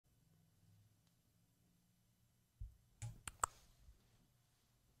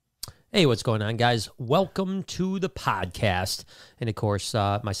Hey, what's going on, guys? Welcome to the podcast, and of course,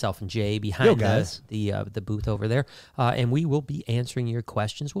 myself and Jay behind the booth over there, and we will be answering your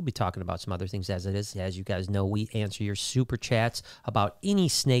questions. We'll be talking about some other things as it is. As you guys know, we answer your super chats about any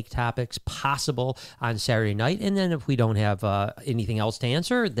snake topics possible on Saturday night, and then if we don't have anything else to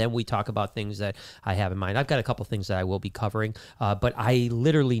answer, then we talk about things that I have in mind. I've got a couple things that I will be covering, but I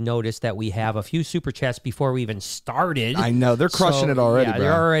literally noticed that we have a few super chats before we even started. I know they're crushing it already. Yeah, bro.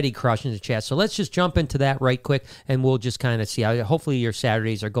 they're already crushing the chat. So let's just jump into that right quick, and we'll just kind of see. Hopefully your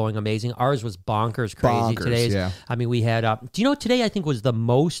Saturdays are going amazing. Ours was bonkers crazy today. Yeah. I mean, we had, do you know, today I think was the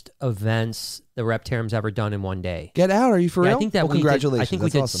most events the Reptarium's ever done in one day. Get out. Are you for real? I think that congratulations. I think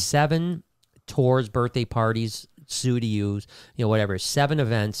That's we did awesome. 7 tours, birthday parties, zoo to use, whatever, 7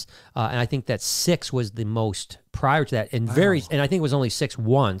 events. And I think that 6 was the most prior to that. And and I think it was only 6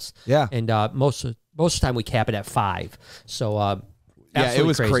 once. Yeah. And most of the time we cap it at 5. So, yeah, it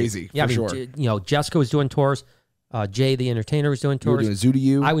was crazy. Yeah, for I mean, sure. Jessica was doing tours. Jay, the entertainer, was doing You were tours. doing Zoo to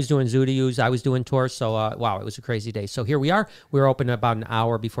You. I was doing Zoo to Use. I was doing tours. So, wow, it was a crazy day. So here we are. We were open about an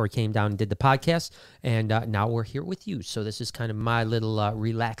hour before we came down and did the podcast. And now we're here with you. So this is kind of my little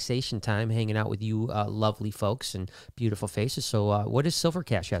relaxation time, hanging out with you lovely folks and beautiful faces. So what does Silver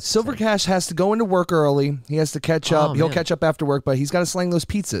Cash have to say? Silver Cash has to go into work early. He has to catch up. He'll man. catch up after work, but he's got to slang those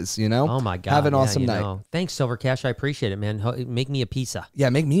pizzas, Oh, my God. Have an yeah, awesome night. know. Thanks, Silver Cash. I appreciate it, man. Make me a pizza. Yeah,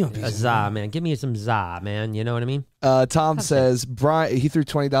 make me a A pizza. za, man. Give me some za, man. You know what I mean? Tom says, Brian, he threw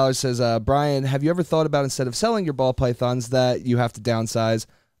 $20, says, Brian, have you ever thought about instead of selling your ball pythons that you have to downsize?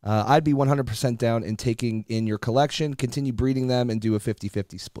 I'd be 100% down in taking in your collection, continue breeding them, and do a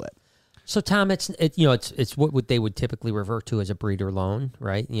 50-50 split. So, Tom, it's what they would typically revert to as a breeder loan,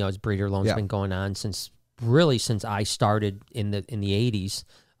 right? As breeder loans been going on since I started in the 80s.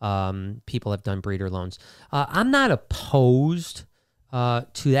 People have done breeder loans. I'm not opposed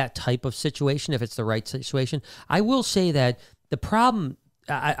to that type of situation if it's the right situation. I will say that the problem,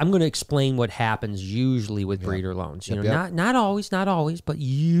 I'm going to explain what happens usually with breeder loans. Not always, but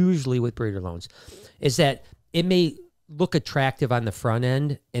usually with breeder loans, is that it may look attractive on the front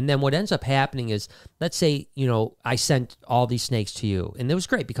end, and then what ends up happening is, let's say, I sent all these snakes to you, and it was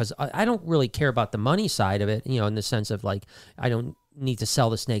great because I don't really care about the money side of it, in the sense of like, I don't need to sell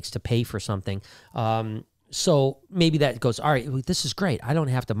the snakes to pay for something. So maybe that goes, all right, this is great. I don't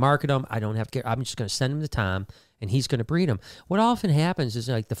have to market them. I don't have to I'm just going to send them to Tom, and he's going to breed them. What often happens is,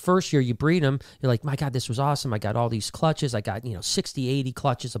 like, the first year you breed them, you're like, my God, this was awesome. I got all these clutches. I got, 60, 80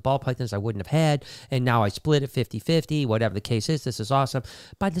 clutches of ball pythons I wouldn't have had, and now I split it 50-50, whatever the case is. This is awesome.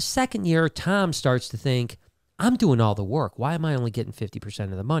 By the second year, Tom starts to think, I'm doing all the work. Why am I only getting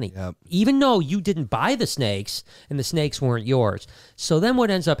 50% of the money? Yep. Even though you didn't buy the snakes and the snakes weren't yours. So then what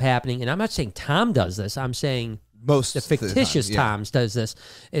ends up happening, and I'm not saying Tom does this, I'm saying Most the fictitious Toms does this,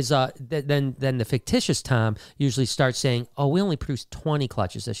 is then the fictitious Tom usually starts saying, oh, we only produced 20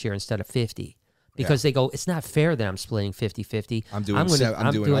 clutches this year instead of 50. Because they go, it's not fair that I'm splitting 50-50. I'm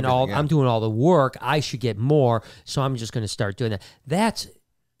doing all the work. I should get more, so I'm just going to start doing that. That's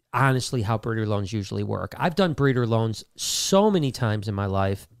honestly how breeder loans usually work. I've done breeder loans so many times in my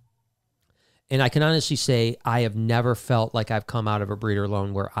life, and I can honestly say I have never felt like I've come out of a breeder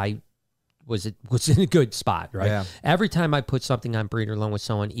loan where I was in a good spot, right? Yeah. Every time I put something on breeder loan with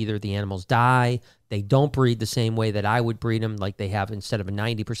someone, either the animals die, they don't breed the same way that I would breed them, like they have, instead of a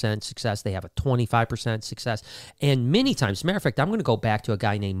 90% success, they have a 25% success. And many times, as a matter of fact, I'm going to go back to a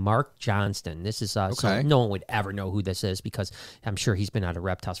guy named Mark Johnston. This is, so no one would ever know who this is because I'm sure he's been out of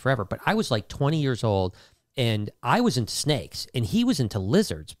reptiles forever. But I was like 20 years old, and I was into snakes, and he was into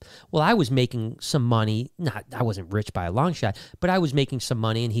lizards. Well, I was making some money. I wasn't rich by a long shot, but I was making some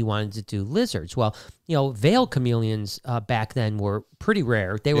money, and he wanted to do lizards. Well, veil chameleons back then were pretty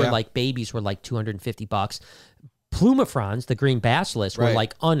rare. They were like, babies were like $250. Plumifrons, the green basilisk, were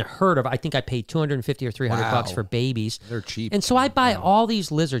like unheard of. I think I paid $250 or $300 for babies. They're cheap. And so I buy all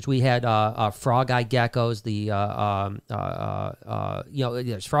these lizards. We had frog eye geckos. There's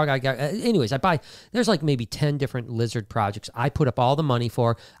frog eye geckos. Anyways, there's like maybe 10 different lizard projects. I put up all the money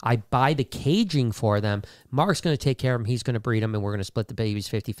for. I buy the caging for them. Mark's going to take care of them. He's going to breed them, and we're going to split the babies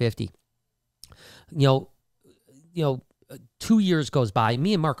 50-50. 2 years goes by.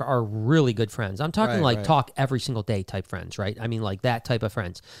 Me and Mark are really good friends. I'm talking talk every single day type friends, right? I mean, like that type of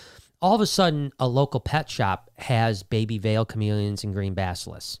friends. All of a sudden, a local pet shop has baby veil chameleons and green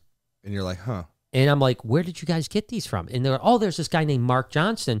basilisks. And you're like, huh. And I'm like, where did you guys get these from? And they're there's this guy named Mark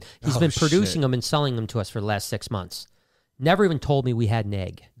Johnston. He's been producing them and selling them to us for the last 6 months. Never even told me we had an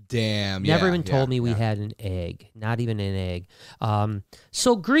egg. Damn. Never even told me we had an egg. Not even an egg.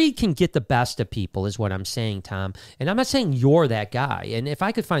 So greed can get the best of people is what I'm saying, Tom. And I'm not saying you're that guy. And if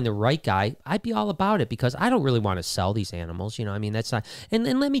I could find the right guy, I'd be all about it because I don't really want to sell these animals. You know, I mean, that's not. And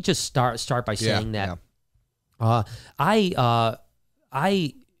let me just start by saying that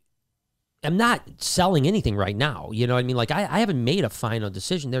I am not selling anything right now. You know what I mean? Like, I haven't made a final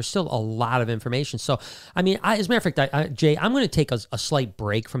decision. There's still a lot of information. So, I mean, as a matter of fact, Jay, I'm going to take a slight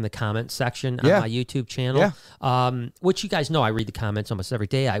break from the comment section on my YouTube channel, which you guys know I read the comments almost every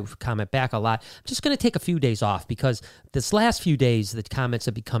day. I comment back a lot. I'm just going to take a few days off because this last few days, the comments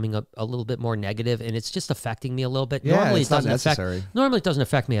are becoming a little bit more negative, and it's just affecting me a little bit. Yeah, normally, it's not necessary. Normally, it doesn't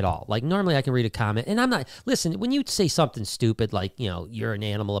affect me at all. Like, normally I can read a comment, and I'm not, listen, when you say something stupid, like, you know, you're an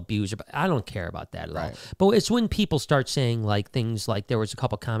animal abuser, but I don't care about that at all. But it's when people start saying like things like there was a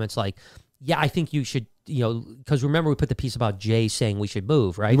couple comments like, yeah, I think you should, you know, because remember we put the piece about Jay saying we should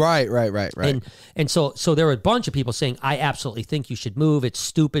move, right? Right. And so there were a bunch of people saying, I absolutely think you should move. It's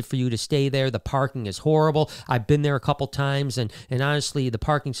stupid for you to stay there. The parking is horrible. I've been there a couple times, and honestly, the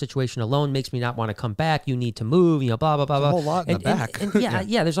parking situation alone makes me not want to come back. You need to move, you know, blah, blah, blah, blah. There's a whole lot in the back. And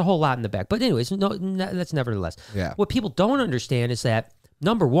yeah, there's a whole lot in the back. But anyways, that's nevertheless. Yeah. What people don't understand is that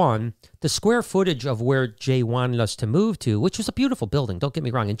number one, the square footage of where Jay wanted us to move to, which was a beautiful building, don't get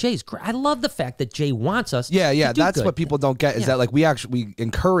me wrong. And Jay's great. I love the fact that Jay wants us Yeah, to do that's good. what people don't get is that like we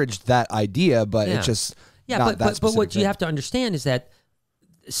encouraged that idea, but it's just not that but what thing. you have to understand is that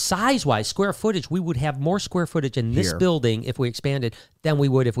size-wise, square footage, we would have more square footage in this building if we expanded than we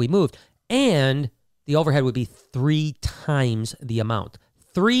would if we moved. And the overhead would be 3 times the amount.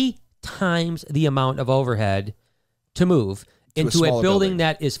 3 times the amount of overhead to move into a building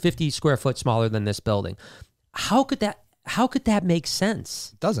that is 50 square foot smaller than this building. How could that make sense?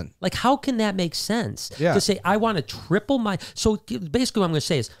 It doesn't. Like, how can that make sense? Yeah. To say, I want to triple my... So basically what I'm going to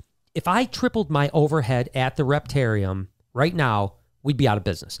say is, if I tripled my overhead at the Reptarium right now, we'd be out of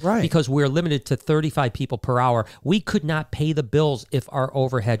business. Right. Because we're limited to 35 people per hour. We could not pay the bills if our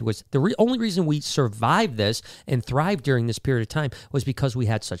overhead was... The only reason we survived this and thrived during this period of time was because we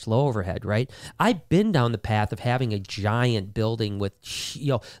had such low overhead, right? I've been down the path of having a giant building with...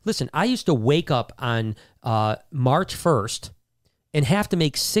 You know, listen, I used to wake up on March 1st and have to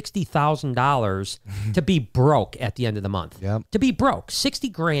make $60,000 to be broke at the end of the month. Yep. To be broke. 60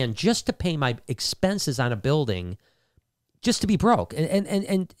 grand just to pay my expenses on a building... just to be broke.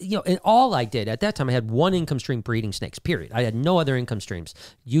 And you know, and all I did at that time, I had one income stream, breeding snakes, period. I had no other income streams.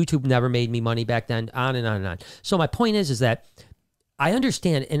 YouTube never made me money back then, on and on and on. So my point is that I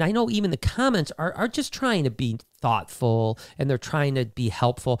understand, and I know even the comments are just trying to be thoughtful, and they're trying to be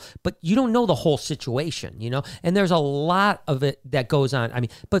helpful, but you don't know the whole situation, you know? And there's a lot of it that goes on. I mean,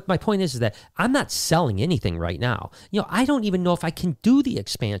 but my point is that I'm not selling anything right now. You know, I don't even know if I can do the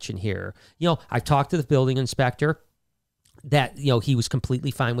expansion here. You know, I talked to the building inspector, that, you know, he was completely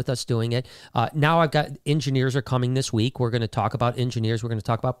fine with us doing it. Now I've got engineers are coming this week. We're going to talk about engineers. We're going to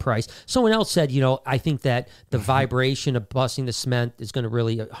talk about price. Someone else said, you know, I think that the vibration of busting the cement is going to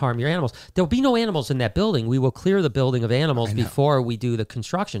really harm your animals. There'll be no animals in that building. We will clear the building of animals before we do the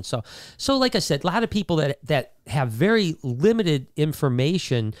construction. So like I said, a lot of people that have very limited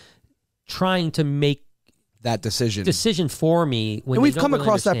information trying to make that decision for me. When and we've come really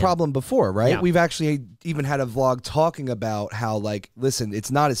across understand. that problem before, right? Yeah. We've actually even had a vlog talking about how, like, listen,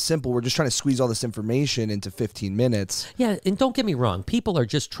 it's not as simple. We're just trying to squeeze all this information into 15 minutes. Yeah, and don't get me wrong. People are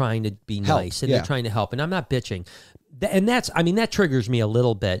just trying to be nice, and they're trying to help, and I'm not bitching. And that's, I mean, that triggers me a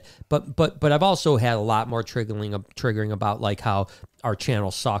little bit, but I've also had a lot more triggering about like how our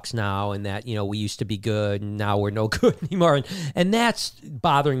channel sucks now, and that, you know, we used to be good and now we're no good anymore, and that's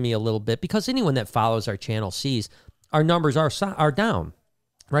bothering me a little bit because anyone that follows our channel sees our numbers are down.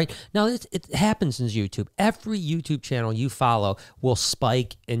 Right? Now, it happens in YouTube. Every YouTube channel you follow will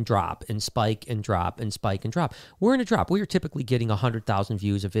spike and drop and spike and drop and spike and drop. We're in a drop. We are typically getting 100,000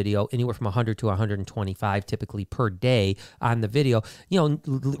 views a video, anywhere from 100 to 125 typically per day on the video. You know,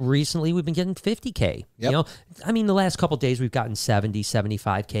 recently we've been getting 50K. Yep. You know, I mean, the last couple of days we've gotten 70,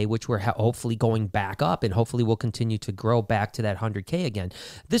 75K, which we're hopefully going back up, and hopefully we'll continue to grow back to that 100K again.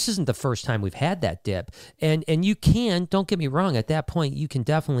 This isn't the first time we've had that dip. And you can, don't get me wrong, at that point you can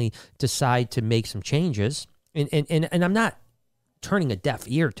definitely decide to make some changes, and I'm not turning a deaf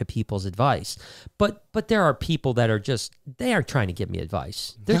ear to people's advice. But there are people that are just, they aren't trying to give me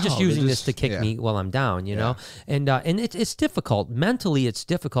advice. They're just using this to kick me while I'm down, you know? And it's difficult. Mentally, it's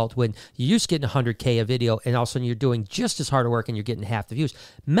difficult when you're just getting 100K a video and all of a sudden you're doing just as hard work and you're getting half the views.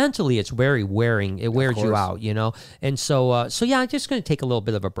 Mentally, it's very wearing. It wears you out, you know? And so yeah, I'm just going to take a little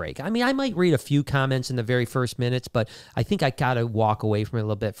bit of a break. I mean, I might read a few comments in the very first minutes, but I think I got to walk away from it a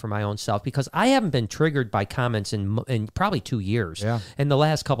little bit for my own self because I haven't been triggered by comments in probably 2 years. Yeah. And the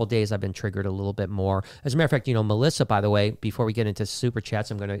last couple of days, I've been triggered a little bit more. As a matter of fact, you know, Melissa, by the way, before we get into super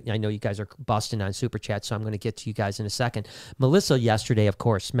chats, I know you guys are busting on super chats, so I'm going to get to you guys in a second. Melissa yesterday, of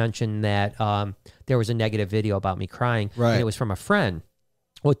course, mentioned that there was a negative video about me crying, and it was from a friend.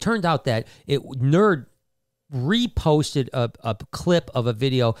 Well, it turned out that Nerd reposted a clip of a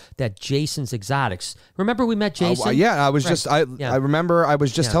video that Jason's Exotics. Remember we met Jason? I was I remember I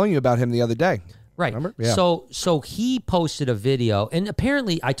was just telling you about him the other day. Right. Yeah. So he posted a video, and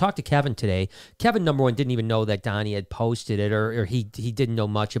apparently I talked to Kevin today. Kevin, number one, didn't even know that Donnie had posted it, or he didn't know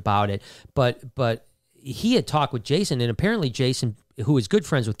much about it. But he had talked with Jason, and apparently Jason, who is good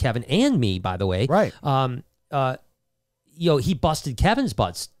friends with Kevin and me, by the way, right? You know, he busted Kevin's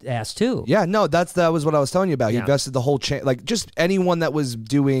ass too. Yeah, no, that was what I was telling you about. He busted the whole chain, like just anyone that was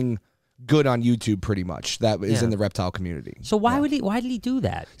doing good on YouTube, pretty much, that is in the reptile community. So why did he do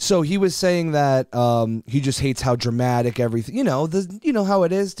that? So he was saying that he just hates how dramatic everything. You know how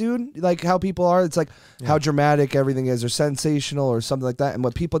it is, dude. Like how people are. It's like how dramatic everything is, or sensational, or something like that. And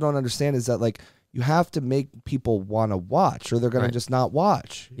what people don't understand is that like you have to make people want to watch, or they're going to just not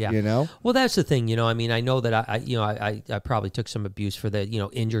watch. Yeah. You know? Well, that's the thing. You know, I mean, I know that I probably took some abuse for the,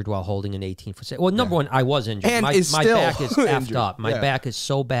 injured while holding an 18-foot. Well, number one, I was injured. And my back is effed up. My back is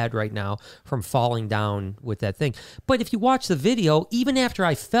so bad right now from falling down with that thing. But if you watch the video, even after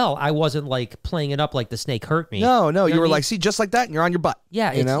I fell, I wasn't like playing it up like the snake hurt me. No, you were like, see, just like that, and you're on your butt.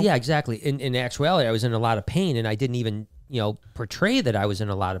 Yeah, yeah, exactly. In actuality, I was in a lot of pain, and I didn't even portray that I was in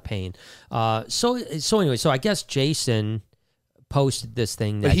a lot of pain. So anyway, I guess Jason posted this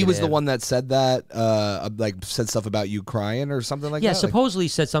thing. But he was the one that said that, said stuff about you crying or something like that? Yeah, supposedly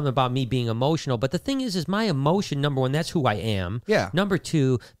said something about me being emotional. But the thing is my emotion, number one, that's who I am. Yeah. Number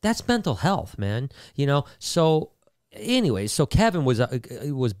two, that's mental health, man. So anyway, so Kevin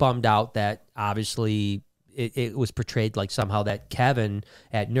was bummed out that obviously it was portrayed like somehow that Kevin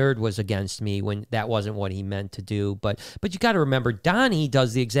at Nerd was against me when that wasn't what he meant to do. But you got to remember, Donnie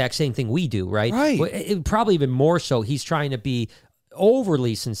does the exact same thing we do, right? Right. Probably even more so. He's trying to be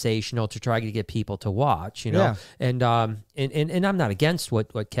overly sensational to try to get people to watch, Yeah. And I'm not against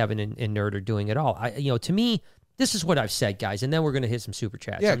what Kevin and Nerd are doing at all. To me, this is what I've said, guys, and then we're going to hit some super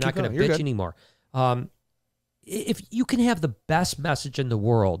chats. Yeah, I'm not going to bitch anymore. If you can have the best message in the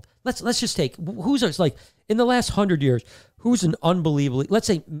world, let's just take who's like in the last 100 years, who's an unbelievably, let's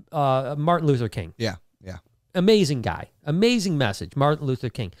say Martin Luther King. Yeah. Amazing guy, amazing message, Martin Luther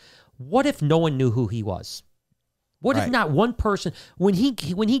King. What if no one knew who he was? What if not one person, when he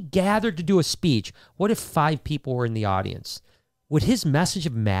gathered to do a speech, what if 5 people were in the audience? Would his message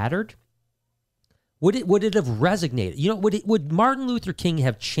have mattered? Would it have resonated? Would Martin Luther King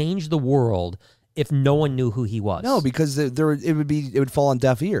have changed the world if no one knew who he was? No, because it would fall on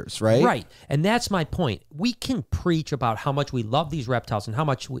deaf ears, right? Right. And that's my point. We can preach about how much we love these reptiles and how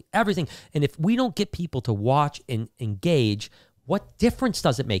much everything. And if we don't get people to watch and engage, what difference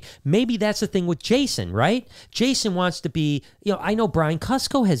does it make? Maybe that's the thing with Jason, right? Jason wants to be, I know Brian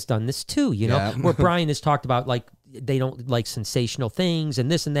Cusco has done this too, where Brian has talked about like, they don't like sensational things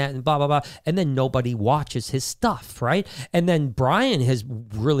and this and that and blah, blah, blah. And then nobody watches his stuff, right? And then Brian has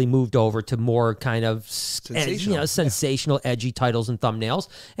really moved over to more kind of sensational, edgy titles and thumbnails.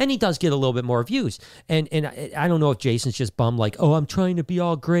 And he does get a little bit more views. And I don't know if Jason's just bummed like, oh, I'm trying to be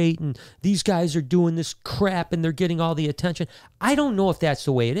all great and these guys are doing this crap and they're getting all the attention. I don't know if that's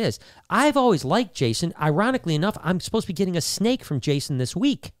the way it is. I've always liked Jason. Ironically enough, I'm supposed to be getting a snake from Jason this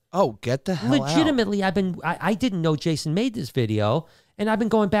week. Oh, get the hell Legitimately, I didn't know Jason made this video, and I've been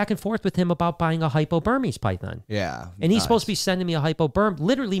going back and forth with him about buying a Hypo-Burmese python. Yeah. And he's supposed to be sending me a Hypo-Burm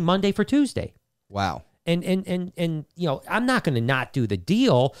literally Monday for Tuesday. Wow. And I'm not going to not do the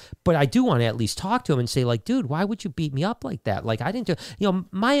deal, but I do want to at least talk to him and say, like, dude, why would you beat me up like that? Like, I didn't do,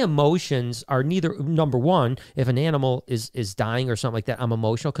 my emotions are neither, number one, if an animal is dying or something like that, I'm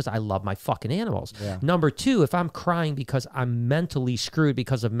emotional because I love my fucking animals. Yeah. Number two, if I'm crying because I'm mentally screwed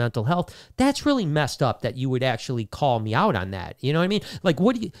because of mental health, that's really messed up that you would actually call me out on that. You know what I mean?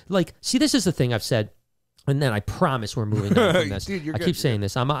 Like, see, this is the thing I've said. And then I promise we're moving on from this. Dude, I keep saying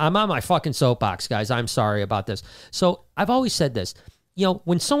this. I'm on my fucking soapbox, guys. I'm sorry about this. So I've always said this.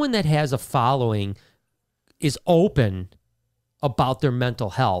 When someone that has a following is open about their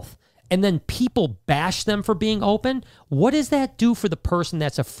mental health, and then people bash them for being open, what does that do for the person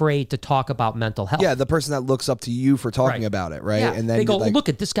that's afraid to talk about mental health? Yeah, the person that looks up to you for talking about it, right? Yeah. And then they go, look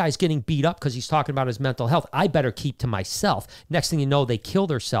at this guy's getting beat up because he's talking about his mental health. I better keep to myself. Next thing you know, they kill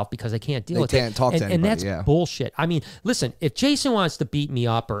themselves because they can't deal with it. They can't talk to anybody, and that's bullshit. I mean, listen, if Jason wants to beat me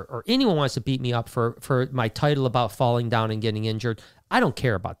up or anyone wants to beat me up for my title about falling down and getting injured, I don't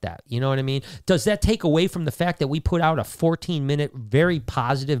care about that. You know what I mean? Does that take away from the fact that we put out a 14-minute, very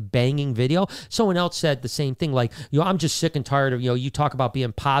positive, banging video? Someone else said the same thing, like, I'm just sick and tired of, you talk about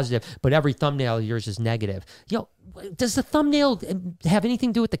being positive, but every thumbnail of yours is negative. Does the thumbnail have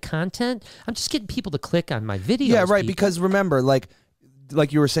anything to do with the content? I'm just getting people to click on my videos. Yeah, right, people. Because remember, like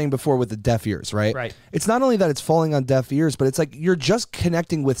you were saying before with the deaf ears, right? Right. It's not only that it's falling on deaf ears, but it's like you're just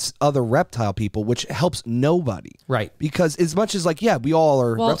connecting with other reptile people, which helps nobody. Right. Because as much as we all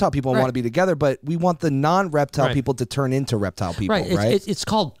are reptile people and want to be together, but we want the non-reptile people to turn into reptile people, right? It's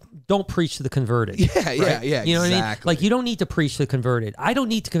called don't preach to the converted. Yeah, You know exactly. what I mean? Like, you don't need to preach to the converted. I don't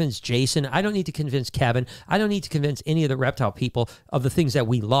need to convince Jason. I don't need to convince Kevin. I don't need to convince any of the reptile people of the things that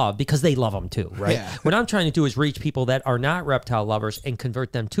we love because they love them too, right? Yeah. What I'm trying to do is reach people that are not reptile lovers and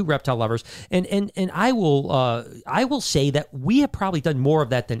convert them to reptile lovers. And I will say that we have probably done more of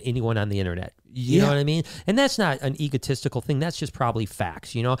that than anyone on the internet. You know what I mean? And that's not an egotistical thing. That's just probably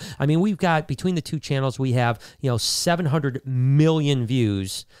facts, I mean, we've got, between the two channels, we have, 700 million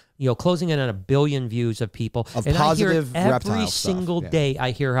views, closing in on 1 billion views of people. Of and positive I hear reptile every stuff. single day,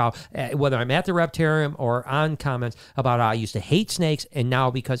 I hear how, whether I'm at the Reptarium or on comments about how I used to hate snakes, and now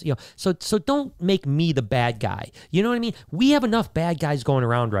because, so don't make me the bad guy. You know what I mean? We have enough bad guys going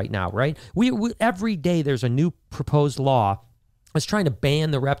around right now, right? We every day there's a new proposed law is trying to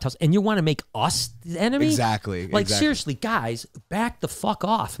ban the reptiles, and you want to make us the enemy? Exactly. Like, seriously, guys, back the fuck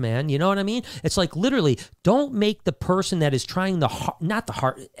off, man. You know what I mean? It's like, literally, don't make the person that is trying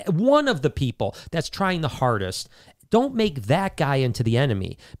one of the people that's trying the hardest, don't make that guy into the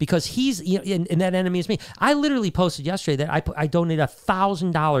enemy, because he's, and that enemy is me. I literally posted yesterday that I donated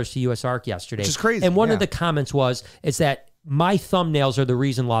 $1,000 to US Ark yesterday. Which is crazy. And one of the comments is that my thumbnails are the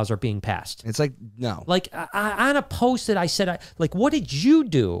reason laws are being passed. It's like, no. Like, on a post that I said, what did you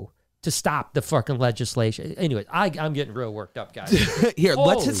do to stop the fucking legislation? Anyway, I'm getting real worked up, guys. Here,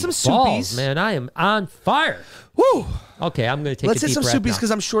 let's hit some soupies. Man, I am on fire. Woo! Okay, I'm going to take Let's a hit deep some breath soupies,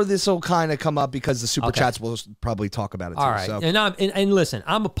 because I'm sure this will kind of come up because the super chats will probably talk about it too. All right, so. and listen,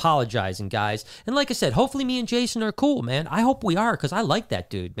 I'm apologizing, guys. And like I said, hopefully me and Jason are cool, man. I hope we are, because I like that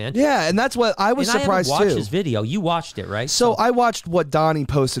dude, man. Yeah, and that's what I was surprised I haven't watched too. his video. You watched it, right? So I watched what Donnie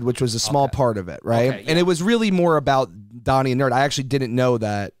posted, which was a small part of it, right? Okay, yeah. And it was really more about Donnie and Nerd. I actually didn't know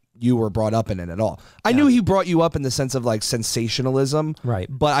that you were brought up in it at all. I knew he brought you up in the sense of like sensationalism, right?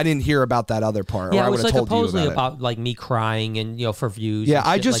 But I didn't hear about that other part. Yeah, or I it was like told supposedly you about like me crying and for views. Yeah, and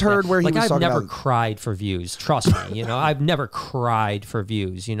I shit just like heard that. where he was I've talking never about. cried for views. Trust me, I've never cried for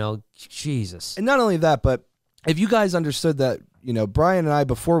views. Jesus. And not only that, but if you guys understood that, Brian and I,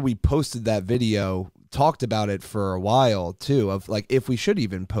 before we posted that video, talked about it for a while too, of like if we should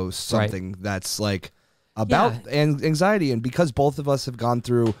even post something that's like about anxiety, and because both of us have gone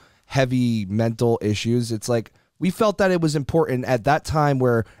through heavy mental issues, it's like we felt that it was important at that time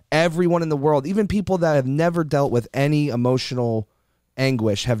where everyone in the world, even people that have never dealt with any emotional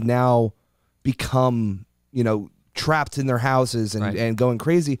anguish, have now become, trapped in their houses and going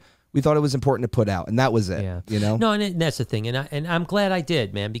crazy. We thought it was important to put out, and that was it. Yeah. No, and that's the thing, and I'm glad I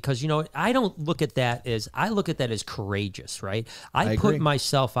did, man, because I don't look at that as courageous, right? I put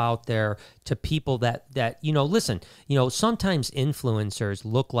myself out there to people that listen, sometimes influencers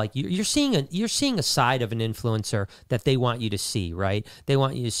look like you're seeing a side of an influencer that they want you to see, right? They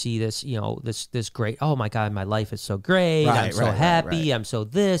want you to see this, this great. Oh my God, my life is so great. I'm so happy. Right. I'm so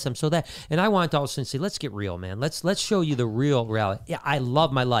this. I'm so that. And I want to also say, let's get real, man. Let's show you the real reality. Yeah, I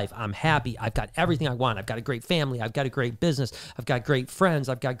love my life. I'm happy. I've got everything I want. I've got a great family. I've got a great business. I've got great friends.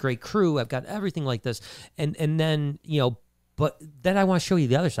 I've got great crew. I've got everything like this. And then, but then I want to show you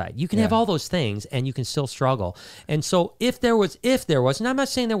the other side. You can have all those things and you can still struggle. And so if there was, and I'm not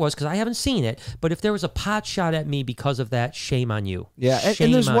saying there was because I haven't seen it, but if there was a pot shot at me because of that, shame on you. Yeah.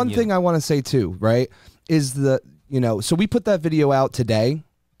 And there's one thing I want to say too, right? Is so we put that video out today,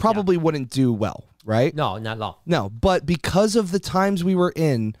 probably wouldn't do well. Right? No, not at all. No, but because of the times we were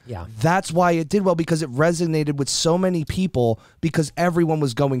in, that's why it did well, because it resonated with so many people, because everyone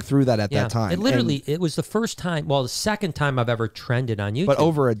was going through that at that time. It was the first time, the second time I've ever trended on YouTube. But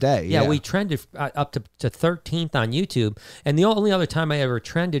over a day. Yeah, we trended up to 13th on YouTube. And the only other time I ever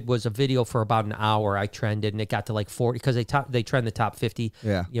trended was a video for about an hour. I trended and it got to like 40, because they trend the top 50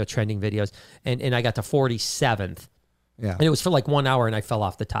 trending videos. And I got to 47th. Yeah. And it was for like 1 hour, and I fell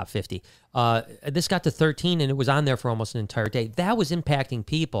off the top 50. This got to 13, and it was on there for almost an entire day. That was impacting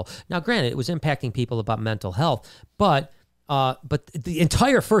people. Now, granted, it was impacting people about mental health, but the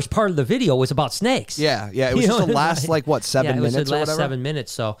entire first part of the video was about snakes. Yeah. It was just the last, like, what, 7 minutes or whatever? Yeah, it was the last 7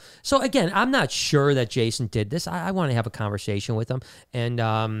 minutes. So again, I'm not sure that Jason did this. I want to have a conversation with him,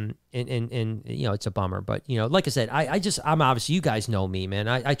 and it's a bummer. But, like I said, I'm obviously, you guys know me, man.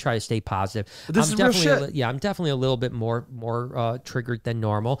 I try to stay positive. But this is real shit. I'm definitely a little bit more triggered than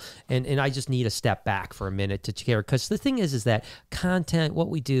normal, and I just need to step back for a minute to care. Because the thing is that content, what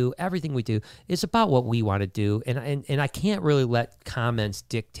we do, everything we do, is about what we want to do, and I can't really let comments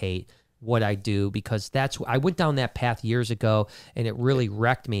dictate what I do, because I went down that path years ago, and it really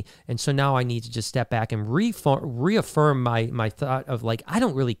wrecked me. And so now I need to just step back and reaffirm my thought of, like, I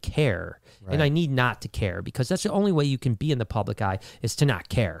don't really care, and I need not to care, because that's the only way you can be in the public eye, is to not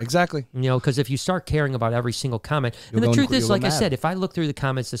care. Exactly. Because if you start caring about every single comment, and the truth is, like I said, if I look through the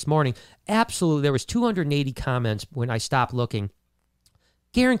comments this morning, absolutely, there was 280 comments when I stopped looking.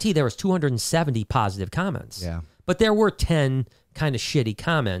 Guarantee there was 270 positive comments. Yeah. But there were 10 kind of shitty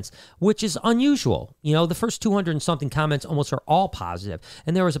comments, which is unusual. The first 200 and something comments almost are all positive,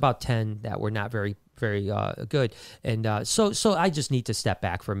 and there was about 10 that were not very, very good. And so I just need to step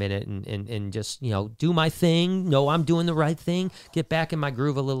back for a minute and just do my thing. Know I'm doing the right thing. Get back in my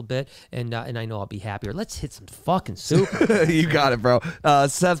groove a little bit, and I know I'll be happier. Let's hit some fucking soup. You got it, bro.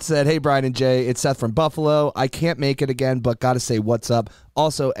 Seth said, "Hey, Brian and Jay, it's Seth from Buffalo. I can't make it again, but gotta say what's up.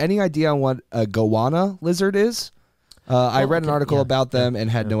 Also, any idea on what a goanna lizard is?" I read an article about them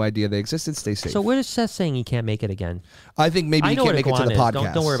and had no idea they existed. Stay safe. So what is Seth saying? He can't make it again? I think maybe he can't make it to the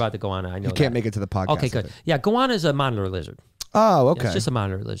podcast. Don't worry about the goanna. I know he can't make it to the podcast. Okay, good. Yeah, goanna is a monitor lizard. Oh, okay. It's just a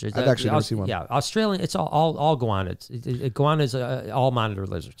monitor lizard. I've actually never seen one. Yeah, Australian. It's all goannas. Goannas all monitor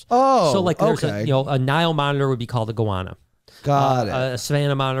lizards. Oh, so like there's a Nile monitor would be called a goanna. Got it. A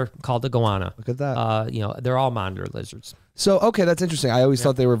savanna monitor called the goanna. Look at that. They're all monitor lizards. So, okay, that's interesting. I always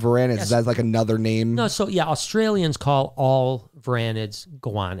thought they were varanids. Yes. Is that like another name? No, so Australians call all varanids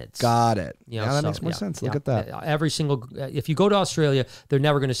goannids. Got it. That makes more sense. Look at that. Every single, if you go to Australia, they're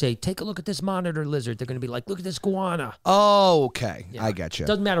never going to say, take a look at this monitor lizard. They're going to be like, look at this goanna. Oh, okay. I get you.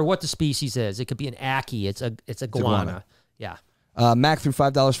 Doesn't matter what the species is. It could be an Aki. It's a goanna. Yeah. Mac threw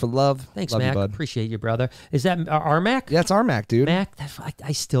 $5 for love. Thanks, love Mac. You, bud. Appreciate you, brother. Is that our Mac? Yeah, it's our Mac, dude. Mac,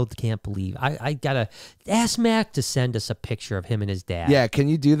 I still can't believe. I gotta ask Mac to send us a picture of him and his dad. Yeah, can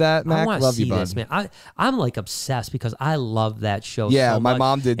you do that, Mac? I want to see you, bud. this, man. I'm like obsessed because I love that show. Yeah, so my much.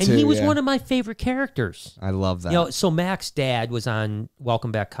 mom did too. And he was one of my favorite characters. I love that. So Mac's dad was on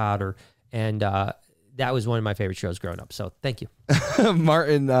Welcome Back, Kotter, and that was one of my favorite shows growing up. So thank you.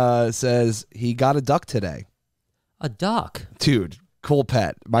 Martin says he got a duck today. A duck, dude. Cool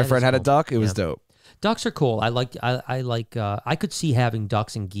pet. My friend had a duck. It was dope. Ducks are cool. I could see having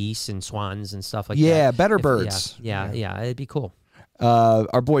ducks and geese and swans and stuff like that. Yeah, better birds. Yeah, it'd be cool.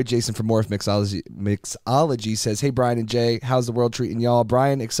 Our boy Jason from Morph Mixology says, "Hey Brian and Jay, how's the world treating y'all?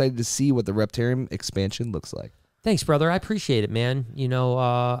 Brian, excited to see what the Reptarium expansion looks like." Thanks, brother. I appreciate it, man.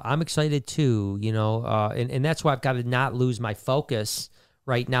 I'm excited too. And that's why I've got to not lose my focus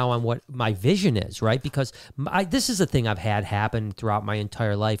right now on what my vision is, right? Because this is a thing I've had happen throughout my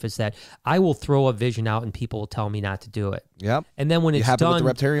entire life, is that I will throw a vision out and people will tell me not to do it. Yep. And then when it's done,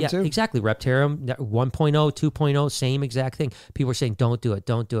 with the Reptarium too? Exactly. Reptarium 1.0, 2.0, same exact thing. People are saying, don't do it.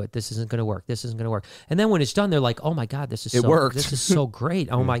 This isn't going to work. This isn't going to work. And then when it's done, they're like, oh my God, this is so great.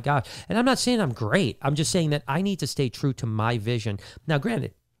 Oh my God. And I'm not saying I'm great. I'm just saying that I need to stay true to my vision. Now,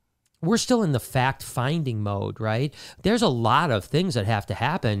 granted, we're still in the fact-finding mode, right? There's a lot of things that have to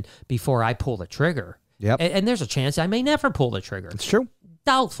happen before I pull the trigger. Yep. And there's a chance I may never pull the trigger. It's true.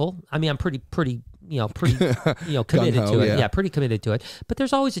 Doubtful. I mean, I'm pretty committed to it. Yeah, pretty committed to it. But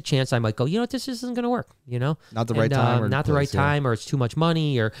there's always a chance I might go, this isn't going to work, Not the right time. Not the right time, or it's too much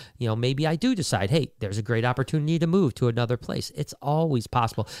money, or, maybe I do decide, hey, there's a great opportunity to move to another place. It's always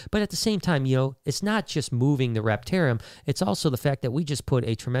possible. But at the same time, it's not just moving the Reptarium. It's also the fact that we just put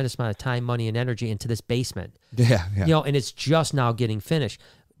a tremendous amount of time, money, and energy into this basement. Yeah. And it's just now getting finished.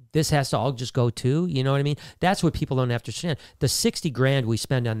 This has to all just go too. You know what I mean? That's what people don't understand. The $60,000 we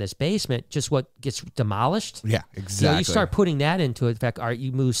spend on this basement, just what gets demolished. Yeah, exactly. You start putting that into it. In fact,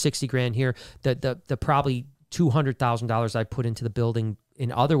 you move $60,000 here. The probably $200,000 I put into the building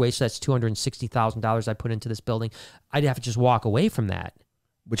in other ways. So that's $260,000 I put into this building. I'd have to just walk away from that,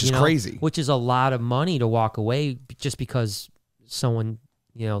 which is crazy. Which is a lot of money to walk away just because someone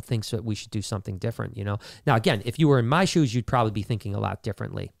thinks that we should do something different. Now, again, if you were in my shoes, you'd probably be thinking a lot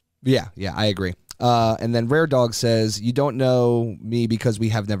differently. Yeah, I agree. And then Rare Dog says, you don't know me because we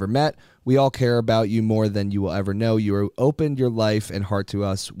have never met. We all care about you more than you will ever know. You opened your life and heart to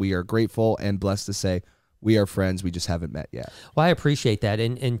us. We are grateful and blessed to say we are friends. We just haven't met yet. Well, I appreciate that.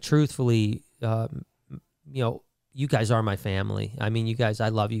 And truthfully, you guys are my family. I mean, you guys, I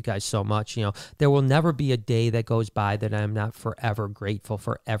love you guys so much. There will never be a day that goes by that I'm not forever grateful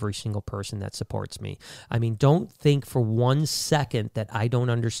for every single person that supports me. I mean, don't think for 1 second that I don't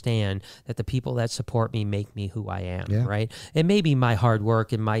understand that the people that support me make me who I am, right? It may be my hard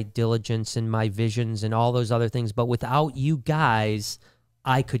work and my diligence and my visions and all those other things, but without you guys,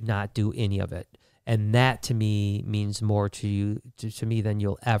 I could not do any of it. And that to me means more to you, to me than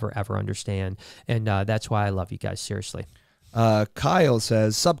you'll ever understand. And that's why I love you guys, seriously. Kyle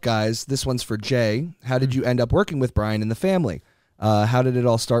says, sup guys, this one's for Jay. How did you end up working with Brian in the family? How did it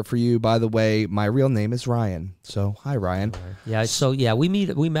all start for you? By the way, my real name is Ryan. So hi, Ryan. Yeah. So we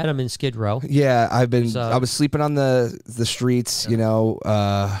met him in Skid Row. Yeah, I was sleeping on the streets,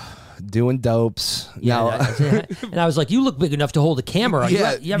 doing dopes. Yeah, and I was like, you look big enough to hold a camera.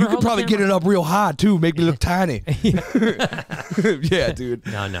 Yeah, you could probably get it up real high too, make me look tiny. Yeah, dude.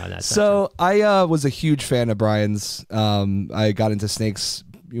 No, that's so I was a huge fan of Brian's. I got into snakes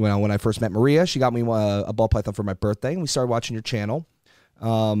when I first met Maria. She got me a ball python for my birthday, and we started watching your channel.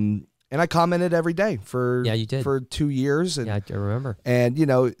 And I commented every day for you did. For 2 years. And, I remember. And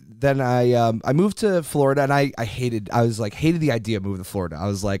then I moved to Florida, and I hated the idea of moving to Florida. I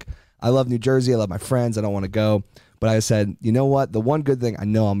was like, I love New Jersey. I love my friends. I don't want to go. But I said, you know what? The one good thing, I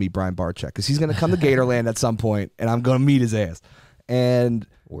know I'll meet Brian Barczyk because he's going to come to Gatorland at some point, and I'm going to meet his ass. And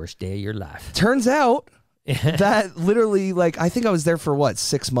worst day of your life. Turns out that literally, I think I was there for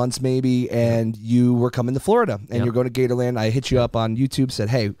 6 months maybe, and you were coming to Florida, and you're going to Gatorland. I hit you up on YouTube, said,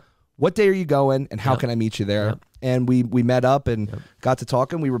 hey, what day are you going, and how can I meet you there? And we met up and got to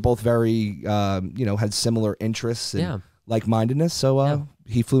talking. We were both very, had similar interests and like-mindedness. So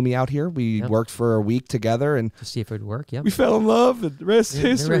he flew me out here. We worked for a week together and to see if it would work. Yeah, we fell in love, and the rest is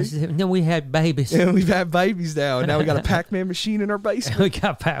history. And then we had babies. And we've had babies now. And now we got a Pac-Man machine in our basement. We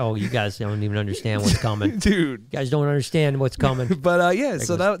got you guys don't even understand what's coming, dude. You guys don't understand what's coming. But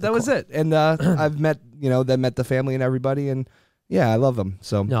so that was it. And I've met met the family and everybody, and yeah, I love them.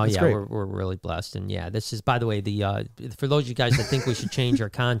 So it's great. We're really blessed. And this is, by the way, for those of you guys that think we should change our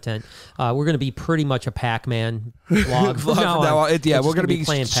content, we're going to be pretty much a Pac-Man vlog. We're going to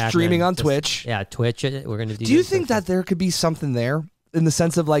be streaming on Twitch. Yeah, Twitch. We're going to do. Do you think that there could be something there? In the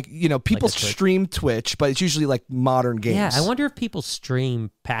sense of people stream Twitch, but it's usually modern games. Yeah, I wonder if people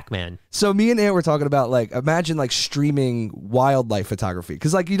stream Pac-Man. So me and Ant were talking about imagine streaming wildlife photography,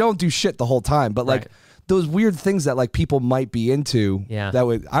 because you don't do shit the whole time, but those weird things that people might be into. Yeah, that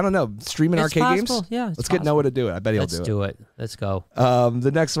would, I don't know, streaming arcade games. Yeah, let's get Noah to do it. I bet he'll do it. Let's do it. Let's go.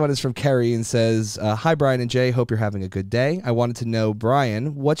 The next one is from Kerry and says, "Hi Brian and Jay, hope you're having a good day. I wanted to know,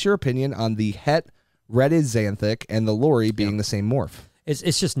 Brian, what's your opinion on the Het Redded Xanthic and the Lori being the same morph?"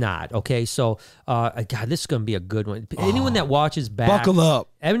 It's just not, okay? So, God, this is going to be a good one. Anyone that watches back... Buckle up.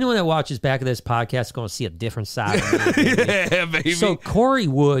 Anyone that watches back of this podcast is going to see a different side of me. Yeah, baby. So, Corey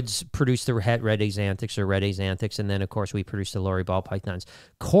Woods produced the Het Red Xanthics or Red Xanthics, and then, of course, we produced the Lori ball pythons.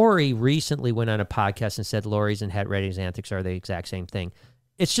 Corey recently went on a podcast and said Loris and Het Red Xanthics are the exact same thing.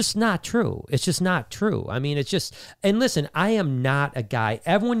 It's just not true. It's just not true. I mean, and listen, I am not a guy.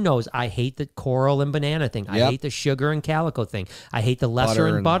 Everyone knows I hate the coral and banana thing. I hate the sugar and calico thing. I hate the lesser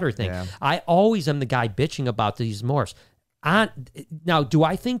and butter thing. Yeah. I always am the guy bitching about these morphs. Now, do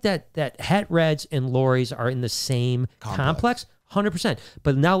I think that Het Reds and Loris are in the same complex? 100%.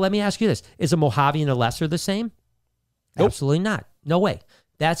 But now let me ask you this. Is a Mojave and a lesser the same? Nope. Absolutely not. No way.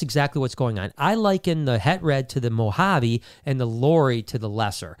 That's exactly what's going on. I liken the Het Red to the Mojave and the Lori to the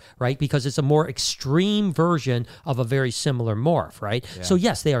lesser, right? Because it's a more extreme version of a very similar morph, right? Yeah. So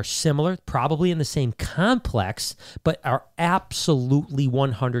yes, they are similar, probably in the same complex, but are absolutely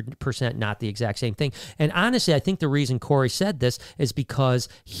 100% not the exact same thing. And honestly, I think the reason Corey said this is because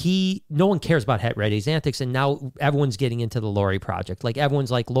no one cares about Het Red Xanthics, and now everyone's getting into the Lori project. Everyone's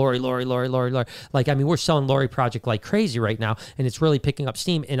like, Lori. We're selling Lori project like crazy right now, and it's really picking up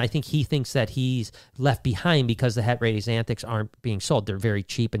steam. And I think he thinks that he's left behind because the Het Red Xanthics aren't being sold. They're very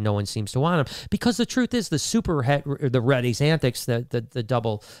cheap and no one seems to want them. Because the truth is, the the Red Xanthics, the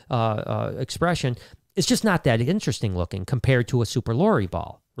double expression, it's just not that interesting looking compared to a Super Lori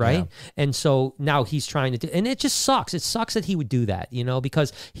ball. Right. Yeah. And so now he's trying to do, and it just sucks. It sucks that he would do that,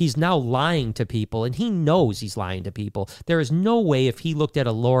 because he's now lying to people, and he knows he's lying to people. There is no way if he looked at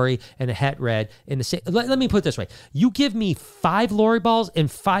a Lori and a Het Red in the same, let me put it this way. You give me 5 Lori balls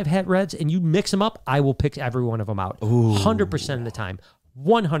and 5 Het Reds and you mix them up, I will pick every one of them out. 100% of the time.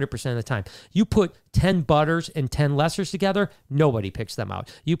 100% of the time. You put 10 butters and 10 lessers together, nobody picks them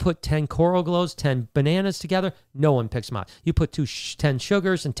out. You put 10 coral glows, 10 bananas together, no one picks them out. You put 10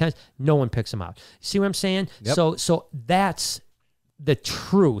 sugars and 10, no one picks them out. See what I'm saying? Yep. So that's the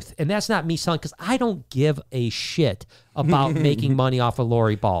truth. And that's not me selling, because I don't give a shit about making money off of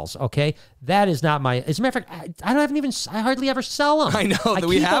Lori balls, okay? That is not my... As a matter of fact, I hardly ever sell them. I know, that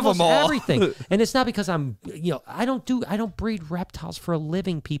we keep have them all. Everything. And it's not because I'm, I don't breed reptiles for a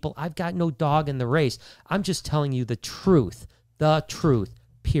living, people. I've got no dog in the race. I'm just telling you the truth,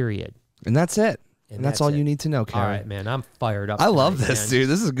 period. And that's it. And that's all you need to know, Carrie. All right, man. I'm fired up. I love this, dude.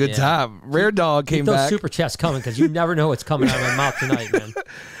 This is a good time. Rare Dog came Keep those back. super chats coming, because you never know what's coming out of my mouth tonight,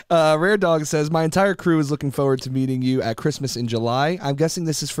 man. Rare Dog says, my entire crew is looking forward to meeting you at Christmas in July. I'm guessing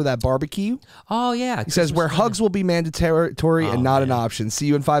this is for that barbecue. Oh, yeah. He says, where hugs will be mandatory and not an option. See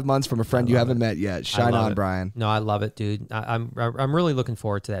you in 5 months from a friend you haven't met yet. Shine on, Brian. No, I love it, dude. I'm really looking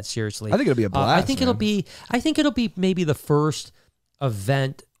forward to that, seriously. I think it'll be a blast. I think it'll be maybe the first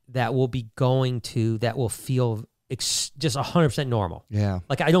event that we'll be going to that will feel just 100% normal. Yeah.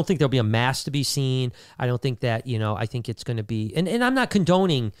 Like, I don't think there'll be a mass to be seen. I don't think that, I think it's going to be, and I'm not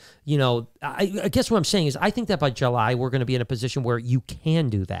condoning, I guess what I'm saying is I think that by July, we're going to be in a position where you can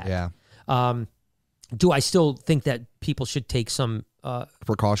do that. Yeah. Do I still think that people should take some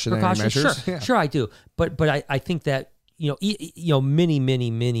precautionary measures? Sure, yeah. Sure I do. But I think that,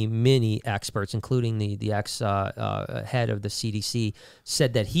 many experts, including the ex head of the CDC,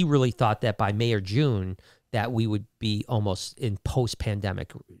 said that he really thought that by May or June that we would be almost in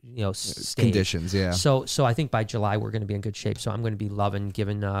post-pandemic, stage. Conditions. Yeah. So I think by July we're going to be in good shape. So I'm going to be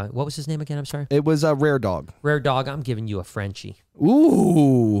giving. What was his name again? I'm sorry. It was a Rare Dog. Rare Dog. I'm giving you a Frenchie.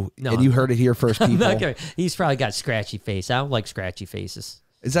 Ooh. No, and you heard it here first, people. He's probably got scratchy face. I don't like scratchy faces.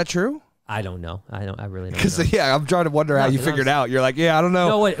 Is that true? I don't know. I really don't know. Because, I'm trying to wonder how you figured out. You're like, I don't know.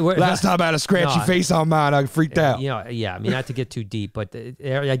 No, wait, last time I had a scratchy face on mine, I freaked out. I mean, not to get too deep, but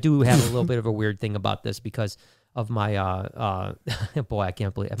I do have a little bit of a weird thing about this because of my, boy, I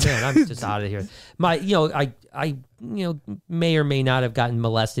can't believe it. Man, I'm just out of here. I may or may not have gotten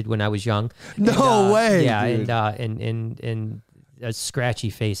molested when I was young. No way. Yeah, dude. and a scratchy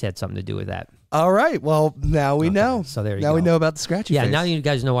face had something to do with that. All right. Well, now we know. So there you go. Now we know about the scratchy face. Yeah, now you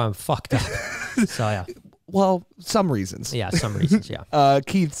guys know why I'm fucked up. So, yeah. Well, some reasons. Yeah, some reasons, yeah.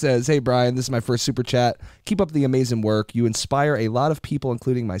 Keith says, hey, Brian, this is my first super chat. Keep up the amazing work. You inspire a lot of people,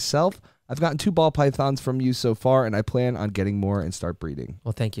 including myself. I've gotten 2 ball pythons from you so far, and I plan on getting more and start breeding.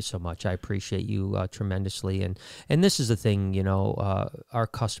 Well, thank you so much. I appreciate you tremendously. And this is the thing, our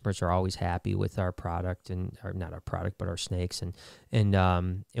customers are always happy with our product, or not our product, but our snakes.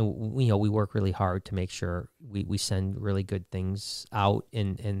 And we work really hard to make sure we send really good things out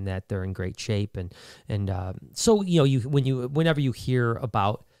and that they're in great shape. So whenever you hear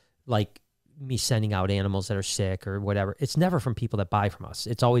about like me sending out animals that are sick or whatever, it's never from people that buy from us.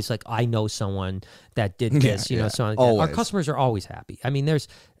 It's always like, I know someone that did this, so like our customers are always happy. I mean, there's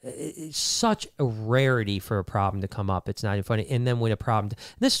such a rarity for a problem to come up. It's not even funny. And then when a problem,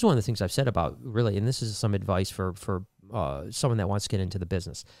 this is one of the things I've said about really, and this is some advice for someone that wants to get into the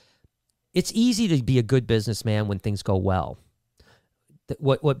business. It's easy to be a good businessman when things go well.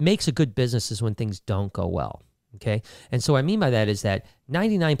 What makes a good business is when things don't go well. Okay. And so what I mean by that is that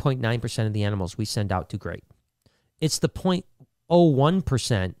 99.9% of the animals we send out do great. It's the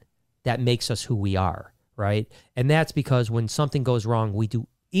 0.01% that makes us who we are, right? And that's because when something goes wrong, we do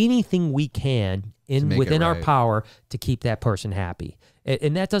anything we can within our power to keep that person happy.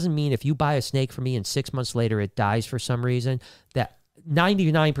 And that doesn't mean if you buy a snake from me and 6 months later it dies for some reason, that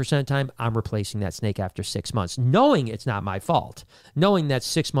 99% of the time, I'm replacing that snake after 6 months, knowing it's not my fault, knowing that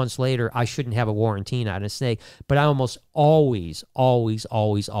 6 months later, I shouldn't have a warranty on a snake, but I almost always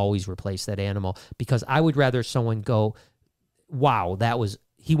replace that animal because I would rather someone go, wow,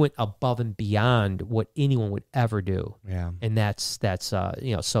 he went above and beyond what anyone would ever do. Yeah. And that's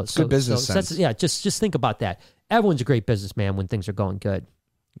good business sense. Just think about that. Everyone's a great businessman when things are going good.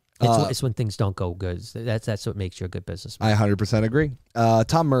 It's when things don't go good. That's what makes you a good businessman. I 100% agree.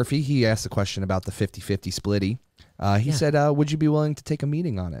 Tom Murphy, he asked a question about the 50-50 splitty. He said, would you be willing to take a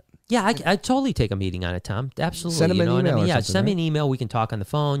meeting on it? Yeah, I'd totally take a meeting on it, Tom. Absolutely. Send him an email. Yeah, send me an email. We can talk on the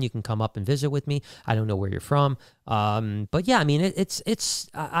phone. You can come up and visit with me. I don't know where you're from. But yeah, I mean,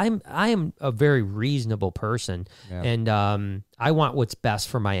 I am a very reasonable person. Yeah. And I want what's best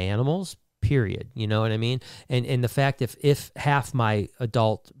for my animals. Period. You know what I mean? And the fact if half my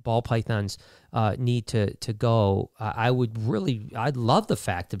adult ball pythons need to go, I'd love the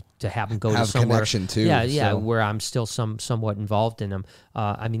fact to have them go have to somewhere. Connection too. Yeah, where I'm still somewhat involved in them.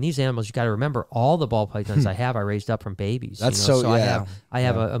 I mean, these animals, you got to remember, all the ball pythons I raised up from babies. That's I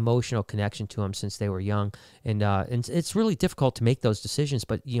have an emotional connection to them since they were young, and it's really difficult to make those decisions.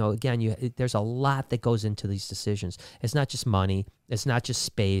 But again, there's a lot that goes into these decisions. It's not just money. It's not just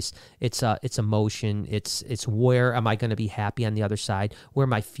space. It's emotion. It's where am I going to be happy on the other side? Where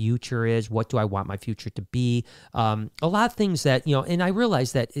my future is? What do I want my future to be? A lot of things that and I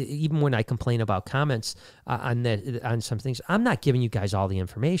realize that even when I complain about comments on some things, I'm not giving you guys all the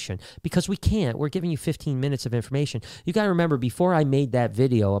information because we can't. We're giving you 15 minutes of information. You got to remember, before I made that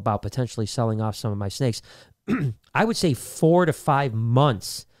video about potentially selling off some of my snakes, I would say 4 to 5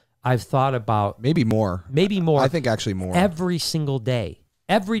 months. I've thought about maybe more. I think actually more. Every single day,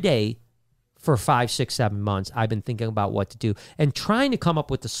 every day for 5, 6, 7 months, I've been thinking about what to do and trying to come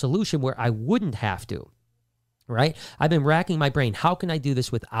up with a solution where I wouldn't have to. Right? I've been racking my brain. How can I do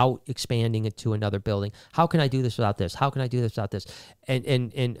this without expanding it to another building? How can I do this without this? How can I do this without this?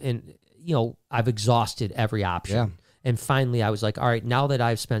 And I've exhausted every option. Yeah. And finally, I was like, all right, now that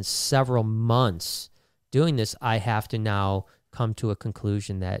I've spent several months doing this, I have to now come to a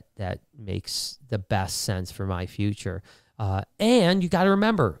conclusion that makes the best sense for my future. And you got to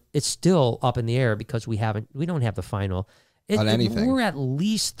remember, it's still up in the air because we don't have the final. On anything. We're at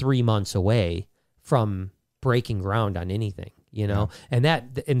least 3 months away from breaking ground on anything, and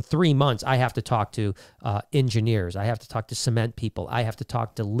that in 3 months, I have to talk to engineers. I have to talk to cement people. I have to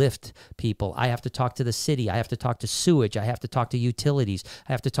talk to lift people. I have to talk to the city. I have to talk to sewage. I have to talk to utilities.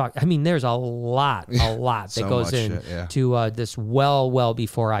 I have to talk. I mean, there's a lot that goes in to this well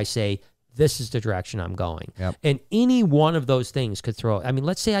before I say, this is the direction I'm going. Yep. And any one of those things could throw. I mean,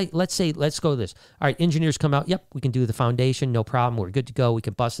 let's go this. All right, engineers come out. Yep, we can do the foundation, no problem. We're good to go. We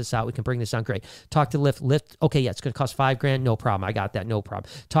can bust this out. We can bring this on. Great. Talk to lift. Okay, yeah, it's going to cost $5,000. No problem. I got that. No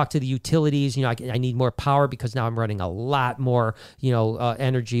problem. Talk to the utilities. I need more power because now I'm running a lot more,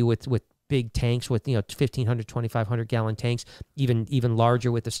 energy with big tanks with 1,500, 2,500 gallon tanks, even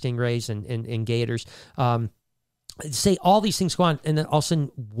larger with the Stingrays and Gators. Say all these things go on, and then all of a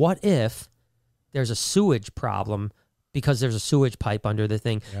sudden, what if there's a sewage problem because there's a sewage pipe under the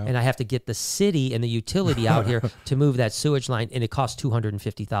thing, and I have to get the city and the utility out here to move that sewage line, and it costs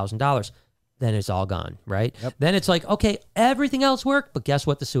 $250,000. Then it's all gone, right? Yep. Then it's like, okay, everything else worked, but guess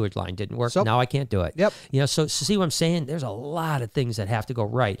what? The sewage line didn't work. So, now I can't do it. Yep. So see what I'm saying? There's a lot of things that have to go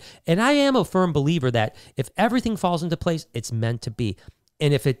right. And I am a firm believer that if everything falls into place, it's meant to be.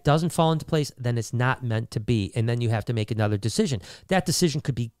 And if it doesn't fall into place, then it's not meant to be. And then you have to make another decision. That decision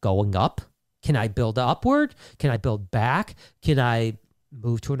could be going up. Can I build upward? Can I build back? Can I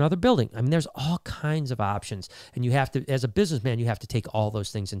move to another building? I mean, there's all kinds of options. And you have to, as a businessman, you have to take all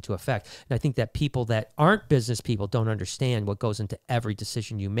those things into effect. And I think that people that aren't business people don't understand what goes into every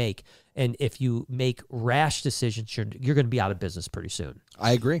decision you make. And if you make rash decisions, you're going to be out of business pretty soon.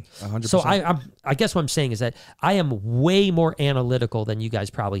 I agree, 100%. So I guess what I'm saying is that I am way more analytical than you guys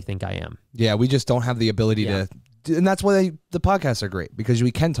probably think I am. Yeah, we just don't have the ability to. And that's why the podcasts are great, because we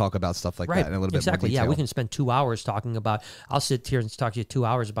can talk about stuff like that in a little bit more detail. Yeah, we can spend 2 hours talking about. I'll sit here and talk to you 2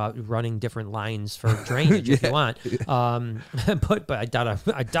 hours about running different lines for drainage if you want. But I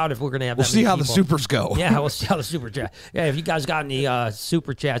doubt if we're going to have. We'll see how the supers go. Yeah, we'll see how the super chat. Yeah, if you guys got any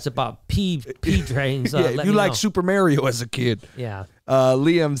super chats about pee drains, if you like Super Mario as a kid. Yeah.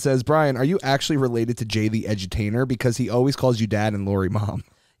 Liam says, Brian, are you actually related to Jay the Edutainer? Because he always calls you dad and Lori mom.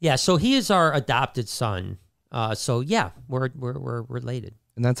 Yeah, so he is our adopted son. So yeah, we're related,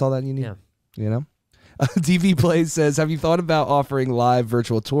 and that's all that you need. Yeah. DV Plays says, have you thought about offering live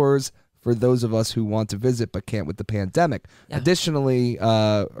virtual tours for those of us who want to visit but can't with the pandemic? Yeah. Additionally,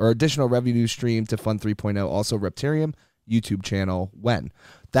 additional revenue stream to Fund 3.0. Also, Reptarium YouTube channel. When?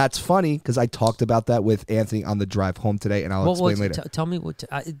 That's funny because I talked about that with Anthony on the drive home today, and I'll explain later. Tell me what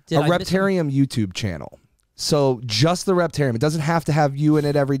a Reptarium YouTube channel. So just the Reptarium. It doesn't have to have you in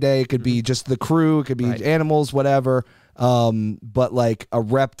it every day. It could be just the crew. It could be animals, whatever. But like a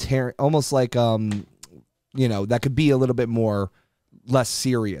Reptarium, almost like that could be a little bit more less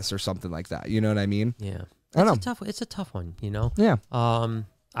serious or something like that. You know what I mean? Yeah. I don't know. It's a tough one. Yeah.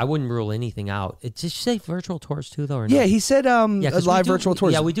 I wouldn't rule anything out. Did you say virtual tours too, though? Or yeah, he said live virtual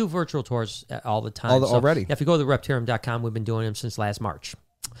tours. Yeah, we do virtual tours all the time. Already. If you go to reptarium.com, we've been doing them since last March.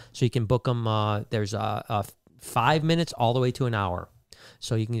 So you can book them. There's 5 minutes all the way to an hour.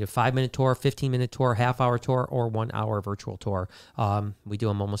 So you can get a 5-minute tour, 15-minute tour, half-hour tour, or 1 hour virtual tour. We do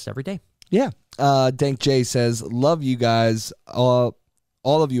them almost every day. Yeah. Dank J says, love you guys, all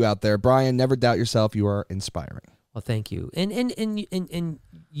of you out there. Brian, never doubt yourself. You are inspiring. Well, thank you. And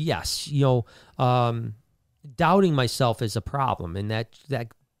yes, doubting myself is a problem, and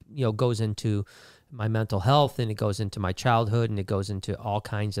that goes into my mental health, and it goes into my childhood, and it goes into all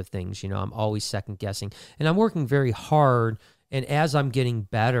kinds of things. I'm always second guessing, and I'm working very hard. And as I'm getting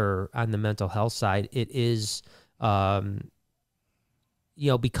better on the mental health side, it is,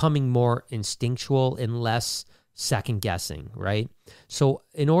 becoming more instinctual and less second guessing, right? So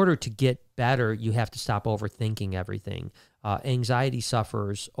in order to get better, you have to stop overthinking everything. Anxiety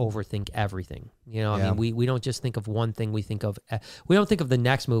sufferers overthink everything. I mean, we don't just think of one thing. We don't think of the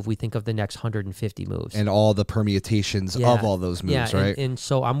next move. We think of the next 150 moves. And all the permutations of all those moves, right? And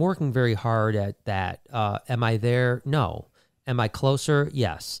so I'm working very hard at that. Am I there? No. Am I closer?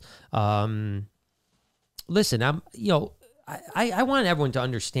 Yes. Listen, I want everyone to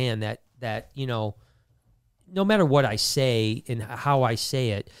understand that no matter what I say and how I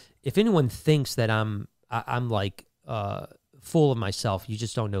say it, if anyone thinks that I'm like full of myself, you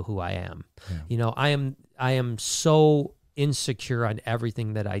just don't know who I am. Yeah. I am so insecure on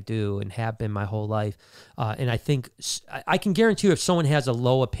everything that I do and have been my whole life. And I think I can guarantee you, if someone has a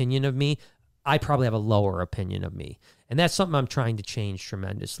low opinion of me, I probably have a lower opinion of me. And that's something I'm trying to change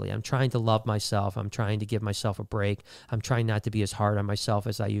tremendously. I'm trying to love myself. I'm trying to give myself a break. I'm trying not to be as hard on myself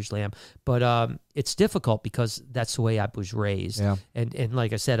as I usually am. But it's difficult because that's the way I was raised. Yeah. And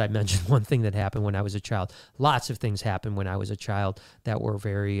like I said, I mentioned one thing that happened when I was a child. Lots of things happened when I was a child that were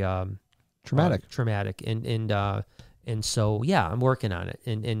very traumatic. And so, yeah, I'm working on it.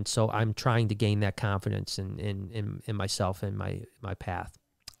 And so I'm trying to gain that confidence in myself and my path.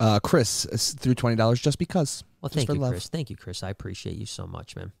 Chris threw $20 just because. Well, thank you, Chris. Thank you, Chris. I appreciate you so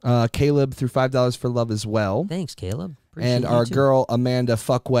much, man. Caleb threw $5 for love as well. Thanks, Caleb. Appreciate and our girl Amanda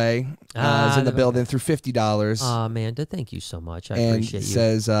Fuckway is in the building through $50. Amanda, thank you so much. I appreciate you.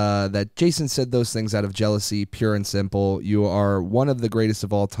 And says that Jason said those things out of jealousy, pure and simple. You are one of the greatest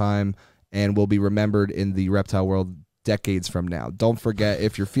of all time and will be remembered in the reptile world decades from now. Don't forget,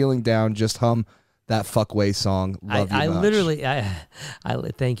 if you're feeling down, just hum that Fuckway song. Love you much. Literally, I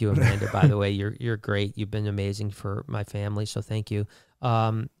thank you, Amanda. By the way, you're great. You've been amazing for my family, so thank you.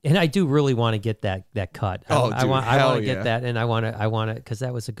 And I do really want to get that cut. I want to get that, and I want to because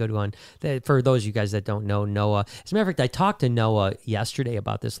that was a good one. For those of you guys that don't know Noah, as a matter of fact, I talked to Noah yesterday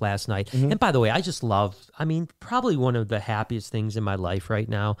about this last night. Mm-hmm. And by the way, probably one of the happiest things in my life right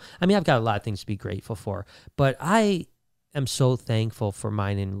now. I mean, I've got a lot of things to be grateful for, but I'm so thankful for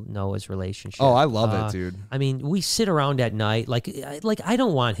mine and Noah's relationship. Oh, I love it, dude. I mean, we sit around at night. Like I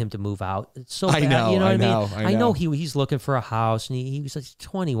don't want him to move out. It's so bad. I know, you know what I mean? I know he's looking for a house, and he was like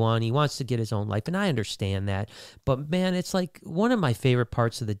 21. He wants to get his own life, and I understand that. But man, it's like one of my favorite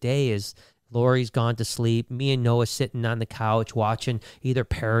parts of the day is Lori's gone to sleep. Me and Noah sitting on the couch watching either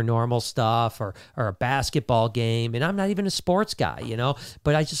paranormal stuff or a basketball game. And I'm not even a sports guy,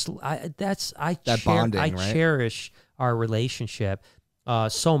 But I cherish our relationship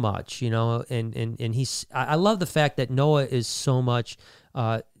so much, and I love the fact that Noah is so much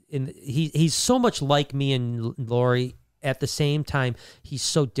he's so much like me and Lori. At the same time, he's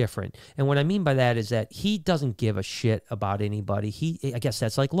so different. And what I mean by that is that he doesn't give a shit about anybody. I guess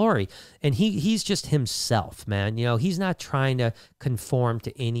that's like Lori. And he's just himself, man. He's not trying to conform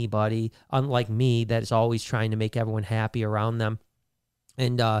to anybody, unlike me, that is always trying to make everyone happy around them.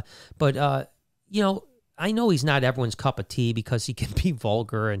 And I know he's not everyone's cup of tea because he can be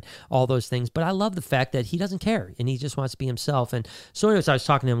vulgar and all those things, but I love the fact that he doesn't care and he just wants to be himself. And so anyways, I was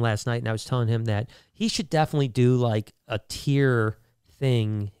talking to him last night and I was telling him that he should definitely do like a tier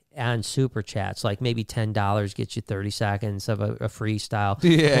thing on Super Chats, like maybe $10 gets you 30 seconds of a freestyle,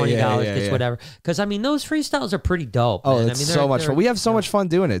 $20 gets whatever. Because I mean, those freestyles are pretty dope. Oh, man. It's so much fun. We have so much fun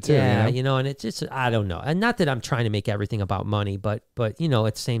doing it too. Yeah, and it's I don't know, and not that I'm trying to make everything about money, but at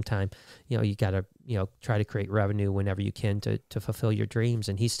the same time, you got to try to create revenue whenever you can to fulfill your dreams,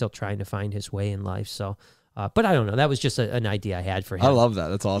 and he's still trying to find his way in life. So. But I don't know. That was just an idea I had for him. I love that.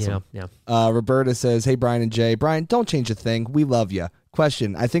 That's awesome. Yeah. Roberta says, "Hey, Brian and Jay. Brian, don't change a thing. We love you.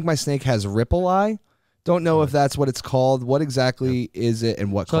 Question: I think my snake has ripple eye. Don't know if that's what it's called. What exactly is it,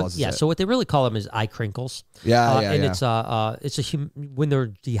 and what causes it? So what they really call them is eye crinkles. And it's when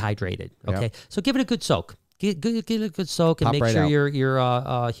they're dehydrated. Okay, so give it a good soak. Get a good soak and make sure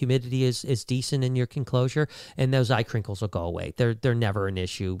your humidity is decent in your enclosure, and those eye crinkles will go away. They're never an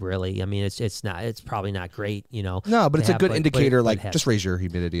issue, really. I mean, it's probably not great, No, but it's a good indicator. Just raise your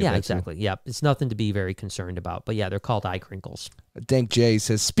humidity. Yeah, exactly. Yeah, it's nothing to be very concerned about. But yeah, they're called eye crinkles. Dank J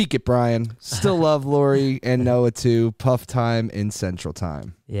says, "Speak it, Brian. Still love Lori and Noah too. Puff time in Central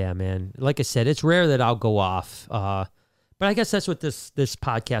Time." Yeah, man. Like I said, it's rare that I'll go off. But I guess that's what this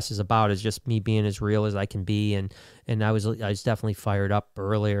podcast is about, is just me being as real as I can be. And I was definitely fired up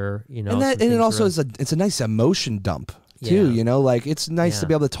earlier, you know. And it also is it's a nice emotion dump too, you know, like it's nice to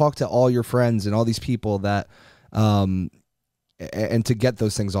be able to talk to all your friends and all these people that, and to get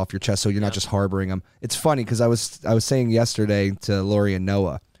those things off your chest so you're not just harboring them. It's funny because I was saying yesterday to Lori and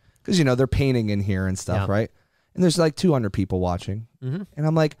Noah, because, you know, they're painting in here and stuff, right? And there's like 200 people watching. And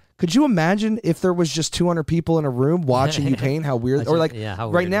I'm like, could you imagine if there was just 200 people in a room watching you paint? How weird. Or like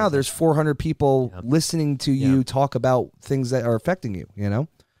right now there's 400 people listening to you talk about things that are affecting you, you know?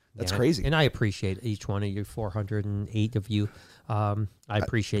 That's crazy. And I appreciate each one of you, 408 of you. I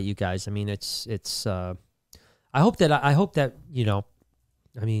appreciate you guys. I mean, it's I hope that, you know,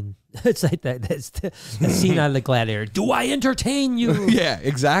 I mean, it's like that's the scene out of The Gladiator. Do I entertain you? Yeah,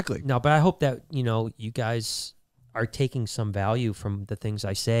 exactly. No, but I hope that, you know, you guys are taking some value from the things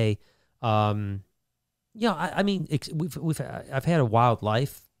I say. I mean, I've had a wild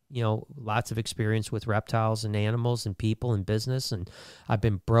life, you know, lots of experience with reptiles and animals and people and business, and I've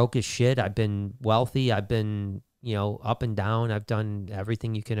been broke as shit. I've been wealthy. I've been, you know, up and down. I've done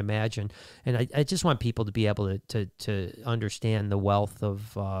everything you can imagine. And I just want people to be able to understand the wealth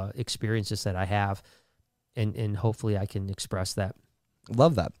of experiences that I have, and hopefully I can express that.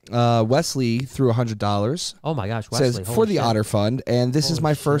 Love that. Wesley threw $100. Oh my gosh, Wesley. Says for the Otter Fund, and this is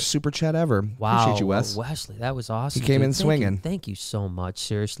my first super chat ever. Wow. Appreciate you, Wes. Wesley, that was awesome. He came in swinging. Thank you so much,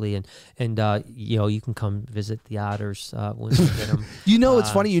 seriously. And you know, you can come visit the Otters when we get them. You know, it's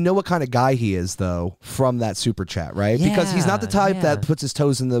funny. You know what kind of guy he is, though, from that super chat, right? Because he's not the type that puts his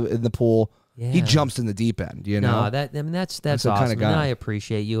toes in the pool. Yeah. He jumps in the deep end, you know. No, that's awesome. Kind of guy. And I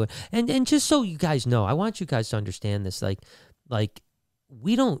appreciate you. And just so you guys know, I want you guys to understand this. Like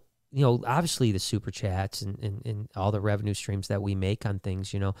we don't, you know, obviously the super chats and all the revenue streams that we make on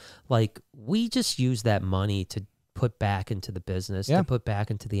things, you know, like we just use that money to put back into the business, to put back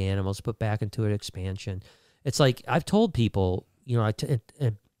into the animals, put back into an expansion. It's like I've told people, you know,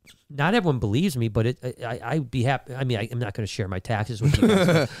 not everyone believes me, but I'd be happy. I mean, I'm not going to share my taxes with you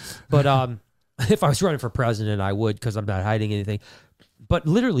guys, but if I was running for president, I would, because I'm not hiding anything. But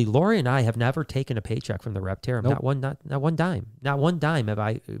literally, Lori and I have never taken a paycheck from the Reptarium. Nope. Not one dime. Not one dime have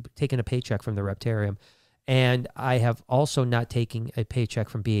I taken a paycheck from the Reptarium. And I have also not taken a paycheck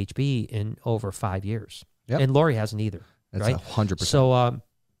from BHB in over 5 years. Yep. And Lori hasn't either. That's right? 100%.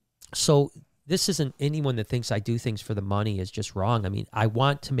 So this isn't anyone that thinks I do things for the money is just wrong. I mean, I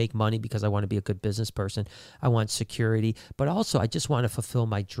want to make money because I want to be a good business person. I want security, but also I just want to fulfill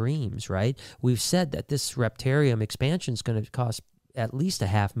my dreams, right? We've said that this Reptarium expansion is going to cost at least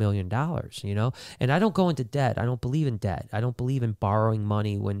 $500,000, you know, and I don't go into debt. I don't believe in debt. I don't believe in borrowing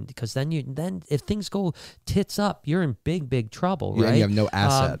money because then if things go tits up, you're in big trouble, right? You have no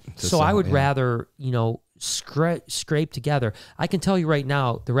asset. So I would rather, you know, scrape together. I can tell you right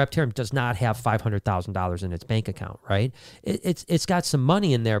now, the Reptarium does not have $500,000 in its bank account, right? It's got some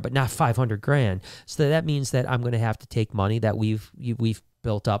money in there, but not $500,000. So that means that I'm going to have to take money that we've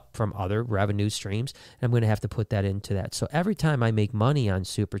built up from other revenue streams, and I'm going to have to put that into that. So every time I make money on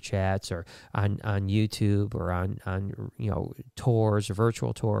super chats or on YouTube or on you know, tours or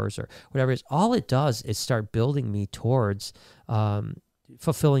virtual tours or whatever it is, all it does is start building me towards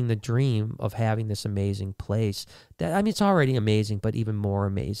fulfilling the dream of having this amazing place. That, I mean, it's already amazing, but even more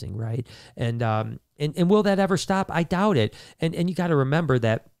amazing, right? And will that ever stop? I doubt it. And you got to remember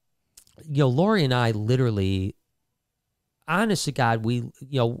that, you know, Lori and I literally, honest to God,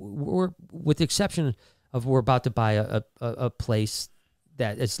 we're with the exception of we're about to buy a place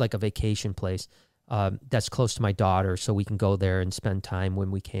that is like a vacation place that's close to my daughter, so we can go there and spend time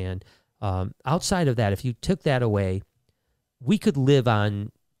when we can. Outside of that, if you took that away, we could live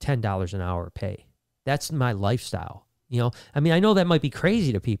on $10 an hour pay. That's my lifestyle. You know, I mean, I know that might be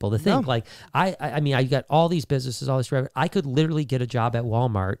crazy to people to think. Like, I mean, I got all these businesses, all this revenue. I could literally get a job at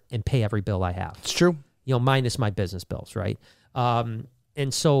Walmart and pay every bill I have. It's true. You know, minus my business bills, right? And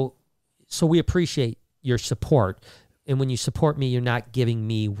so we appreciate your support. And when you support me, you're not giving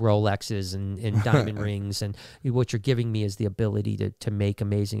me Rolexes and diamond rings. And what you're giving me is the ability to make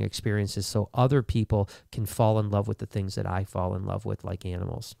amazing experiences so other people can fall in love with the things that I fall in love with, like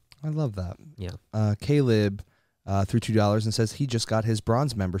animals. I love that. Yeah. Caleb threw $2 and says he just got his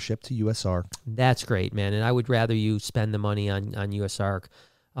bronze membership to USARK. That's great, man. And I would rather you spend the money on USARK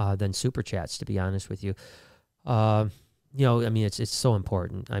than Super Chats, to be honest with you. You know, I mean, it's so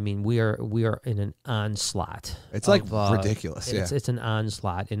important. I mean, we are in an onslaught. It's like ridiculous. It's an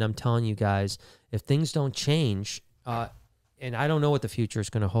onslaught, and I'm telling you guys, if things don't change, and I don't know what the future is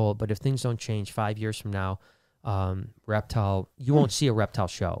going to hold, but if things don't change 5 years from now, reptile, you won't see a reptile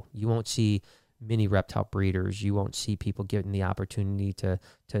show. You won't see mini reptile breeders, you won't see people getting the opportunity to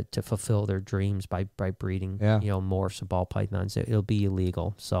fulfill their dreams by breeding, morphs of ball pythons. It'll be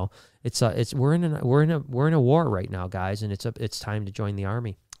illegal. So we're in a war right now, guys, and it's time to join the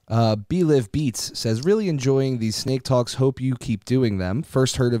army. B-Live Beats says, really enjoying these snake talks. Hope you keep doing them.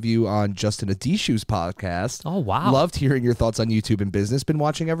 First heard of you on Justin Adishu's podcast. Oh, wow. Loved hearing your thoughts on YouTube and business. Been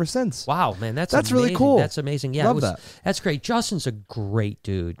watching ever since. Wow, man. That's really cool. That's amazing. Yeah, Love that. That's great. Justin's a great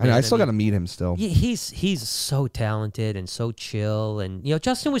dude. I know, I still got to meet him still. He's so talented and so chill. And,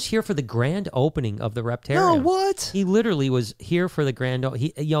 Justin was here for the grand opening of the Reptarium. No, what? He literally was here for the grand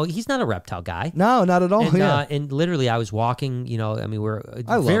he's not a reptile guy. No, not at all. And, and literally, I was walking, I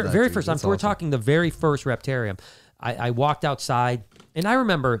love very first time. We're talking the very first Reptarium. I walked outside, and I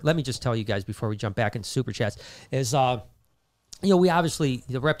remember. Let me just tell you guys before we jump back into super chats is we obviously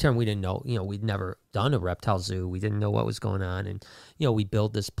the Reptarium we didn't know. We'd never done a reptile zoo. We didn't know what was going on, and we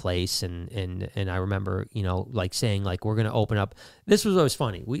built this place, and I remember like saying like we're gonna open up. This was always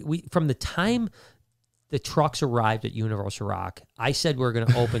funny. We from the time the trucks arrived at Universal Rock, I said we were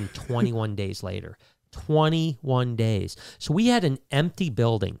gonna open 21 days later. 21 days. So we had an empty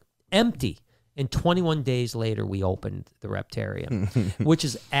building. Empty. And 21 days later, we opened the Reptarium, which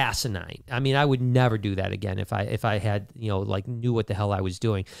is asinine. I mean, I would never do that again if I had, knew what the hell I was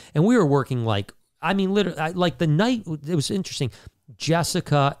doing. And we were working literally, like the night, it was interesting.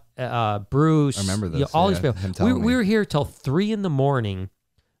 Jessica, Bruce, I remember this. All these people. We were here till 3 a.m.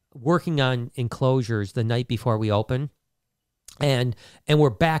 working on enclosures the night before we opened. And we're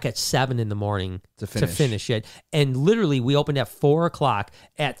back at 7 a.m. to finish it. And literally, we opened at 4 o'clock.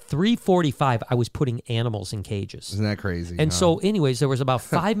 At 3:45, I was putting animals in cages. Isn't that crazy? And so, anyways, there was about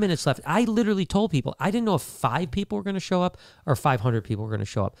 5 minutes left. I literally told people, I didn't know if 5 people were going to show up or 500 people were going to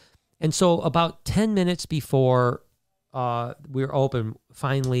show up. And so, about 10 minutes before we were open,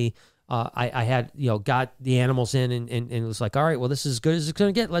 finally, I had got the animals in and it was like, all right, well, this is as good as it's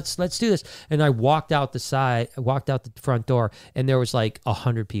gonna get. Let's do this. And I walked out the front door, and there was like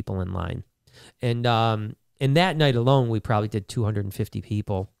 100 people in line. And that night alone, we probably did 250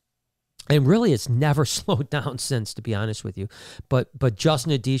 people. And really, it's never slowed down since, to be honest with you. But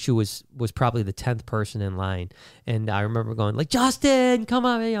Justin Adishu was probably the 10th person in line, and I remember going like, Justin, come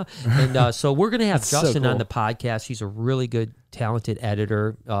on, And so we're gonna have Justin on the podcast. He's a really good, talented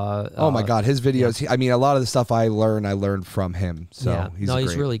editor. Oh my God, his videos. Yeah. A lot of the stuff I learned from him. So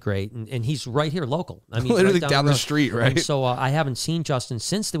he's really great, and he's right here local. Literally right down the street, right? And so I haven't seen Justin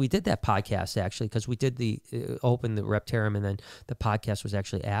since we did that podcast, actually, because we did the open the Reptarium, and then the podcast was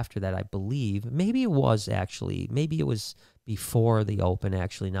actually after that, I believe. Maybe it was before the open,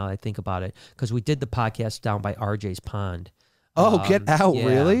 actually, now that I think about it, because we did the podcast down by RJ's Pond. Oh, get out,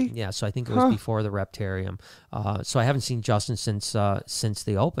 really? Yeah, so I think it was before the Reptarium. So I haven't seen Justin since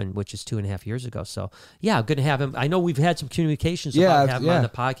the open, which is 2.5 years ago. So, yeah, I'm going to have him. I know we've had some communications about having him on the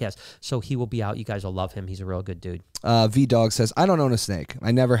podcast, so he will be out. You guys will love him. He's a real good dude. V-Dog says, I don't own a snake.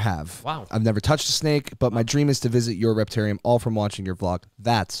 I never have. Wow. I've never touched a snake, but my dream is to visit your Reptarium, all from watching your vlog.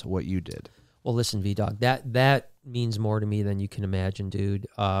 That's what you did. Well, listen, V-Dog, that means more to me than you can imagine, dude.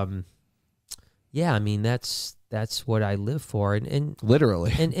 Yeah, that's what I live for, and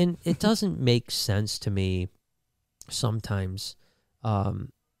literally, and it doesn't make sense to me sometimes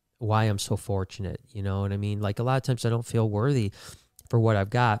why I'm so fortunate. You know what I mean? Like a lot of times I don't feel worthy for what I've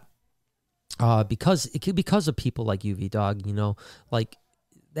got because of people like you, V-Dog. Like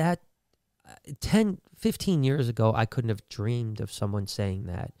that 10-15 years ago, I couldn't have dreamed of someone saying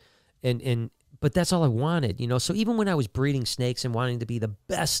that, but that's all I wanted, So even when I was breeding snakes and wanting to be the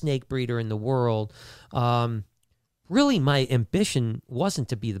best snake breeder in the world, really my ambition wasn't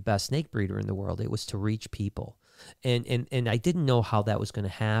to be the best snake breeder in the world. It was to reach people. And I didn't know how that was going to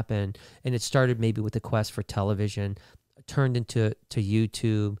happen. And it started maybe with the quest for television, turned into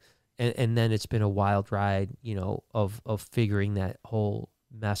YouTube, and then it's been a wild ride, of figuring that whole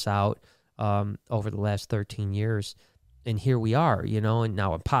mess out over the last 13 years. And here we are, and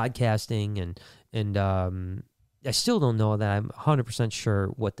now I'm podcasting and I still don't know that I'm 100% sure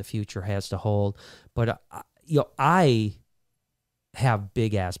what the future has to hold, but I have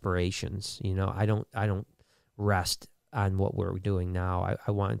big aspirations. I don't rest on what we're doing now. I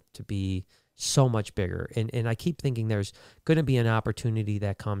want to be so much bigger, and I keep thinking there's going to be an opportunity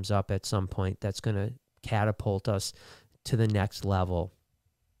that comes up at some point that's going to catapult us to the next level,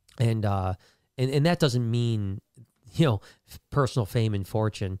 and that doesn't mean personal fame and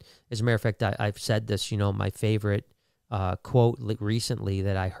fortune. As a matter of fact, I've said this, my favorite quote recently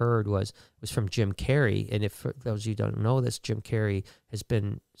that I heard was from Jim Carrey. And if for those of you who don't know this, Jim Carrey has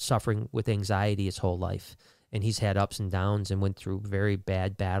been suffering with anxiety his whole life. and he's had ups and downs and went through very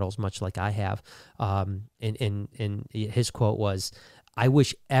bad battles, much like I have. And his quote was, "I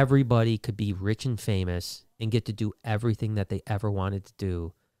wish everybody could be rich and famous and get to do everything that they ever wanted to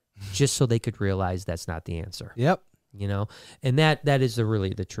do, just so they could realize that's not the answer." Yep. You know, and that is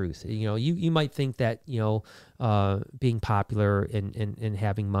really the truth. You know, you might think that, you know, being popular and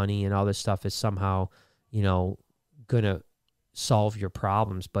having money and all this stuff is somehow, you know, gonna solve your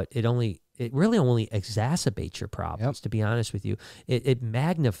problems, but it really only exacerbates your problems. Yep. To be honest with you, it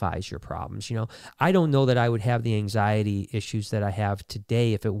magnifies your problems. You know, I don't know that I would have the anxiety issues that I have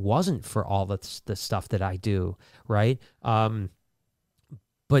today if it wasn't for all the stuff that I do, right?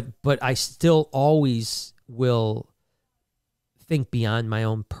 But I still always will think beyond my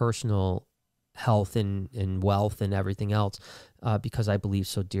own personal health and wealth and everything else, because I believe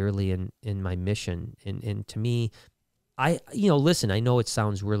so dearly in my mission. And to me, listen, I know it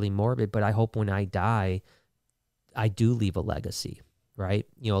sounds really morbid, but I hope when I die, I do leave a legacy, right?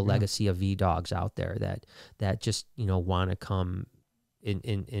 You know, a legacy of V-dogs out there that just, you know, want to come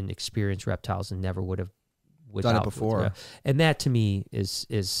and experience reptiles and never would have done it before. And that to me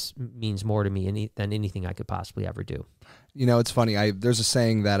means more to me than anything I could possibly ever do. You know, it's funny. There's a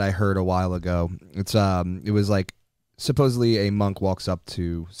saying that I heard a while ago. It was like, supposedly a monk walks up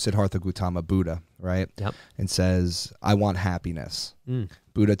to Siddhartha Gautama Buddha, right? Yep. And says, "I want happiness."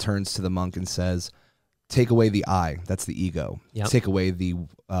 Buddha turns to the monk and says, "Take away the I, that's the ego. Yep. Take away the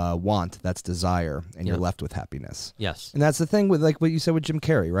want, that's desire, and you're left with happiness." Yes. And that's the thing with, like what you said with Jim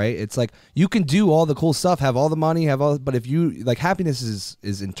Carrey, right? It's like you can do all the cool stuff, have all the money, but if you like, happiness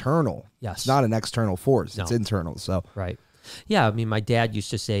is internal. Yes. It's not an external force. No. It's internal. So right. Yeah, I mean, my dad used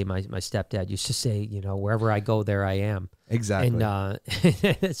to say, my stepdad used to say, you know, wherever I go, there I am. Exactly. And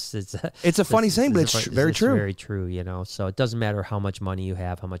it's a funny saying, but it's very true. Very true, you know. So it doesn't matter how much money you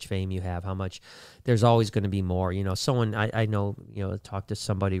have, how much fame you have, there's always going to be more. You know, someone I know, you know, talked to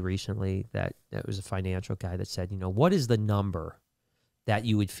somebody recently that was a financial guy that said, you know, what is the number that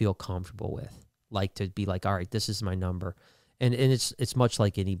you would feel comfortable with? Like to be like, all right, this is my number. And it's much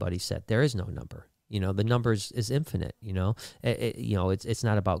like anybody said, there is no number. You know, the numbers is infinite. You know, it's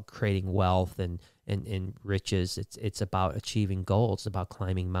not about creating wealth and riches. It's about achieving goals. It's about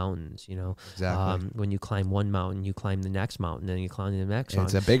climbing mountains. You know, exactly. When you climb one mountain, you climb the next mountain, then you climb the next one.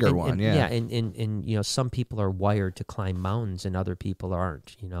 It's a bigger one. Yeah. And you know, some people are wired to climb mountains, and other people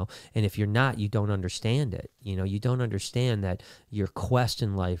aren't. You know, and if you're not, you don't understand it. You know, you don't understand that your quest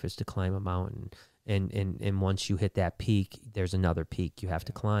in life is to climb a mountain, and once you hit that peak, there's another peak you have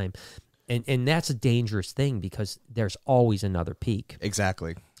to climb. And that's a dangerous thing because there's always another peak.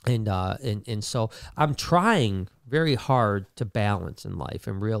 Exactly. And so I'm trying very hard to balance in life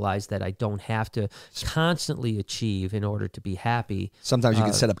and realize that I don't have to constantly achieve in order to be happy. Sometimes you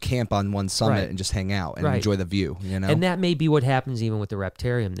can set up camp on one summit and just hang out and enjoy the view, you know? And that may be what happens even with the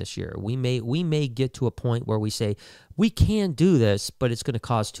Reptarium this year. We may get to a point where we say, we can do this, but it's going to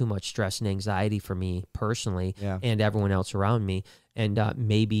cause too much stress and anxiety for me personally and everyone else around me. And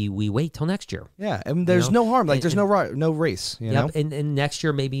maybe we wait till next year. Yeah, and there's no harm. Like there's no race. You know? And next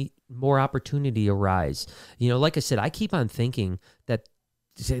year maybe more opportunity arise. You know, like I said, I keep on thinking that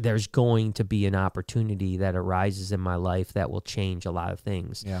there's going to be an opportunity that arises in my life that will change a lot of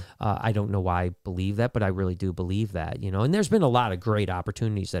things. Yeah. I don't know why I believe that, but I really do believe that. You know, and there's been a lot of great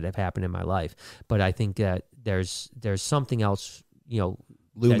opportunities that have happened in my life, but I think that there's something else, you know,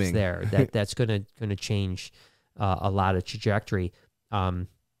 looming that's gonna change a lot of trajectory, and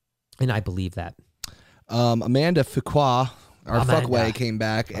I believe that. Amanda Fuqua, our fuckway, came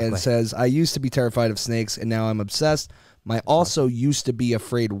back and says, "I used to be terrified of snakes, and now I'm obsessed. My also used to be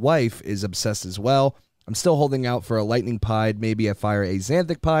afraid wife is obsessed as well. I'm still holding out for a lightning pied, maybe a fire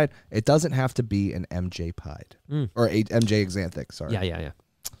axanthic pied. It doesn't have to be an MJ pied or a MJ axanthic. Sorry. Yeah.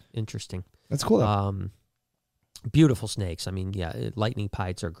 Interesting. That's cool, though. Beautiful snakes. I mean, lightning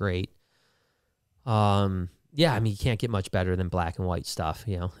pieds are great. Yeah, I mean, you can't get much better than black and white stuff,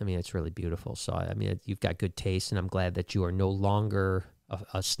 you know. I mean, it's really beautiful. So, I mean, you've got good taste, and I'm glad that you are no longer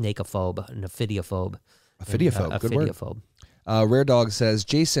a snakeophobe, an ophidiophobe. Ophidiophobe, good word. Rare Dog says,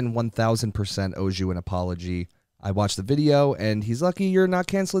 Jason 1000% owes you an apology. I watched the video, and he's lucky you're not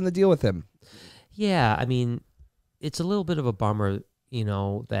canceling the deal with him. Yeah, I mean, it's a little bit of a bummer, you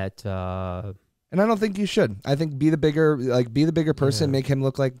know, that... and I don't think you should. I think be the bigger person, make him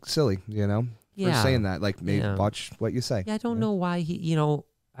look like silly, you know? For saying that, like, maybe watch what you say. Yeah, I don't know why he, you know,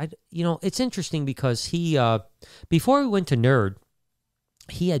 it's interesting because he, before we went to Nerd,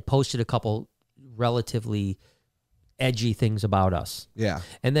 he had posted a couple relatively edgy things about us. Yeah.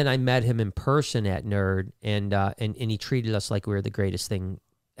 And then I met him in person at Nerd, and he treated us like we were the greatest thing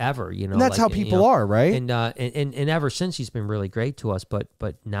ever. You know, And that's how people are, right? And ever since he's been really great to us. But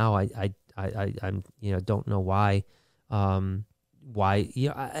now I'm don't know why. I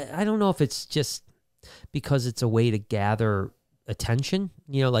don't know if it's just because it's a way to gather attention.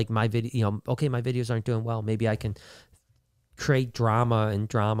 Like my video. Okay, my videos aren't doing well. Maybe I can create drama, and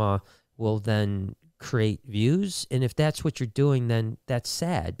drama will then create views. And if that's what you're doing, then that's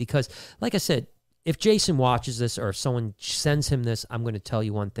sad. Because, like I said, if Jason watches this or if someone sends him this, I'm going to tell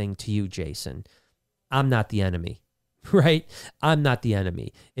you one thing to you, Jason. I'm not the enemy, right? I'm not the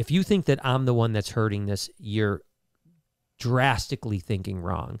enemy. If you think that I'm the one that's hurting this, you're drastically thinking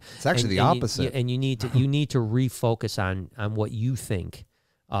wrong. It's actually the opposite. You need to refocus on what you think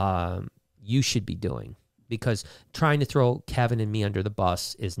you should be doing. Because trying to throw Kevin and me under the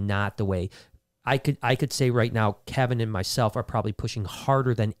bus is not the way. I could say right now, Kevin and myself are probably pushing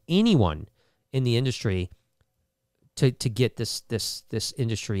harder than anyone in the industry to get this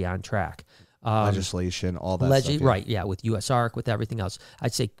industry on track. Legislation, all that stuff. Right, yeah, with USARC, with everything else.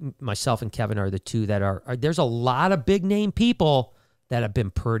 I'd say myself and Kevin are the two that are there's a lot of big name people that have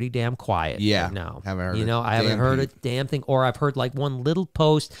been pretty damn quiet right now. I haven't heard a damn thing, or I've heard like one little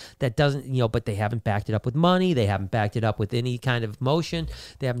post that doesn't, but they haven't backed it up with money. They haven't backed it up with any kind of motion.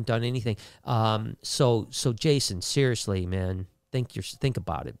 They haven't done anything. So Jason, seriously, man, think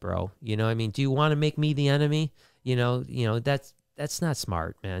about it, bro. Do you want to make me the enemy? That's not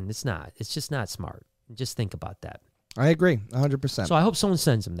smart, man. It's not. It's just not smart. Just think about that. I agree, 100%. So I hope someone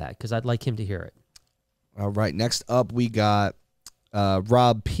sends him that because I'd like him to hear it. All right, next up we got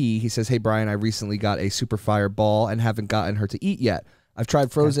Rob P. He says, "Hey Brian, I recently got a super fire ball and haven't gotten her to eat yet. I've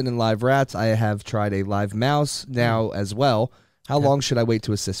tried frozen and live rats. I have tried a live mouse now as well. How long should I wait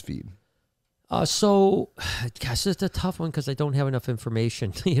to assist feed?" So, gosh, it's a tough one because I don't have enough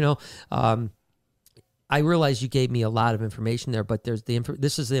information. I realize you gave me a lot of information there, but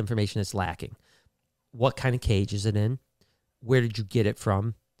this is the information that's lacking. What kind of cage is it in? Where did you get it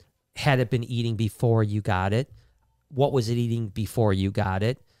from? Had it been eating before you got it? What was it eating before you got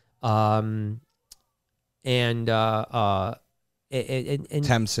it? And temps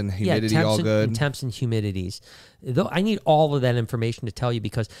and humidity, all good. And temps and humidities. Though I need all of that information to tell you,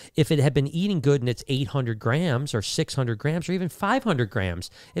 because if it had been eating good and it's 800 grams or 600 grams or even 500 grams,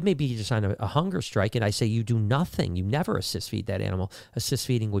 it may be just on a hunger strike. And I say you do nothing. You never assist feed that animal. Assist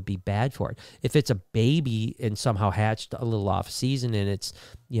feeding would be bad for it. If it's a baby and somehow hatched a little off season and it's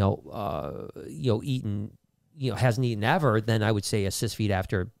eaten, hasn't eaten ever, then I would say assist feed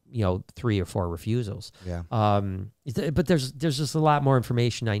after 3 or 4 refusals. Yeah. But there's just a lot more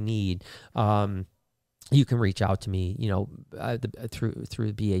information I need. You can reach out to me,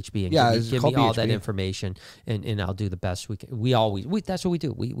 through BHB and give me all that information, and I'll do the best we can. That's what we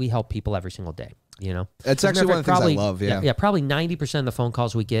do. We help people every single day. It's actually one of the things I love. Yeah. Probably 90% of the phone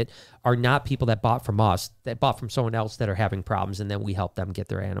calls we get are not people that bought from us, that bought from someone else that are having problems, and then we help them get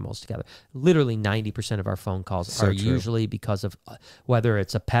their animals together. Literally 90% of our phone calls are usually because of whether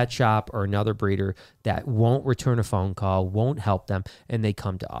it's a pet shop or another breeder that won't return a phone call, won't help them, and they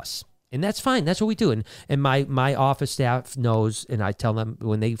come to us. And that's fine. That's what we do. And my office staff knows, and I tell them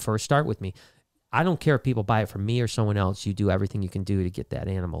when they first start with me, I don't care if people buy it from me or someone else. You do everything you can do to get that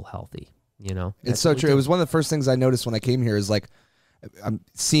animal healthy. It's so true. It was one of the first things I noticed when I came here is like, I'm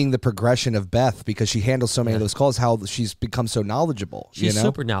seeing the progression of Beth because she handles so many of those calls, how she's become so knowledgeable. She's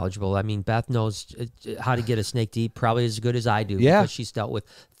super knowledgeable. I mean, Beth knows how to get a snake to eat probably as good as I do, because she's dealt with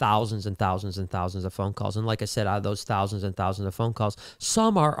thousands and thousands and thousands of phone calls. And like I said, out of those thousands and thousands of phone calls,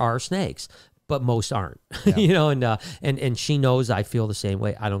 some are our snakes, but most aren't. And she knows I feel the same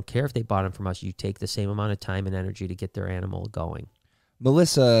way. I don't care if they bought them from us. You take the same amount of time and energy to get their animal going.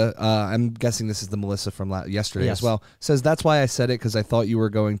 Melissa, I'm guessing this is the Melissa from yesterday as well, says, "That's why I said it, because I thought you were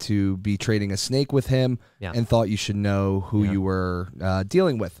going to be trading a snake with him and thought you should know who you were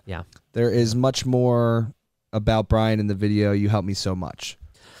dealing with. Yeah. There is much more about Brian in the video. You helped me so much."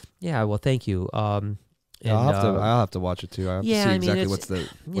 Yeah, well, thank you. I'll have to watch it too. I have to see exactly what the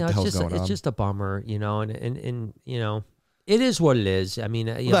hell's going on. It's just a bummer, and it is what it is. I mean,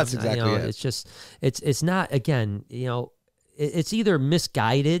 that's exactly it. It's just, it's not, again, it's either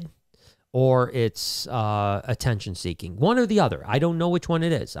misguided or it's attention seeking, one or the other. I don't know which one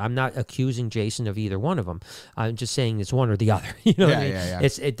it is. I'm not accusing Jason of either one of them. I'm just saying it's one or the other.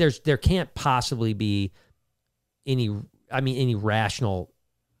 There can't possibly be any rational,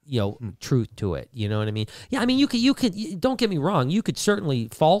 truth to it. You know what I mean? Yeah. I mean, you could, don't get me wrong. You could certainly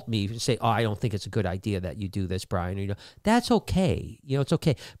fault me and say, "Oh, I don't think it's a good idea that you do this, Brian." That's okay. It's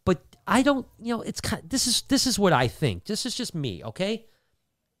okay. But I don't, it's kind of, this is what I think. This is just me. Okay.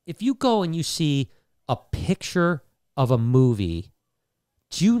 If you go and you see a picture of a movie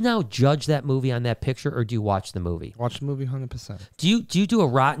Do you now judge that movie on that picture, or do you watch the movie? Watch the movie 100%. Do you do a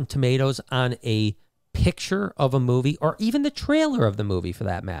Rotten Tomatoes on a picture of a movie, or even the trailer of the movie for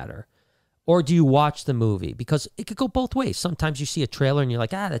that matter? Or do you watch the movie? Because it could go both ways. Sometimes you see a trailer and you're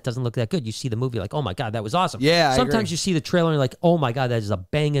like, that doesn't look that good. You see the movie like, oh my God, that was awesome. Yeah, sometimes you see the trailer and you're like, oh my God, that is a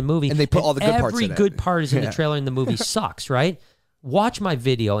banging movie. And they put all the good parts in it. Every good part is in the trailer and the movie sucks, right? Watch my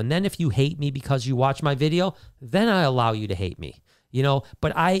video, and then if you hate me because you watch my video, then I allow you to hate me.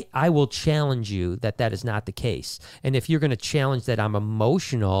 But I will challenge you that is not the case. And if you're going to challenge that I'm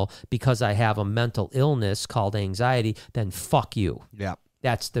emotional because I have a mental illness called anxiety, then fuck you. Yeah.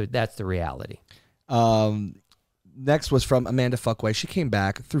 That's the reality. Next was from Amanda Fuckway. She came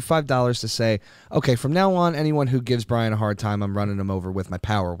back, threw $5 to say, okay, from now on, anyone who gives Brian a hard time, I'm running him over with my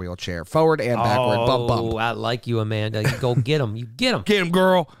power wheelchair. Forward and backward. Bump, bump. Oh, I like you, Amanda. You go get him. You get him. Get him,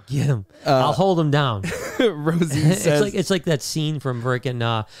 girl. Get him. I'll hold him down. Rosie says... It's like that scene from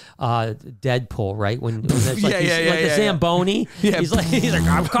freaking Deadpool, right? When it's like, the Zamboni. Yeah. He's like,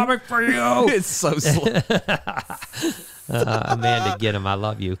 I'm coming for you. It's so slow. Amanda, get him. I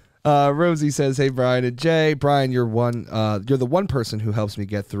love you. Rosie says, hey, Brian and Jay. Brian, you're the one person who helps me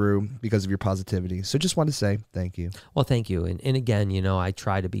get through because of your positivity. So just want to say thank you. Well, thank you. And again, I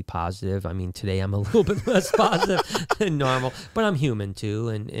try to be positive. I mean, today I'm a little bit less positive than normal, but I'm human too.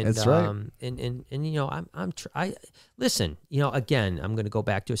 And that's right. I listen, again, I'm going to go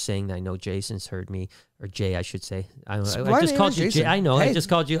back to a saying that I know Jason's heard me, or Jay, I should say. I just called you Jay. I know. Hey. I just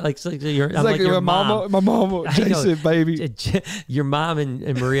called you like you're. I'm like your mom. My mom, Jason, baby. Your mom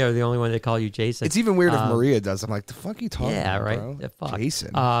and Maria are the only one that call you Jason. It's even weird if Maria does. I'm like, the fuck are you talking about, right? bro? Fuck.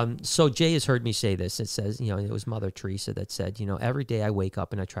 Jason. So Jay has heard me say this. It says, it was Mother Teresa that said, every day I wake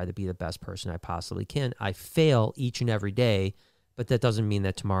up and I try to be the best person I possibly can. I fail each and every day, but that doesn't mean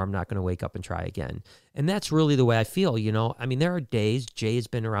that tomorrow I'm not going to wake up and try again. And that's really the way I feel, I mean, there are days, Jay has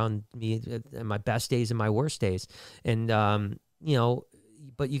been around me in my best days and my worst days. And,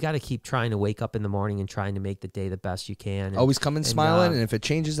 but you got to keep trying to wake up in the morning and trying to make the day the best you can. And, always come in smiling, and if it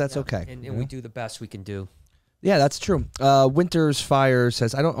changes, that's okay. And we do the best we can do. Yeah, that's true. Winter's Fire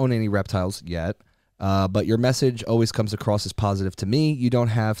says, I don't own any reptiles yet. But your message always comes across as positive to me. You don't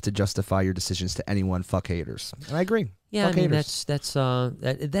have to justify your decisions to anyone. Fuck haters. And I agree. Yeah, fuck I mean haters.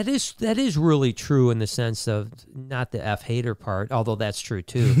 that is really true in the sense of not the F hater part, although that's true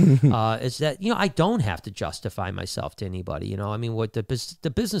too. Is that I don't have to justify myself to anybody. I mean, what the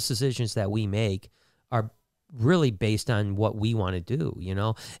business decisions that we make are really based on what we want to do,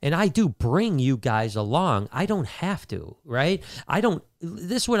 and I do bring you guys along. I don't have to, right?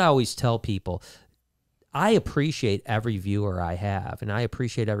 This is what I always tell people. I appreciate every viewer I have, and I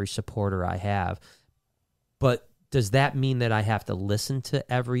appreciate every supporter I have, but does that mean that I have to listen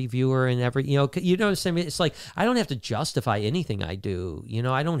to every viewer and every, you know what I'm saying? It's like, I don't have to justify anything I do.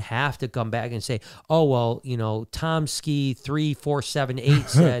 I don't have to come back and say, oh, well, Tom Ski 3478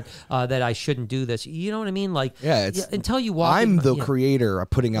 said that I shouldn't do this. You know what I mean? Like, until you walk. I'm the creator of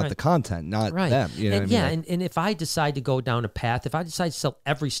putting out the content, not them. You know what I mean? And if I decide to go down a path, if I decide to sell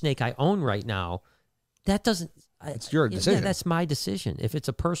every snake I own right now, that doesn't. It's your decision. Yeah, that's my decision. If it's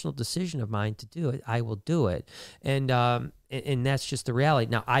a personal decision of mine to do it, I will do it. And that's just the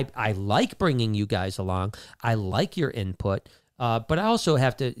reality. Now, I like bringing you guys along. I like your input. But I also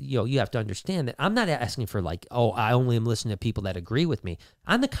have to, you have to understand that I'm not asking for like, oh, I only am listening to people that agree with me.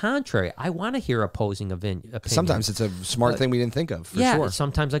 On the contrary, I want to hear opposing opinions. Sometimes it's a smart thing we didn't think of, for sure.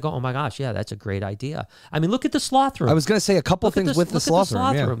 Sometimes I go, oh my gosh, yeah, that's a great idea. I mean, look at the sloth room. I was going to say a couple things with the sloth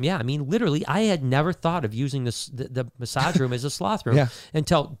room. Yeah, I mean, literally, I had never thought of using the massage room as a sloth room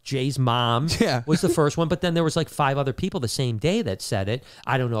until Jay's mom was the first one. But then there was like 5 other people the same day that said it.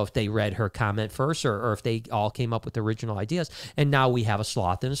 I don't know if they read her comment first or if they all came up with original ideas. And now we have a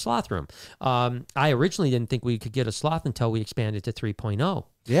sloth in a sloth room. I originally didn't think we could get a sloth until we expanded to 3.0.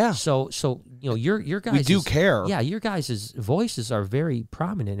 Yeah. So your guys. We do care. Yeah, your guys' voices are very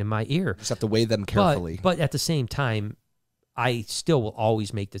prominent in my ear. Just have to weigh them carefully. But at the same time, I still will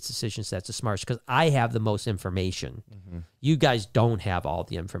always make the decisions that's the smartest because I have the most information. Mm-hmm. You guys don't have all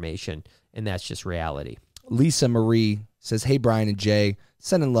the information, and that's just reality. Lisa Marie says, "Hey Brian and Jay,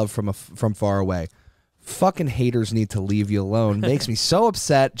 sending love from far away. Fucking haters need to leave you alone. Makes me so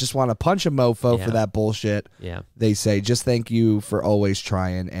upset. Just want to punch a mofo for that bullshit." Yeah. They say, just thank you for always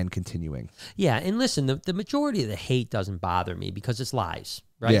trying and continuing. Yeah, and listen, the majority of the hate doesn't bother me because it's lies,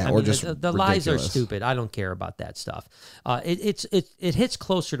 right? Yeah, the lies are stupid. I don't care about that stuff. It hits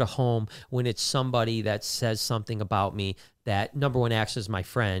closer to home when it's somebody that says something about me that, number one, acts as my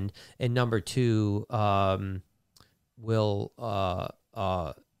friend, and number two, will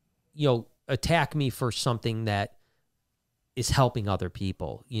attack me for something that is helping other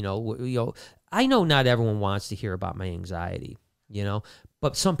people. I know not everyone wants to hear about my anxiety,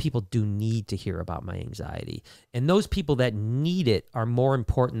 but some people do need to hear about my anxiety. And those people that need it are more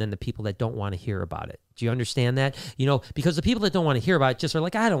important than the people that don't want to hear about it. Do you understand that? Because the people that don't want to hear about it just are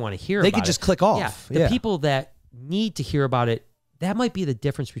like, I don't want to hear about it. They could just click off. Yeah. The people that need to hear about it, that might be the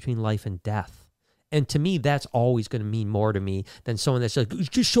difference between life and death. And to me, that's always going to mean more to me than someone that's like,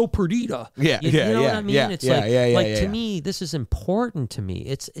 just show Perdita. Yeah, you know what I mean? It's to me, this is important to me.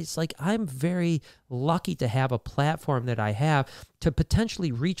 It's like I'm very lucky to have a platform that I have to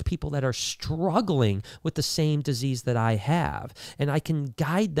potentially reach people that are struggling with the same disease that I have. And I can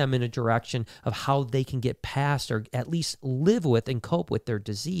guide them in a direction of how they can get past or at least live with and cope with their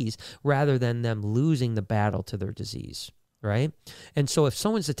disease rather than them losing the battle to their disease. Right? And so if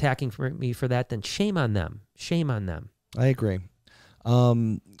someone's attacking me for that, then shame on them. Shame on them. I agree.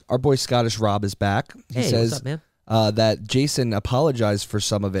 Our boy Scottish Rob is back. He says, what's up, man? That Jason apologized for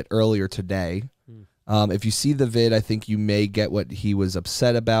some of it earlier today. If you see the vid, I think you may get what he was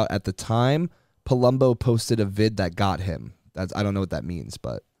upset about at the time. Palumbo posted a vid that got him. I don't know what that means,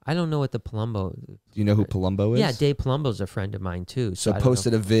 but I don't know what the Palumbo. Do you know who Palumbo is? Yeah, Dave Palumbo's a friend of mine too. So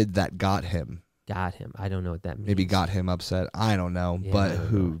posted a vid that got him. Got him. I don't know what that means. Maybe got him upset. I don't know, but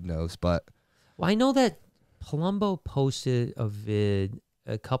who knows? But I know that Palumbo posted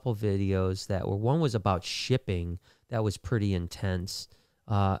a couple videos that were, one was about shipping that was pretty intense.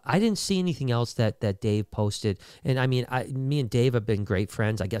 I didn't see anything else that Dave posted. And I mean, me and Dave have been great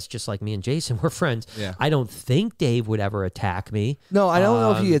friends. I guess just like me and Jason, we're friends. Yeah. I don't think Dave would ever attack me. No, I don't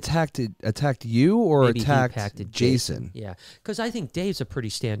know if he attacked you or attacked Jason. Yeah, because I think Dave's a pretty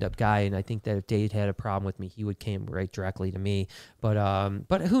stand-up guy, and I think that if Dave had a problem with me, he would came right directly to me. But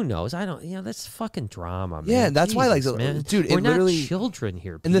who knows? I don't. That's fucking drama, man. Yeah, that's why, man. Dude, we're not children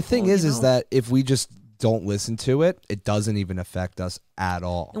here. People, and the thing is that if we just don't listen to it, it doesn't even affect us at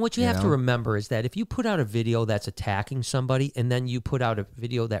all. And what you have to remember is that if you put out a video that's attacking somebody and then you put out a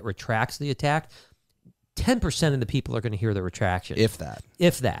video that retracts the attack, 10% of the people are going to hear the retraction. If that.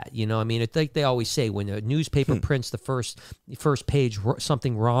 I mean, it's like they always say, when a newspaper prints the first page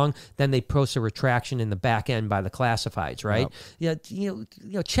something wrong, then they post a retraction in the back end by the classifieds, right? Yep.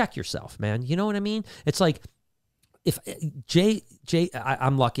 Yeah, check yourself, man. You know what I mean? It's like, if Jay,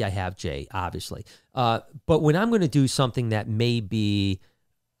 I'm lucky I have Jay, obviously. But when I'm going to do something that may be,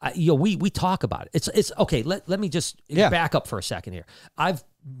 we talk about it. It's okay. Let me just back up for a second here. I've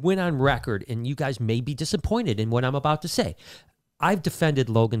went on record, and you guys may be disappointed in what I'm about to say. I've defended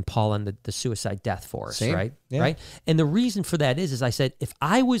Logan Paul on the suicide death force, right? Yeah. Right. And the reason for that is I said, if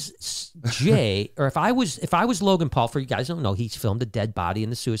I was Jay, or if I was Logan Paul, for you guys who don't know, he's filmed a dead body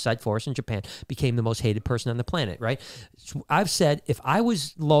in the suicide force in Japan, became the most hated person on the planet, right? So I've said, if I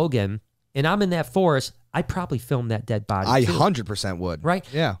was Logan and I'm in that forest, I'd probably film that dead body. I 100% would. Right?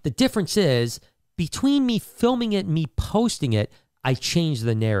 Yeah. The difference is, between me filming it and me posting it, I changed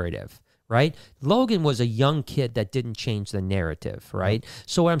the narrative. Right? Logan was a young kid that didn't change the narrative, right?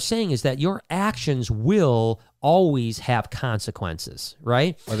 So what I'm saying is that your actions will always have consequences,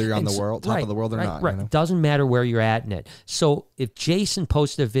 right? Whether you're on the world, top of the world or not. Right. Doesn't matter where you're at in it. So if Jason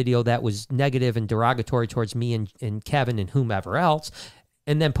posted a video that was negative and derogatory towards me and Kevin and whomever else,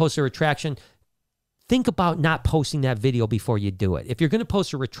 and then post a retraction, think about not posting that video before you do it. If you're going to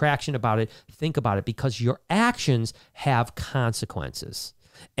post a retraction about it, think about it, because your actions have consequences.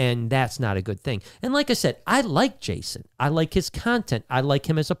 And that's not a good thing. And like I said, I like Jason. I like his content. I like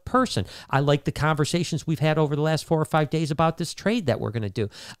him as a person. I like the conversations we've had over the last 4 or 5 days about this trade that we're going to do.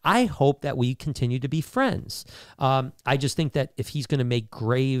 I hope that we continue to be friends. I just think that if he's going to make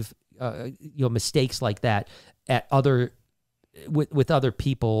grave mistakes like that with other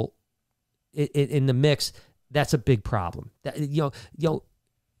people in the mix, that's a big problem.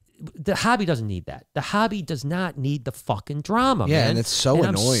 The hobby doesn't need that. The hobby does not need the fucking drama, man. Yeah, and it's so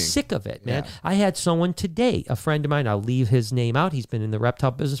annoying. I'm sick of it, man. Yeah. I had someone today, a friend of mine, I'll leave his name out. He's been in the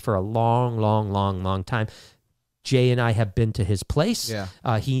reptile business for a long, long, long, long time. Jay and I have been to his place. Yeah.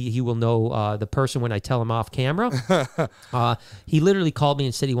 He will know the person when I tell him off camera. He literally called me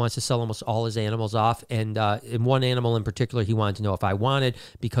and said he wants to sell almost all his animals off. And in one animal in particular, he wanted to know if I wanted,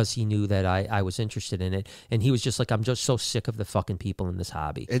 because he knew that I was interested in it. And he was just like, I'm just so sick of the fucking people in this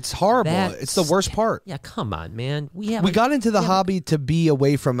hobby. It's horrible. It's the worst part. Yeah, come on, man. We got into the hobby to be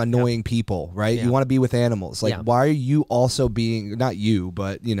away from annoying people, right? Yeah. You want to be with animals. Like, why are you also being, not you,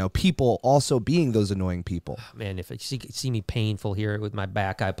 but, people also being those annoying people? Man. And if you see me painful here with my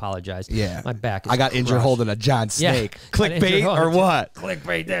back, I apologize. Yeah. My back is I got injured crushed. holding a giant snake. Yeah. Clickbait or what?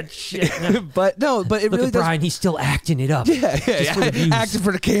 Clickbait that shit. But no, but it Look really at does. Brian, he's still acting it up. Yeah, Just for the views. acting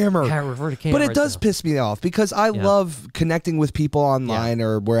for the camera. Yeah, for the camera But it right does now. piss me off because I love connecting with people online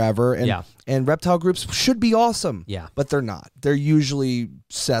or wherever, and reptile groups should be awesome. Yeah. But they're not. They're usually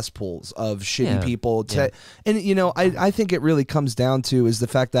cesspools of shitty people. Yeah. And you know, I think it really comes down to is the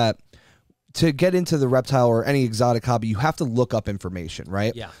fact that to get into the reptile or any exotic hobby, you have to look up information,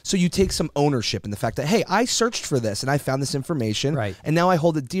 right? Yeah. So you take some ownership in the fact that, hey, I searched for this and I found this information, Right. and now I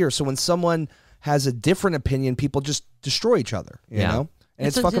hold it dear. So when someone has a different opinion, people just destroy each other, you know? And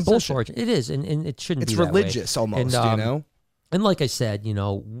it's fucking bullshit. Unfortunate. It is, and it shouldn't It's be that way. religious almost, And, you know? And like I said, you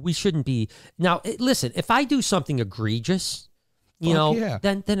know, we shouldn't be. Now, listen, if I do something egregious, you know,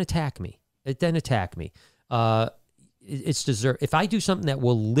 then attack me. Then attack me. It's deserve. If I do something that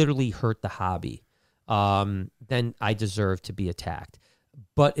will literally hurt the hobby, then I deserve to be attacked.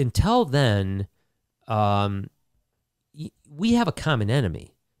 But until then, we have a common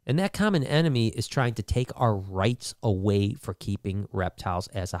enemy. And that common enemy is trying to take our rights away for keeping reptiles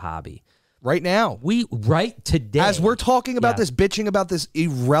as a hobby. Right now. Right today. As we're talking about this, bitching about this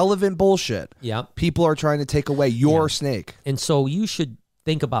irrelevant bullshit, people are trying to take away your snake. And so you should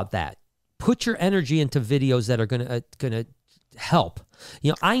think about that. Put your energy into videos that are gonna help.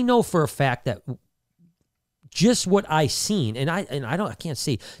 You know, I know for a fact that just what I seen, and I can't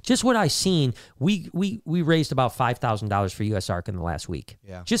see just what I seen. We raised about $5,000 for USARK in the last week.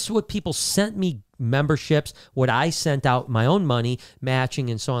 Yeah. Just what people sent me memberships, what I sent out, my own money, matching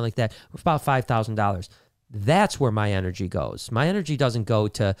and so on like that. It was about $5,000. That's where my energy goes. My energy doesn't go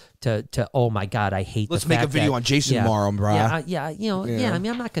to oh my God, I hate. Let's the make fact a video that, on Jason tomorrow, bro. I mean,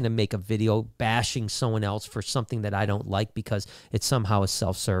 I'm not going to make a video bashing someone else for something that I don't like because it somehow is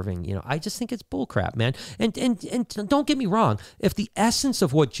self-serving. You know, I just think it's bullcrap, man. And don't get me wrong. If the essence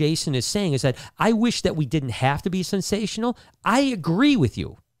of what Jason is saying is that I wish that we didn't have to be sensational, I agree with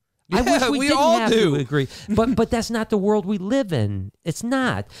you. I wish we didn't all have do. to agree, but that's not the world we live in. It's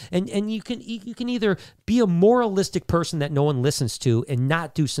not, and you can either be a moralistic person that no one listens to and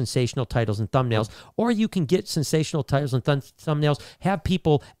not do sensational titles and thumbnails, or you can get sensational titles and thumbnails, have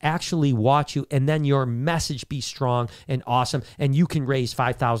people actually watch you, and then your message be strong and awesome, and you can raise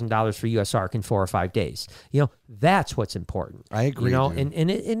 $5,000 for USARK in 4 or 5 days. You know, that's what's important. I agree. You know, dude.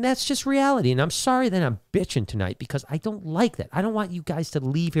 and that's just reality. And I'm sorry that I'm bitching tonight because I don't like that. I don't want you guys to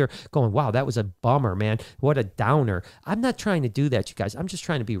leave here going, wow, that was a bummer, man. What a downer. I'm not trying to do that, you guys. I'm just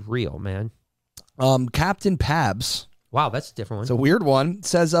trying to be real, man. Captain Pabs. Wow, that's a different one. It's a weird one.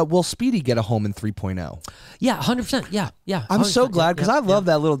 Says, will Speedy get a home in 3.0? Yeah, 100%. Yeah. I'm so glad because I love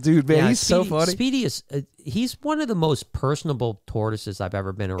that little dude, man. He's so funny. Speedy is, he's one of the most personable tortoises I've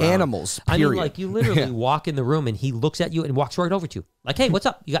ever been around. Animals, period. I mean, like, you literally walk in the room and he looks at you and walks right over to you. Like, hey, what's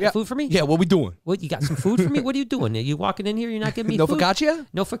up? You got food for me? Yeah, what we doing? What, you got some food for me? What are you doing? Are you walking in here? You're not giving me No food? focaccia?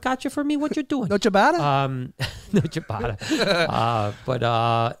 No focaccia for me? What you doing? No ciabatta? No ciabatta.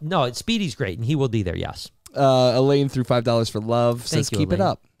 But no, Speedy's great, and he will be there, yes. Elaine threw $5 for love. Says, Thank you, keep Elaine. it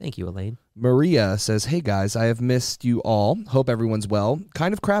up. Thank you, Elaine. Maria says, hey guys, I have missed you all. Hope everyone's well.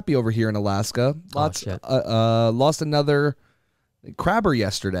 Kind of crappy over here in Alaska. Lost another crabber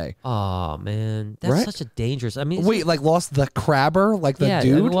yesterday. Oh man, that's such a dangerous. I mean, wait, like lost the crabber, like the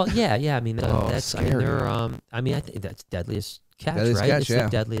dude? Well, yeah. I mean, that's scary. I mean, they're. I mean, I think that's deadliest catch, Deadliest right? catch, It's yeah. the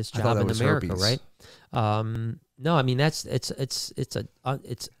deadliest I thought job that in was America, herpes. right? No, I mean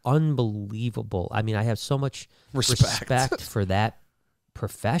it's unbelievable. I mean, I have so much respect for that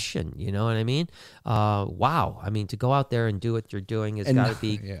profession. You know what I mean? Wow. I mean, to go out there and do what you're doing has got to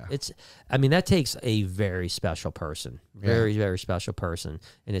be. Yeah. I mean, that takes a very special person, very special person,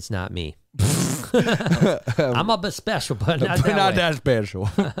 and it's not me. I'm a bit special, but not that way. special.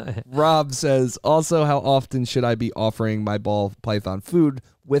 Rob says, also, how often should I be offering my ball python food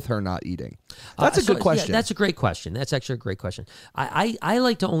with her not eating? That's a good question. Yeah, that's a great question. That's actually a great question. I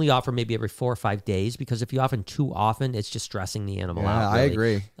like to only offer maybe every 4 or 5 days because if you offer too often, it's just stressing the animal out. Really. I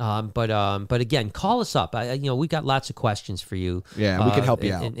agree. But again, call us up. We got lots of questions for you. Yeah, we can help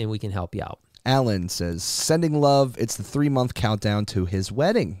you out. And we can help you out. Alan says, sending love. It's the 3-month countdown to his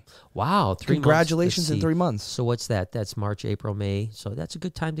wedding. Wow. 3 months. Congratulations in 3 months. So what's that? That's March, April, May. So that's a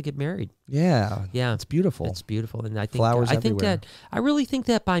good time to get married. Yeah. Yeah. It's beautiful. It's beautiful. And I think Flowers I really think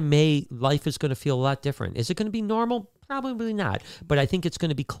that by May, life is going to feel a lot different. Is it going to be normal? Probably not. But I think it's going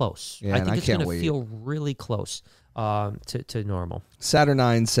to be close. Yeah, I think it's going to wait. feel really close to normal.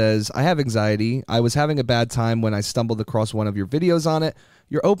 Saturnine says, I have anxiety. I was having a bad time when I stumbled across one of your videos on it.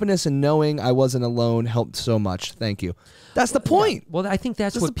 Your openness and knowing I wasn't alone helped so much. Thank you. That's the point. Yeah. Well, I think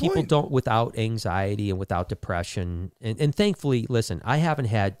that's what people don't without anxiety and without depression. And thankfully, listen, I haven't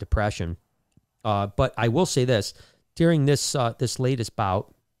had depression, but I will say this. During this latest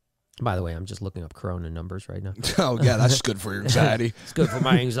bout, by the way, I'm just looking up Corona numbers right now. Oh, yeah, that's good for your anxiety. It's good for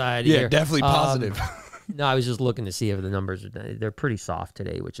my anxiety. Yeah, here. definitely positive. No, I was just looking to see if the numbers they're pretty soft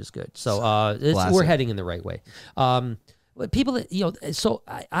today, which is good. So we're heading in the right way. People that, so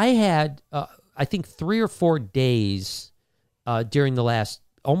I had I think 3 or 4 days during the last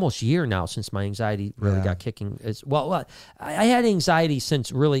almost year now since my anxiety really got kicking. I had anxiety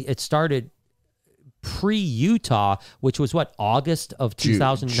since really it started pre-Utah, which was August of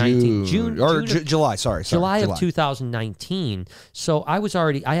 2019, July of 2019. So I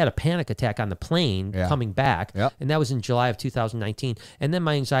had a panic attack on the plane coming back, and that was in July of 2019. And then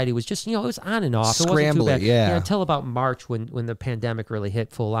my anxiety was just, it was on and off. It wasn't too bad. Until about March when the pandemic really hit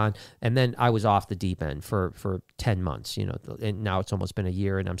full on, and then I was off the deep end for 10 months. And now it's almost been a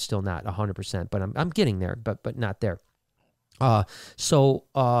year, and I'm still not 100%, but I'm getting there, but not there.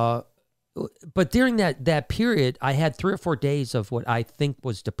 But during that period, I had 3 or 4 days of what I think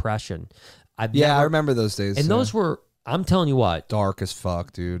was depression. I remember those days. And those were, I'm telling you what. Dark as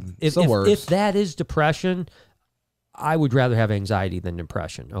fuck, dude. It's the worst. If that is depression, I would rather have anxiety than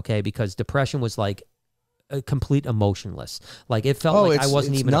depression, okay? Because depression was like a complete emotionless. Like it felt like I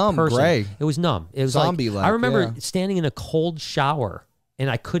wasn't even numb, a person. Gray. It was numb. It was zombie-like. I remember standing in a cold shower and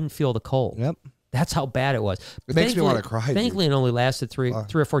I couldn't feel the cold. Yep. That's how bad it was. It makes me want to cry. Thankfully, it only lasted three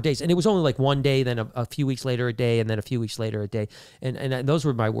or 4 days, and it was only like one day, then a few weeks later a day, and then a few weeks later a day, and those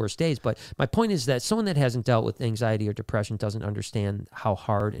were my worst days. But my point is that someone that hasn't dealt with anxiety or depression doesn't understand how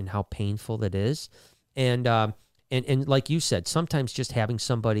hard and how painful that is, and like you said, sometimes just having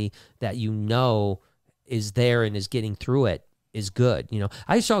somebody that is there and is getting through it is good.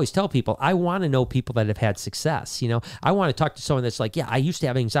 I used to always tell people, I want to know people that have had success. I want to talk to someone that's like, yeah, I used to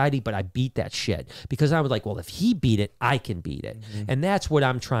have anxiety, but I beat that shit, because I was like, well, if he beat it, I can beat it. Mm-hmm. And that's what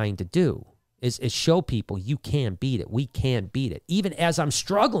I'm trying to do is show people you can beat it. We can beat it. Even as I'm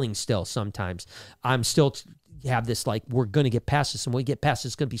struggling still, sometimes I'm still have this like, we're going to get past this, and when we get past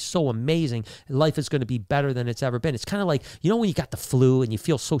this, it's going to be so amazing. Life is going to be better than it's ever been. It's kind of like, when you got the flu and you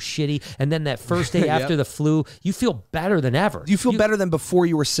feel so shitty, and then that first day after the flu, you feel better than ever. You feel better than before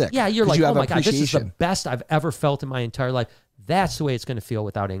you were sick. Yeah, you're like, oh my God, this is the best I've ever felt in my entire life. That's the way it's going to feel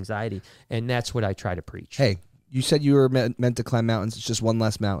without anxiety, and that's what I try to preach. Hey, you said you were meant to climb mountains. It's just one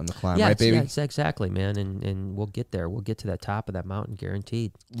less mountain to climb, right, baby? Yes, exactly, man. And we'll get there. We'll get to that top of that mountain,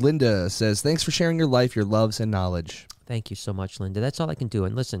 guaranteed. Linda says, thanks for sharing your life, your loves, and knowledge. Thank you so much, Linda. That's all I can do.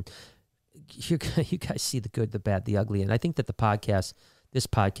 And listen, you guys see the good, the bad, the ugly. And I think that this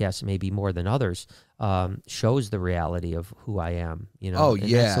podcast, maybe more than others, shows the reality of who I am. Oh, and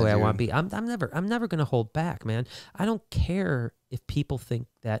yeah, that's the way dude. I want to be. I'm never going to hold back, man. I don't care if people think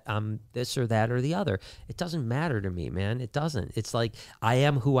that I'm this or that or the other. It doesn't matter to me, man. It doesn't. It's like I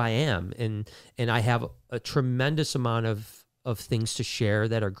am who I am, and I have a tremendous amount of things to share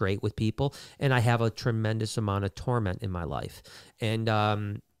that are great with people, and I have a tremendous amount of torment in my life, and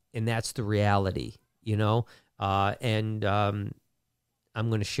that's the reality, and I'm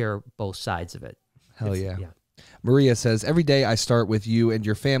going to share both sides of it. Hell yeah. Maria says, every day I start with you and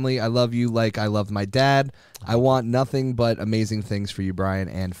your family. I love you like I loved my dad. I want nothing but amazing things for you, Brian,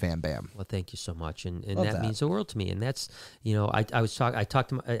 and Fam Bam. Well, thank you so much, and that means the world to me. And that's, I talked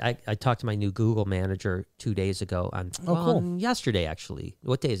to my new Google manager 2 days ago on yesterday actually.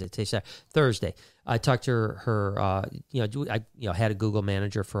 What day is it? Today's Thursday. I talked to her. I had a Google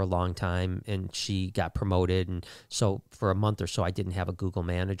manager for a long time, and she got promoted, and so for a month or so, I didn't have a Google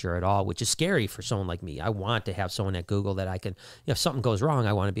manager at all, which is scary for someone like me. I want to have someone at Google that I can, if something goes wrong,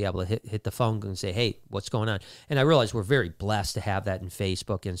 I want to be able to hit the phone and say, hey, what's going on? And I realize we're very blessed to have that in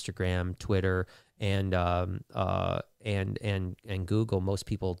Facebook, Instagram, Twitter, and Google. Most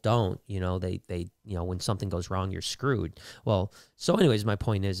people don't. They when something goes wrong, you're screwed. Well, so anyways, my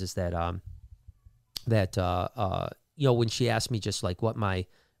point is that when she asked me just like what my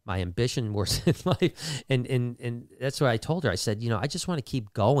ambition was in life, and that's what I told her. I said, I just want to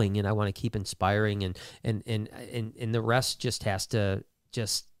keep going, and I want to keep inspiring, and the rest just has to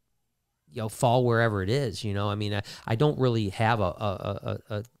just fall wherever it is. I mean, I don't really have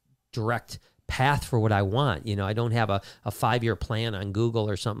a direct path for what I want. I don't have a 5-year plan on Google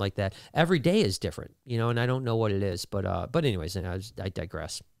or something like that. Every day is different, and I don't know what it is, but anyways, I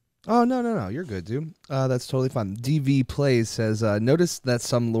digress. Oh, no. You're good, dude. That's totally fine. DV Plays says, notice that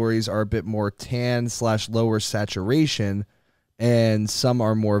some lorries are a bit more tan/lower saturation, and some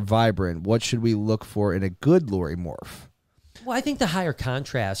are more vibrant. What should we look for in a good lorry morph? Well, I think the higher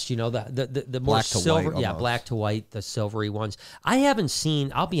contrast, the more Black to silver, white black to white, the silvery ones. I haven't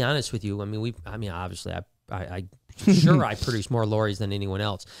seen. I'll be honest with you. I mean, obviously, I sure I produce more Lorries than anyone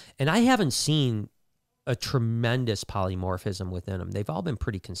else, and I haven't seen a tremendous polymorphism within them. They've all been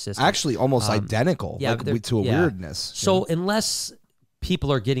pretty consistent. Actually, almost identical. Yeah, to a weirdness. So unless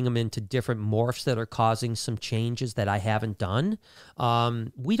people are getting them into different morphs that are causing some changes that I haven't done,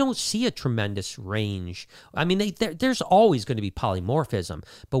 we don't see a tremendous range. I mean, there's always going to be polymorphism,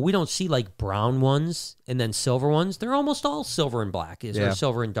 but we don't see like brown ones and then silver ones. They're almost all silver and black, or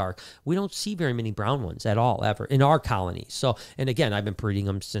silver and dark. We don't see very many brown ones at all, ever, in our colony. So, and again, I've been breeding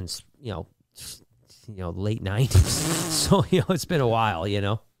them since, late 90s. So, it's been a while,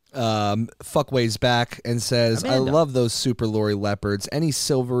 Fuckways back and says, Amanda. I love those super Lori leopards. Any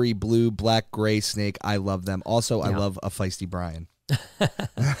silvery, blue, black, gray snake, I love them. Also, I love a feisty Brian.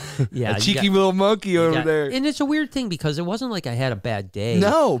 Yeah, a cheeky little monkey over there. And it's a weird thing because it wasn't like I had a bad day.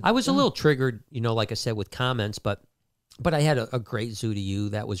 No. I was a little triggered, like I said, with comments, but I had a great Zoo to You.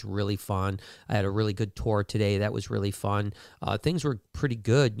 That was really fun. I had a really good tour today. That was really fun. Things were pretty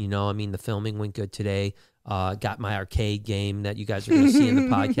good, I mean, the filming went good today. Got my arcade game that you guys are going to see in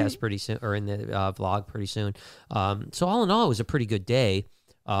the podcast pretty soon, or in the vlog pretty soon. So all in all, it was a pretty good day.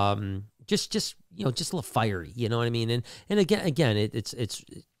 Just a little fiery, you know what I mean? And again,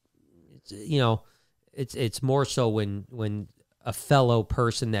 it's more so when a fellow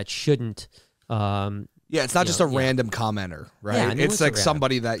person that shouldn't. It's not just a random commenter, right? Yeah, it's like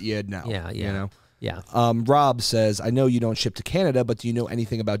somebody that you know. Yeah. Yeah. Rob says, I know you don't ship to Canada, but do you know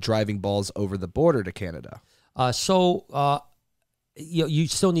anything about driving balls over the border to Canada? You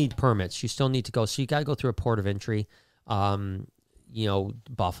still need permits. You still need to go. So you got to go through a port of entry. Buffalo,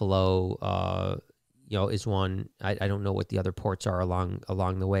 is one. I don't know what the other ports are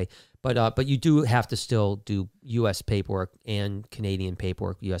along the way, but you do have to still do U.S. paperwork and Canadian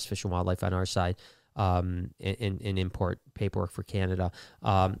paperwork, U.S. Fish and Wildlife on our side. And import paperwork for Canada.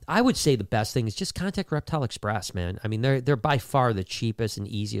 I would say the best thing is just contact Reptile Express, man. I mean, they're by far the cheapest and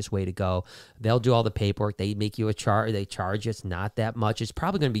easiest way to go. They'll do all the paperwork. They make you a charge. They charge it's not that much. It's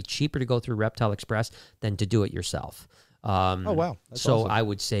probably going to be cheaper to go through Reptile Express than to do it yourself. Oh, wow. That's so awesome. I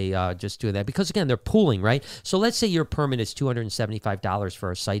would say just do that because, again, they're pooling, right? So let's say your permit is $275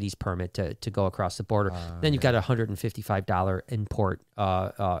 for a CITES permit to go across the border. Then you've got a $155 import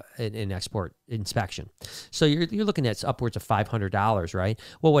and export inspection. So you're looking at upwards of $500, right?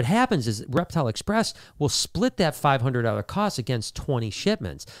 Well, what happens is Reptile Express will split that $500 cost against 20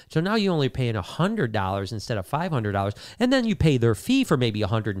 shipments. So now you're only paying $100 instead of $500, and then you pay their fee for maybe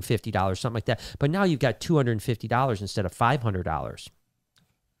 $150, something like that. But now you've got $250 instead of $500.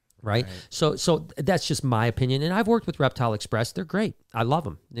 Right? So that's just my opinion. And I've worked with Reptile Express. They're great. I love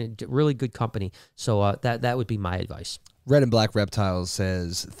them. They're really good company. So that would be my advice. Red and Black Reptiles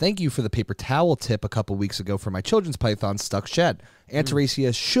says, thank you for the paper towel tip a couple weeks ago for my children's python stuck shed.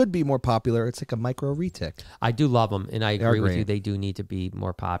 Antaracia should be more popular. It's like a micro retic. I do love them, and I agree with you. They do need to be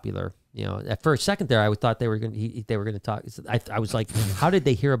more popular. For a second there, I thought they were going to talk. I was like, how did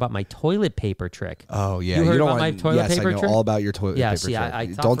they hear about my toilet paper trick? Oh yeah, you heard about my toilet paper trick? Yes, I know all about your toilet paper trick. I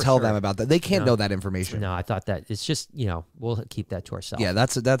don't tell them about that. They can't know that information. No, I thought that it's just we'll keep that to ourselves. Yeah,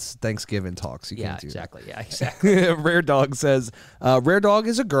 that's Thanksgiving talks. You can't do exactly. that. Yeah, exactly. Rare Dog says, Rare Dog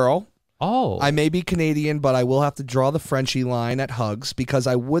is a girl. Oh. I may be Canadian, but I will have to draw the Frenchie line at hugs because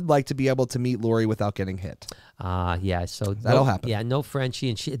I would like to be able to meet Lori without getting hit. Yeah. So that'll happen. Yeah, no Frenchie,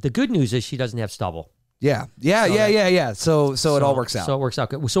 and the good news is she doesn't have stubble. Yeah. So it all works out. So it works out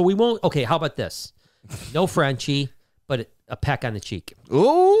good. So we won't. Okay, how about this? No Frenchie, but a peck on the cheek.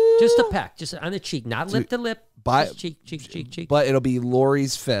 Ooh. Just a peck, just on the cheek, not lip to lip. Just cheek. But it'll be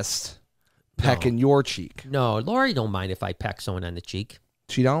Lori's fist pecking your cheek. No, Lori don't mind if I peck someone on the cheek.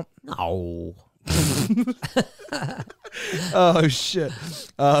 She don't? No. Oh, shit.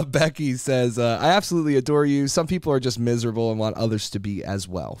 Becky says, I absolutely adore you. Some people are just miserable and want others to be as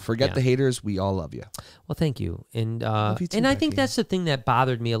well. Forget the haters. We all love you. Well, thank you. And you too, and I Becky. think that's the thing that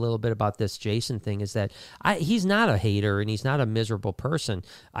bothered me a little bit about this Jason thing is that he's not a hater and he's not a miserable person.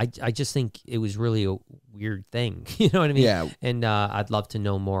 I just think it was really a weird thing. You know what I mean? Yeah. And I'd love to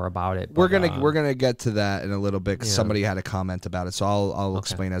know more about it. We're gonna get to that in a little bit because somebody had a comment about it. So I'll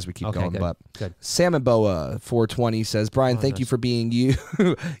explain as we keep going. Good, but good. Salmon Boa 420 says, Brian, thank you for being you.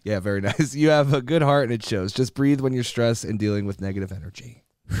 Yeah, very nice. You have a good heart and it shows. Just breathe when you're stressed and dealing with negative energy.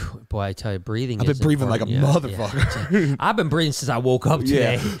 Boy, I tell you, breathing. I've been breathing like a motherfucker. Yeah. I've been breathing since I woke up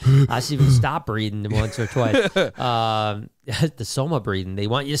today. I should even stop breathing once or twice. The Soma breathing. They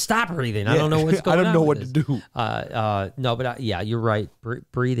want you to stop breathing. I don't know what's going on. I don't know what to do. No, but you're right.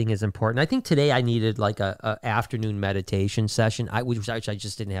 Breathing is important. I think today I needed like a afternoon meditation session, which I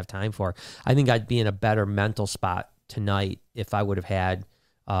just didn't have time for. I think I'd be in a better mental spot tonight if I would have had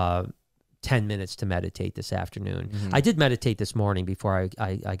 10 minutes to meditate this afternoon. Mm-hmm. I did meditate this morning before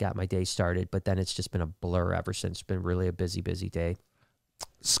I got my day started, but then it's just been a blur ever since. It's been really a busy day.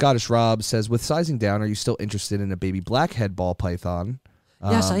 Scottish Rob says, with sizing down, are you still interested in a baby blackhead ball python?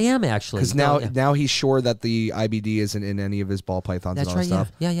 Yes, I am actually. Because now he's sure that the IBD isn't in any of his ball pythons and all that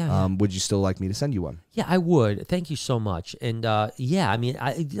stuff. Yeah. Would you still like me to send you one? Yeah, I would. Thank you so much. And I mean,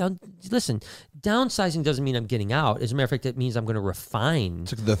 listen, downsizing doesn't mean I'm getting out. As a matter of fact, it means I'm going to refine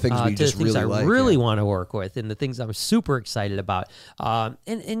the things we just really like. I really want to work with, and the things I'm super excited about. And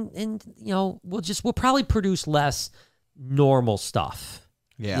you know, we'll probably produce less normal stuff.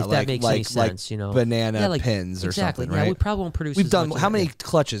 Yeah, if that makes any sense, you know, banana pins or something, right? Yeah, we probably won't produce. We've done how many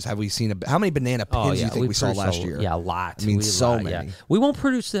clutches have we seen? How many banana pins do you think we saw last year? Yeah, a lot. I mean, so many. Yeah. We won't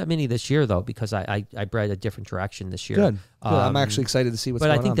produce that many this year though, because I bred a different direction this year. Good. I'm actually excited to see what's going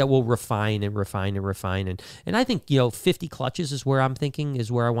on. But I think that we'll refine, and I think 50 clutches is where I'm thinking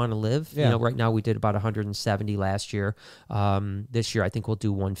is where I want to live. Yeah. Right now we did about 170 last year. This year I think we'll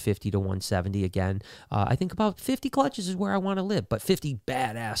do 150 to 170 again. I think about 50 clutches is where I want to live, but 50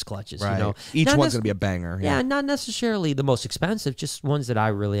 badass clutches. Right. Each one's gonna be a banger. Yeah, not necessarily the most expensive, just ones that I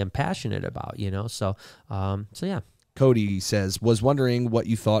really am passionate about. So yeah. Cody says, was wondering what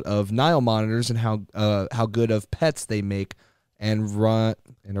you thought of Nile monitors and how good of pets they make, and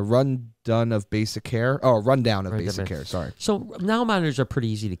a rundown of basic care. Oh, a rundown of basic care. Sorry. So Nile monitors are pretty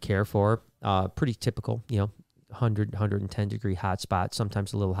easy to care for. Pretty typical. 100, 110 degree hot spot,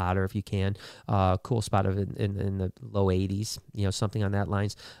 sometimes a little hotter if you can. Cool spot of in the low 80s. Something on that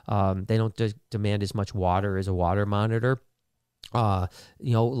lines. They don't demand as much water as a water monitor.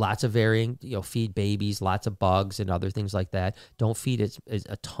 Lots of varying, feed babies, lots of bugs and other things like that. Don't feed it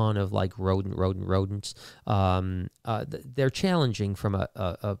a ton of like rodents. They're challenging from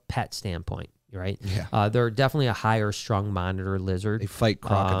a pet standpoint, right? Yeah. They're definitely a higher strung monitor lizard. They fight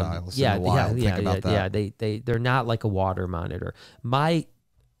crocodiles. In the wild. Think about that. They're not like a water monitor.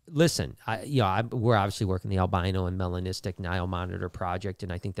 Listen, we're obviously working the albino and melanistic Nile monitor project,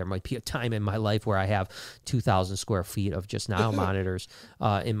 and I think there might be a time in my life where I have 2,000 square feet of just Nile monitors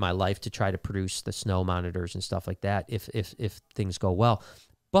in my life to try to produce the snow monitors and stuff like that if things go well.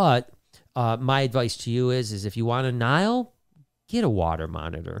 But my advice to you is if you want a Nile, get a water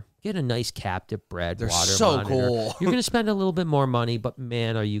monitor. Get a nice captive bred water monitor. They're so cool. You're going to spend a little bit more money, but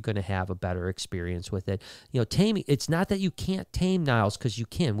man, are you going to have a better experience with it. Taming, it's not that you can't tame Niles, because you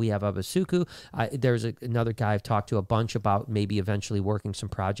can. We have Abasuku. There's another guy I've talked to a bunch about maybe eventually working some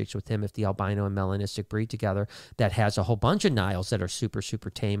projects with him if the albino and melanistic breed together, that has a whole bunch of Niles that are super,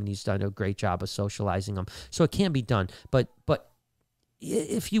 super tame, and he's done a great job of socializing them. So it can be done. But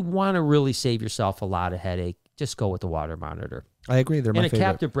if you want to really save yourself a lot of headache, just go with the water monitor. I agree. They're my favorite. And a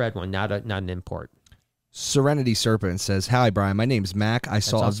captive bred one, not an import. Serenity Serpent says, hi, Brian. My name's Mac. I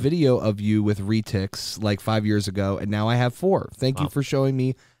saw a video of you with retics like 5 years ago, and now I have 4. Thank you for showing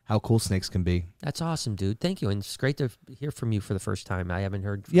me how cool snakes can be. That's awesome, dude. Thank you. And it's great to hear from you for the first time. I haven't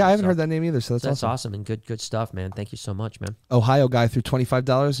heard from you. I haven't heard that name either, so that's awesome. And good stuff, man. Thank you so much, man. Ohio guy threw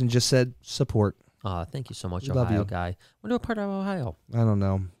 $25 and just said support. Thank you so much, Ohio guy. Wonder what part of Ohio? I don't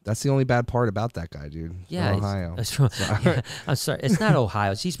know. That's the only bad part about that guy, dude. Yeah, Ohio. I'm sorry. It's not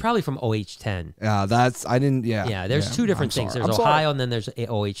Ohio. He's probably from OH10. Yeah, there's two different things. There's Ohio and then there's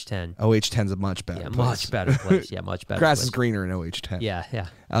OH10. OH10's a much better place. Much better place. Yeah, much better Grass place. is greener in OH10. Yeah.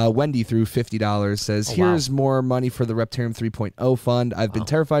 Wendy threw $50, says, here's more money for the Reptarium 3.0 fund. I've been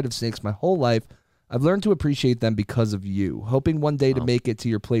terrified of snakes my whole life. I've learned to appreciate them because of you. Hoping one day to make it to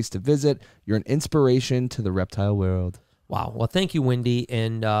your place to visit. You're an inspiration to the reptile world. Wow. Well, thank you, Wendy.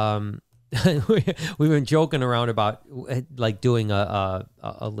 And we've been joking around about like doing a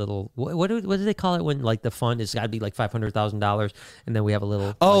little what do they call it when like the fund has got to be like $500,000 and then we have a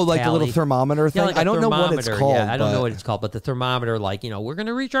little like the little thermometer thing. Like I don't know what it's called. Yeah, I don't know what it's called, but the thermometer, like we're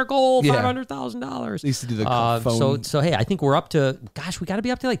gonna reach our goal, $500,000. Used to do the phone. So hey, I think we're up to we got to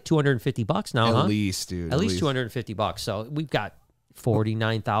be up to like $250 now, At least, dude. At least $250. So we've got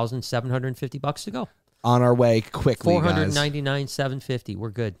 $49,750 to go. On our way quickly, $499,750. We're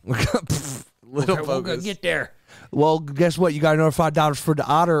good. We're gonna get there. Well, guess what? You got another $5 for the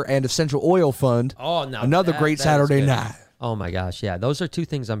Otter and Essential Oil Fund. Oh no! Another great Saturday night. Oh my gosh, yeah. Those are two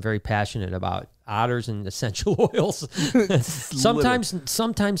things I'm very passionate about: otters and essential oils.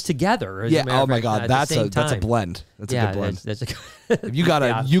 sometimes together. Yeah. Oh my God, that's a blend. That's a good blend. That's if you got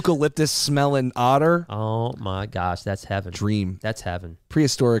a eucalyptus smelling otter, oh my gosh, that's heaven. Dream. That's heaven.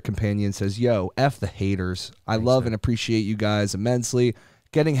 Prehistoric Companion says, "Yo, F the haters. I love and appreciate you guys immensely.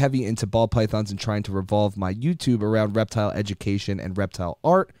 Getting heavy into ball pythons and trying to revolve my YouTube around reptile education and reptile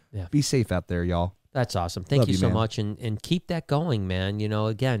art. Yeah. Be safe out there, y'all." That's awesome. Thank you so much, and keep that going, man. You know,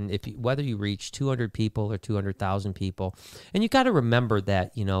 again, whether you reach 200 people or 200,000 people, and you got to remember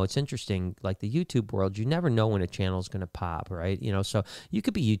that, you know, it's interesting. Like the YouTube world, you never know when a channel is going to pop, right? You know, so you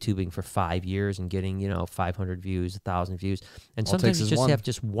could be YouTubing for 5 years and getting 500 views, 1,000 views, and sometimes you just have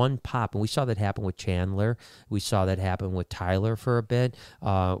just one pop. And we saw that happen with Chandler. We saw that happen with Tyler for a bit.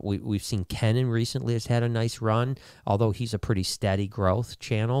 We've seen Kenan recently has had a nice run, although he's a pretty steady growth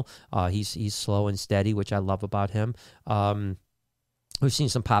channel. He's slow and steady, which I love about him. We've seen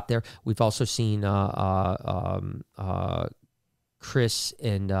some pop there. We've also seen Chris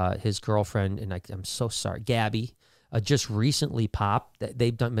and his girlfriend, and I'm so sorry, Gabby, just recently popped.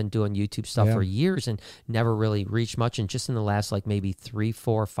 They've been doing YouTube stuff for years and never really reached much. And just in the last maybe 3,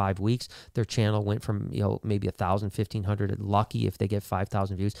 4, 5 weeks, their channel went from maybe 1,000, 1,500. Lucky if they get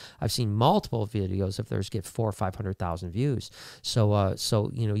 5,000 views. I've seen multiple videos if theirs get 400,000 or 500,000 views.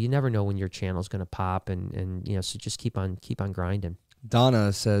 So you never know when your channel's going to pop, and so just keep on grinding.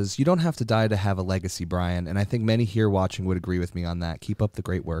 Donna says, "You don't have to die to have a legacy, Brian." And I think many here watching would agree with me on that. Keep up the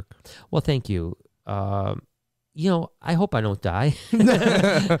great work. Well, thank you. I hope I don't die.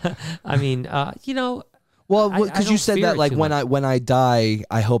 I mean, well, because you said that when I die,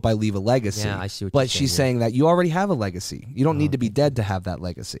 I hope I leave a legacy. Yeah, I see what but you're she's saying that you already have a legacy. You don't need to be dead to have that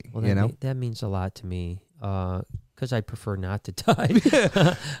legacy. Well, that means a lot to me. Because I prefer not to die.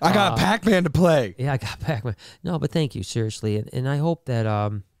 I got Pac-Man to play. Yeah, I got Pac-Man. No, but thank you, seriously, and I hope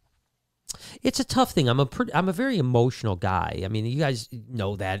that it's a tough thing. I'm a very emotional guy. I mean, you guys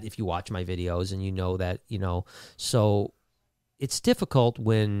know that if you watch my videos, and you know that, so it's difficult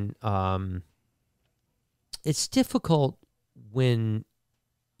when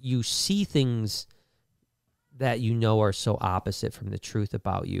you see things that are so opposite from the truth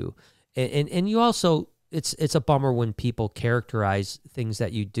about you, and you also. It's a bummer when people characterize things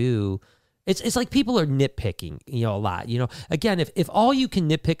that you do. It's like people are nitpicking, a lot. Again, if all you can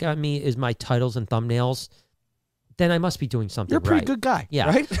nitpick on me is my titles and thumbnails, then I must be doing something right. You're a pretty good guy, yeah.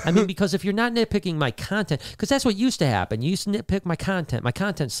 Right? I mean, because if you're not nitpicking my content, because that's what used to happen. You used to nitpick my content. My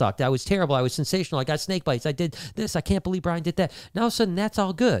content sucked. I was terrible. I was sensational. I got snake bites. I did this. I can't believe Brian did that. Now all of a sudden, that's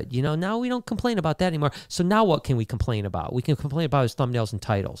all good. Now we don't complain about that anymore. So now what can we complain about? We can complain about his thumbnails and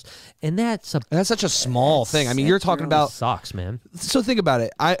titles. And that's such a small thing. I mean, you're talking really about... sucks, man. So think about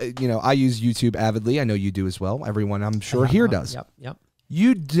it. I use YouTube avidly. I know you do as well. Everyone, I'm sure, here does. Yep.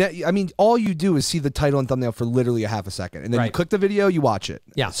 All you do is see the title and thumbnail for literally a half a second, and then you click the video, you watch it.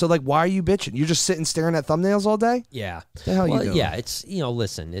 Yeah. So why are you bitching? You're just sitting staring at thumbnails all day? Yeah. What the hell you doing? Yeah. It's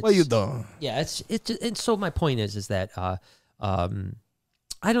listen. It's, what you doing? Yeah. And so my point is that I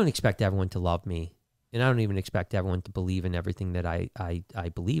don't expect everyone to love me, and I don't even expect everyone to believe in everything that I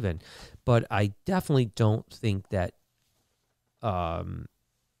believe in, but I definitely don't think that to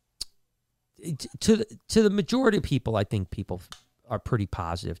the majority of people, I think people are pretty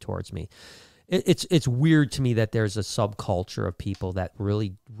positive towards me. It's weird to me that there's a subculture of people that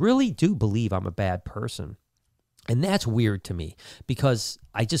really, really do believe I'm a bad person. And that's weird to me, because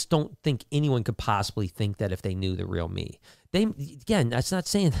I just don't think anyone could possibly think that if they knew the real me. Again, that's not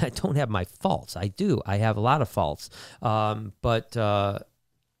saying that I don't have my faults. I do. I have a lot of faults. But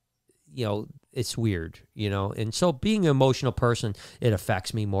it's weird, and so being an emotional person, it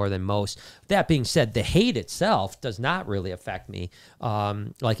affects me more than most. That being said, the hate itself does not really affect me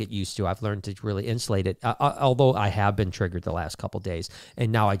like it used to. I've learned to really insulate it, although I have been triggered the last couple of days,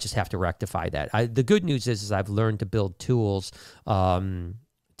 and now I just have to rectify that. The good news is I've learned to build tools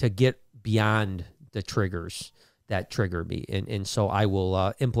to get beyond the triggers that trigger me, and so I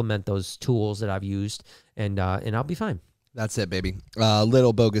will implement those tools that I've used, and I'll be fine. That's it, baby.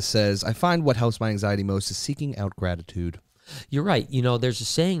 Little Bogus says, "I find what helps my anxiety most is seeking out gratitude." You're right. There's a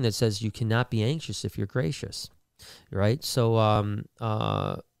saying that says you cannot be anxious if you're gracious, right? So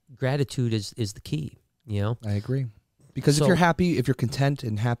gratitude is the key, I agree. Because if you're happy, if you're content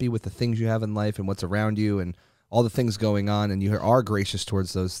and happy with the things you have in life and what's around you and all the things going on, and you are gracious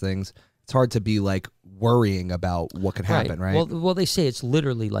towards those things, it's hard to be like worrying about what could happen, right? Well, they say it's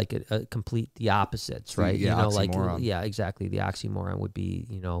literally like a complete the opposites, right? Yeah, oxymoron. Like exactly. The oxymoron would be,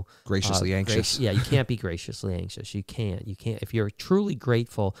 graciously anxious. You can't be graciously anxious. You can't. If you're truly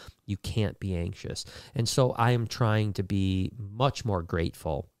grateful, you can't be anxious. And so I am trying to be much more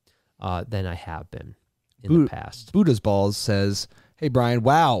grateful than I have been in the past. Buddha's Balls says, "Hey, Brian,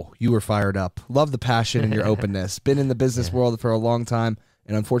 wow, you were fired up. Love the passion and your openness. Been in the business world for a long time,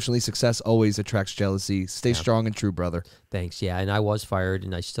 and unfortunately, success always attracts jealousy. Stay strong and true, brother." Thanks. Yeah, and I was fired,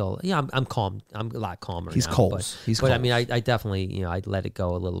 and I still, I'm calm. I'm a lot calmer. He's now, Coles. But I mean, I definitely, I let it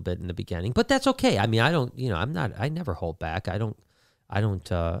go a little bit in the beginning, but that's okay. I mean, I don't, I never hold back.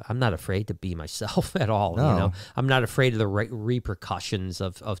 I'm not afraid to be myself at all. No. I'm not afraid of the repercussions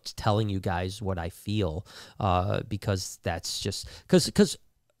of telling you guys what I feel, because that's just because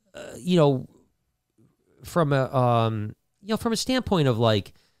from a standpoint of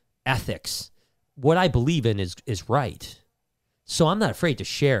like ethics, what I believe in is right. So I'm not afraid to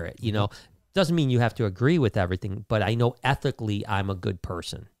share it. Doesn't mean you have to agree with everything, but I know ethically I'm a good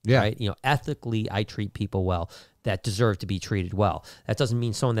person. Yeah. Right. Ethically I treat people well that deserve to be treated well. That doesn't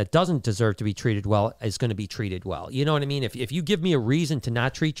mean someone that doesn't deserve to be treated well is going to be treated well. You know what I mean? If you give me a reason to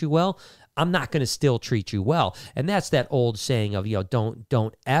not treat you well, I'm not going to still treat you well. And that's that old saying of,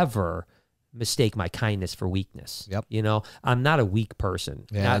 don't ever mistake my kindness for weakness. Yep. I'm not a weak person.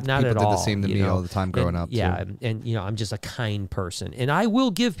 Yeah, not at all. People did the same to me all the time growing up. Yeah, too. And I'm just a kind person. And I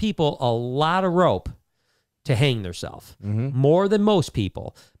will give people a lot of rope to hang themselves, more than most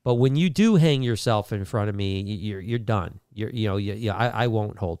people. But when you do hang yourself in front of me, you're done. I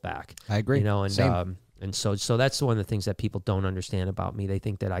won't hold back. I agree. Same. And so that's one of the things that people don't understand about me. They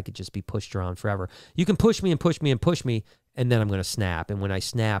think that I could just be pushed around forever. You can push me and push me and push me, and then I'm going to snap. And when I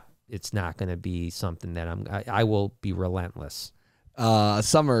snap, it's not going to be something that I will be relentless.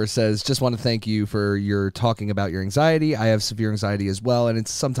 Summer says, "Just want to thank you for your talking about your anxiety. I have severe anxiety as well, and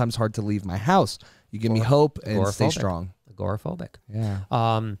it's sometimes hard to leave my house. You give me hope and stay strong." Agoraphobic. Yeah.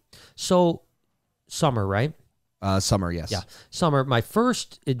 So Summer, right? Summer, yes. Yeah. Summer, my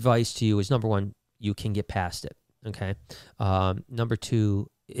first advice to you is, number one, you can get past it. Okay. Number two,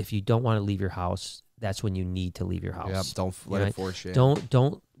 if you don't want to leave your house, that's when you need to leave your house. Yep, don't let it force you.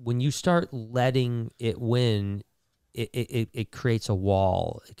 Don't when you start letting it win, it creates a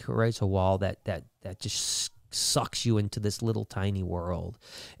wall. It creates a wall that just sucks you into this little tiny world.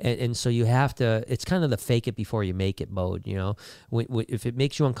 And so you have to, it's kind of the fake it before you make it mode, if it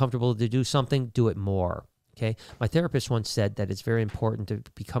makes you uncomfortable to do something, do it more. Okay. My therapist once said that it's very important to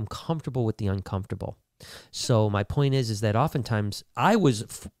become comfortable with the uncomfortable. So my point is that oftentimes I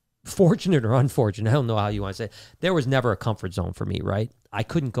was fortunate or unfortunate, I don't know how you want to say it, there was never a comfort zone for me, right? I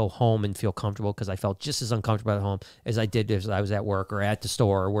couldn't go home and feel comfortable because I felt just as uncomfortable at home as I did as I was at work or at the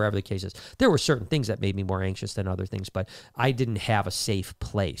store or wherever the case is. There were certain things that made me more anxious than other things, but I didn't have a safe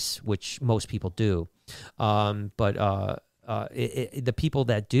place, which most people do. The people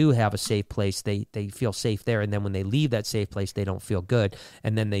that do have a safe place, they feel safe there, and then when they leave that safe place, they don't feel good,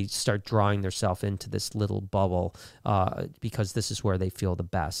 and then they start drawing themselves into this little bubble because this is where they feel the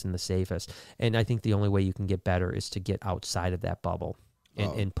best and the safest. And I think the only way you can get better is to get outside of that bubble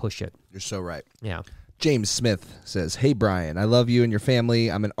and push it. You're so right. Yeah. James Smith says, "Hey, Brian, I love you and your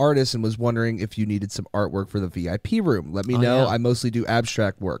family. I'm an artist and was wondering if you needed some artwork for the VIP room. Let me know. Yeah. I mostly do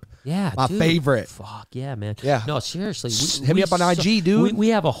abstract work." Yeah, my favorite. Fuck yeah, man. Yeah. No, seriously. Hit me up on IG, dude. We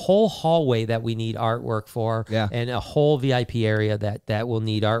have a whole hallway that we need artwork for, and a whole VIP area that will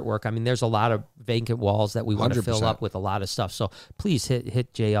need artwork. I mean, there's a lot of vacant walls that we want to fill up with a lot of stuff. So please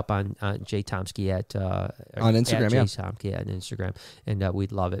hit Jay up on Jay Tomsky on Instagram, Jay Tomsky on Instagram, and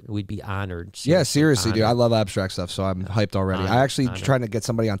we'd love it. We'd be honored. Yeah, seriously, dude. I love abstract stuff, so I'm hyped already. I actually trying to get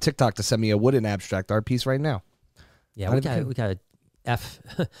somebody on TikTok to send me a wooden abstract art piece right now. Yeah, we got a F.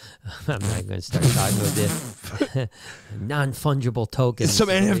 I'm not going to start talking with this non-fungible tokens. Some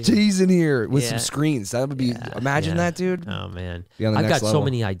NFTs in here with some screens. That would be. Imagine that, dude. Oh man, I've got so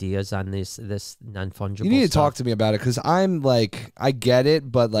many ideas on this non-fungible. You need to stuff. talk to me about it because I'm like, I get it,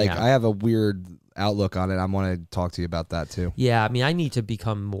 but like, I have a weird outlook on it. I want to talk to you about that too. Yeah, I mean, I need to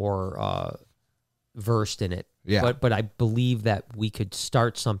become more versed in it. Yeah. But I believe that we could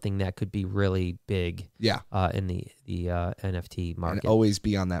start something that could be really big. Yeah. In the NFT market. And always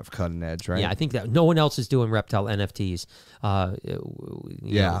be on that cutting edge, right? Yeah, I think that no one else is doing reptile NFTs. I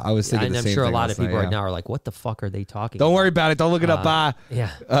was thinking and the I'm same sure a thing lot last of people night, right now are like, "What the fuck are they talking?" Don't about? worry about it. Don't look it up. Bye.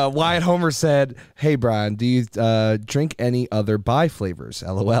 Yeah. Wyatt Homer said, "Hey Brian, do you drink any other Bai flavors?"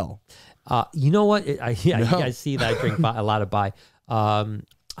 LOL. You know what? I see that I drink a lot of Bai.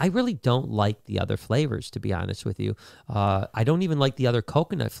 I really don't like the other flavors, to be honest with you. I don't even like the other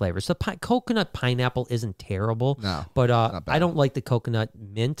coconut flavors. The coconut pineapple isn't terrible, but I don't like the coconut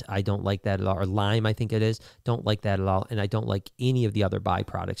mint. I don't like that at all. Or lime, I think it is. Don't like that at all. And I don't like any of the other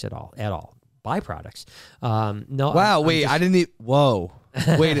byproducts at all. Byproducts. No. Wow, wait, I didn't whoa.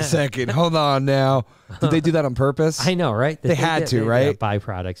 Wait a second. Hold on now. Did they do that on purpose? I know, right? They had to, right?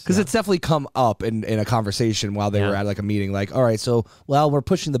 Byproducts. Because it's definitely come up in a conversation while they were at like a meeting. Like, all right, so, well, we're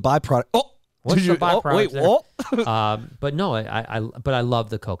pushing the byproduct. Oh, what's the byproduct? Wait, but no, I love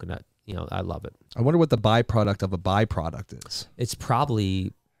the coconut. You know, I love it. I wonder what the byproduct of a byproduct is. It's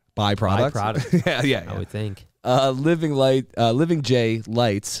probably byproduct. yeah. I would think. Living J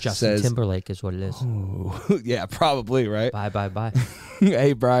Lights Justin says Timberlake is what it is. Yeah, probably, right? Bye.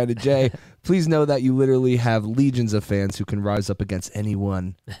 Hey, Brian and Jay, please know that you literally have legions of fans who can rise up against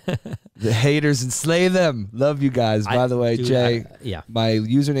anyone. The haters and slay them. Love you guys. By the way, Jay, my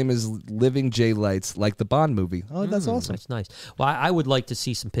username is Living J Lights, like the Bond movie. Oh, that's awesome. That's nice. Well, I would like to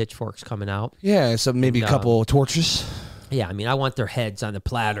see some pitchforks coming out. Yeah, so maybe a couple torches. Yeah, I mean, I want their heads on the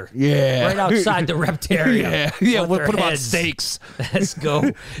platter. Yeah. Right outside the Reptarium. Yeah, we'll put them on stakes. Let's go.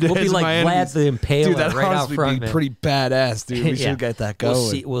 We'll be like Vlad the Impaler, dude, that right out front, be pretty badass, dude. We should get that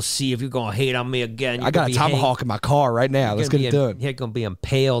going. We'll see if you're going to hate on me again. I got a tomahawk in my car right now. Let's get it done. You're going to be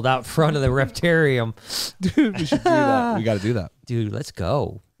impaled out front of the Reptarium. Dude, we should do that. We got to do that. Dude, let's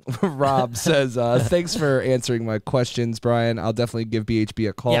go. Rob says, thanks for answering my questions, Brian. I'll definitely give BHB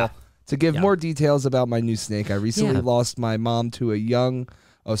a call. To give more details about my new snake, I recently lost my mom to a year-long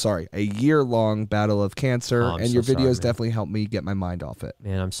battle of cancer, and your videos definitely helped me get my mind off it.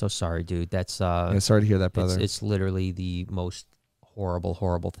 Man, I'm so sorry, dude. That's sorry to hear that, brother. It's literally the most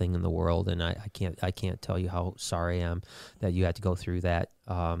horrible thing in the world, and I can't tell you how sorry I am that you had to go through that,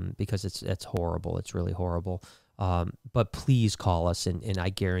 because it's horrible. It's really horrible. But please call us, and I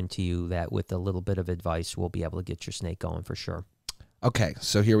guarantee you that with a little bit of advice, we'll be able to get your snake going for sure. Okay,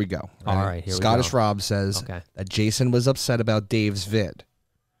 so here we go. All right, here Scottish we go. Rob says that Jason was upset about Dave's vid.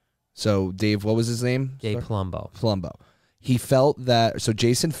 So Dave, what was his name? Dave Palumbo. Palumbo.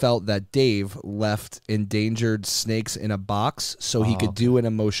 Jason felt that Dave left endangered snakes in a box so he could do an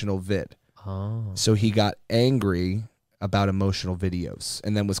emotional vid. Oh. So he got angry about emotional videos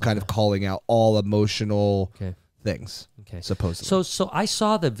and then was kind of calling out all emotional things. Okay. Supposedly. So I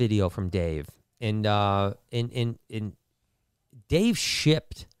saw the video from Dave, and Dave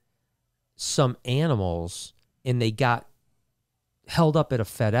shipped some animals, and they got held up at a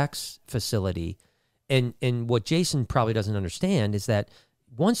FedEx facility. And what Jason probably doesn't understand is that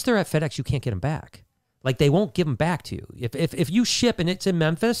once they're at FedEx, you can't get them back. Like, they won't give them back to you. If you ship and it's in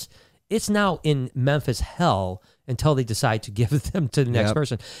Memphis, it's now in Memphis hell until they decide to give them to the next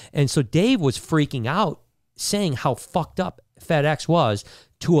person. And so Dave was freaking out, saying how fucked up FedEx was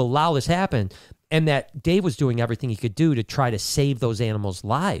to allow this happen, and that Dave was doing everything he could do to try to save those animals'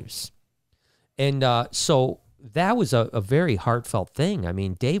 lives. And so that was a very heartfelt thing. I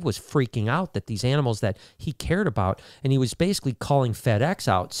mean, Dave was freaking out that these animals that he cared about, and he was basically calling FedEx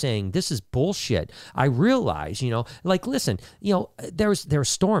out, saying, this is bullshit. I realize, listen, there were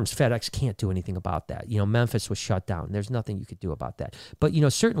storms. FedEx can't do anything about that. Memphis was shut down. There's nothing you could do about that. But,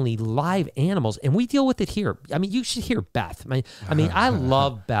 certainly live animals, and we deal with it here. I mean, you should hear Beth. I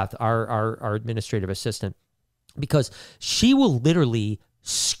love Beth, our administrative assistant, because she will literally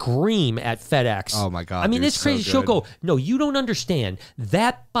scream at FedEx. Oh my God. I mean, it's crazy. She'll go, no, you don't understand.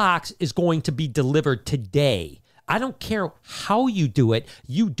 That box is going to be delivered today. I don't care how you do it.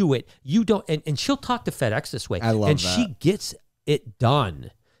 You do it. You don't. And she'll talk to FedEx this way. I love that. And she gets it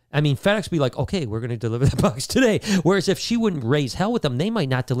done. I mean, FedEx be like, okay, we're going to deliver that box today. Whereas if she wouldn't raise hell with them, they might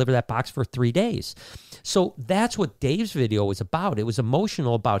not deliver that box for 3 days. So that's what Dave's video was about. It was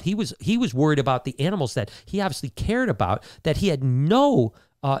emotional about, he was worried about the animals that he obviously cared about, that he had no,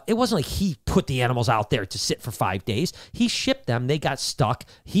 it wasn't like he put the animals out there to sit for 5 days. He shipped them. They got stuck.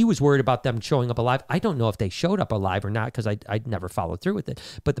 He was worried about them showing up alive. I don't know if they showed up alive or not, because I'd never followed through with it.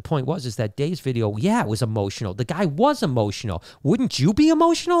 But the point is that Dave's video, it was emotional. The guy was emotional. Wouldn't you be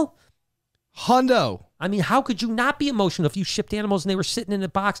emotional? Hundo. I mean, how could you not be emotional if you shipped animals and they were sitting in a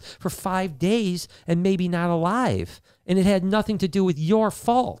box for 5 days and maybe not alive? And it had nothing to do with your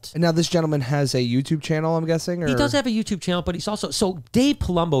fault. And now this gentleman has a YouTube channel, I'm guessing? Or? He does have a YouTube channel, but he's also... So Dave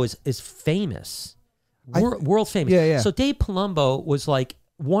Palumbo is famous. World famous. Yeah. So Dave Palumbo was like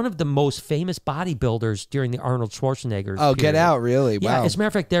one of the most famous bodybuilders during the Arnold Schwarzenegger period. Get out, really? Yeah, wow. As a matter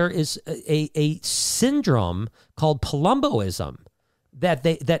of fact, there is a syndrome called Palumboism.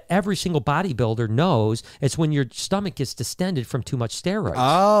 that every single bodybuilder knows. It's when your stomach gets distended from too much steroids.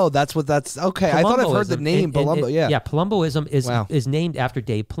 Oh, that's okay. I thought I've heard the name Palumbo. Yeah, Palumboism is named after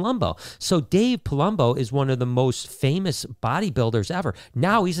Dave Palumbo. So Dave Palumbo is one of the most famous bodybuilders ever.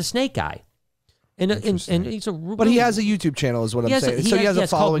 Now he's a snake guy. And he's but he has a YouTube channel, is what I'm saying. So he has a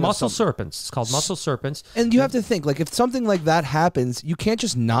following. It's called Muscle Serpents. It's called Muscle Serpents. And you have to think, like, if something like that happens, you can't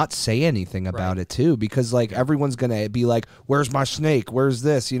just not say anything about it too, because like everyone's gonna be like, "Where's my snake? Where's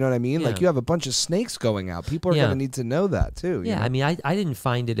this?" You know what I mean? Like, you have a bunch of snakes going out. People are gonna need to know that too. Yeah, you know? I mean, I didn't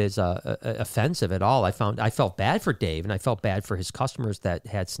find it as offensive at all. I felt bad for Dave, and I felt bad for his customers that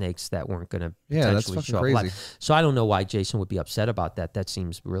had snakes that weren't gonna potentially show up. So I don't know why Jason would be upset about that. That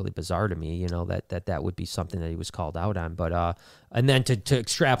seems really bizarre to me. You know, that would be something that he was called out on, but and then to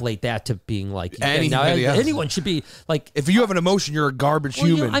extrapolate that to being like anyone should be like, if you have an emotion, you're a garbage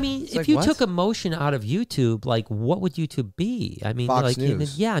human. I mean, if you took emotion out of YouTube, like what would YouTube be? I mean, Fox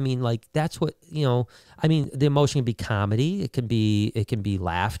News. I mean, like that's what I mean, the emotion can be comedy, it can be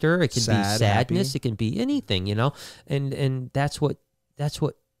laughter, it can be sadness, happy. It can be anything, and that's what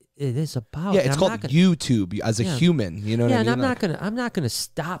it is about. Yeah, it's called YouTube as a human. You know what I mean? And I'm not gonna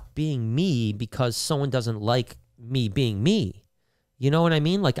stop being me because someone doesn't like me being me. You know what I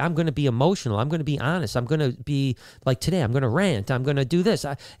mean? Like, I'm gonna be emotional. I'm gonna be honest. I'm gonna be like, today I'm gonna rant. I'm gonna do this.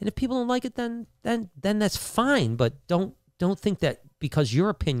 And if people don't like it, then that's fine. But don't think that because your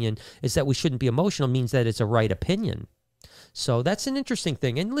opinion is that we shouldn't be emotional means that it's a right opinion. So that's an interesting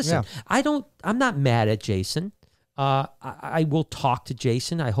thing. And listen, I'm not mad at Jason. I will talk to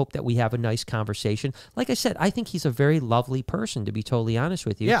Jason. I hope that we have a nice conversation. Like I said, I think he's a very lovely person, to be totally honest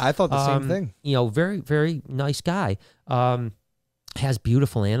with you. Yeah, I thought the same thing. Very, very nice guy. Has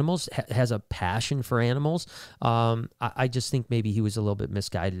beautiful animals, has a passion for animals. I just think maybe he was a little bit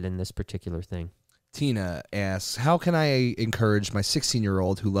misguided in this particular thing. Tina asks, how can I encourage my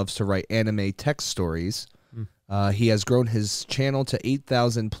 16-year-old who loves to write anime text stories? He has grown his channel to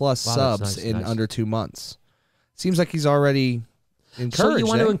 8,000 plus subs in under 2 months. Seems like he's already encouraged. So you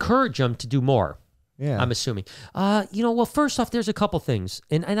want to encourage him to do more? Yeah, I'm assuming. Well, first off, there's a couple things,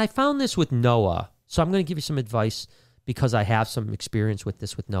 and I found this with Noah. So I'm going to give you some advice because I have some experience with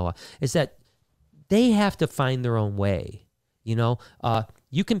this with Noah. Is that they have to find their own way.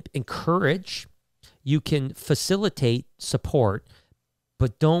 You can encourage, you can facilitate support,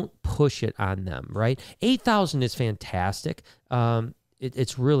 but don't push it on them. Right? 8,000 is fantastic.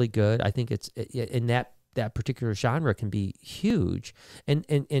 It's really good. I think it's in that particular genre can be huge, and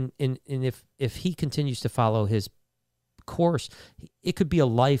if he continues to follow his course, it could be a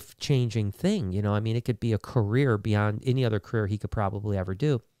life-changing thing. I mean, it could be a career beyond any other career he could probably ever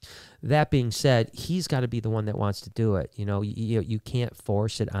do. That being said, he's got to be the one that wants to do it. You can't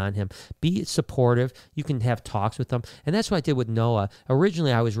force it on him. Be supportive. You can have talks with him, and that's what I did with Noah.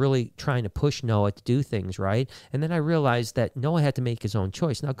 Originally, I was really trying to push Noah to do things, right? And then I realized that Noah had to make his own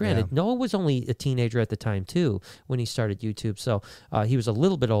choice. Now, granted, Noah was only a teenager at the time too when he started YouTube, so he was a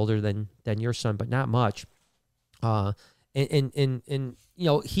little bit older than your son, but not much. And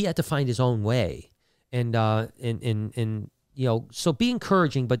he had to find his own way, and so be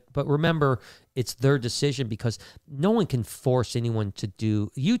encouraging, but remember, it's their decision because no one can force anyone to do.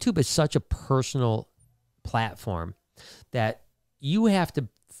 YouTube is such a personal platform that you have to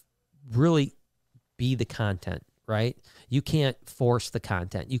really be the content, right? You can't force the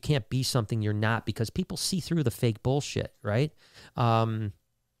content. You can't be something you're not because people see through the fake bullshit, right?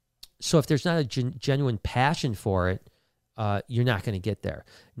 So if there's not a genuine passion for it, you're not going to get there.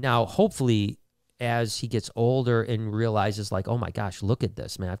 Now, hopefully, as he gets older and realizes like, oh my gosh, look at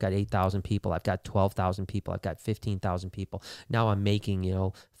this, man. I've got 8,000 people. I've got 12,000 people. I've got 15,000 people. Now I'm making,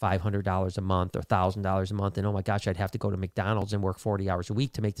 $500 a month or $1,000 a month. And oh my gosh, I'd have to go to McDonald's and work 40 hours a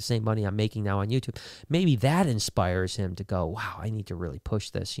week to make the same money I'm making now on YouTube. Maybe that inspires him to go, wow, I need to really push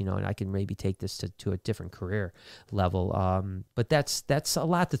this, and I can maybe take this to a different career level. But that's a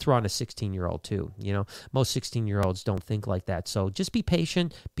lot to throw on a 16-year-old too. Most 16-year-olds don't think like that. So just be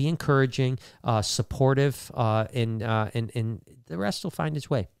patient, be encouraging, supportive, and the rest will find its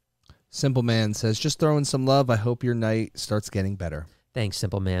way. Simple Man says, just throw in some love. I hope your night starts getting better. Thanks,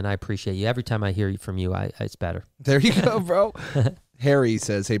 Simple Man. I appreciate you. Every time I hear from you, it's better. There you go, bro. Harry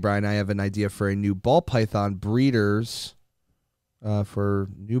says, hey, Brian, I have an idea for a new ball python breeders. A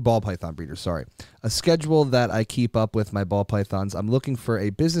schedule that I keep up with my ball pythons. I'm looking for a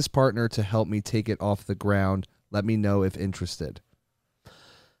business partner to help me take it off the ground. Let me know if interested.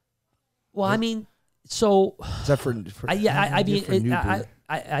 Well, I mean, so is that for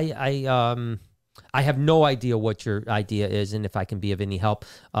I have no idea what your idea is, and if I can be of any help,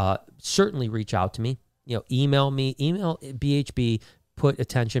 certainly reach out to me. Email me, email BHB put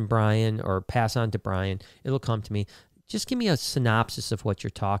attention Brian or pass on to Brian, it'll come to me. Just give me a synopsis of what you're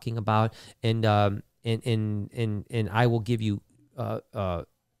talking about, and I will give you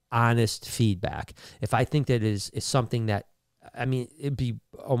honest feedback. If I think that is something that, I mean, it'd be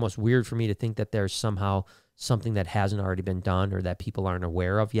almost weird for me to think that there's somehow something that hasn't already been done or that people aren't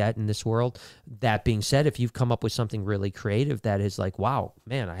aware of yet in this world. That being said, if you've come up with something really creative that is like, wow,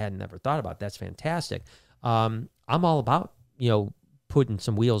 man, I hadn't never thought about, that's fantastic. I'm all about, putting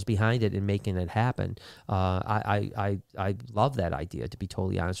some wheels behind it and making it happen. I love that idea, to be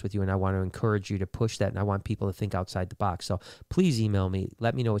totally honest with you, and I want to encourage you to push that, and I want people to think outside the box. So please email me.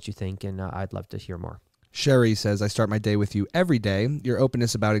 Let me know what you think, and I'd love to hear more. Sherry says, I start my day with you every day. Your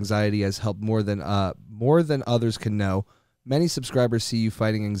openness about anxiety has helped more than others can know. Many subscribers see you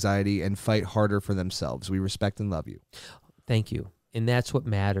fighting anxiety and fight harder for themselves. We respect and love you. Thank you. And that's what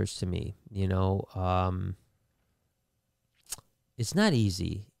matters to me. It's not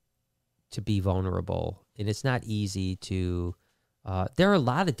easy to be vulnerable, and it's not easy to, there are a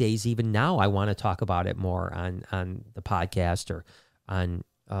lot of days, even now, I want to talk about it more on the podcast or on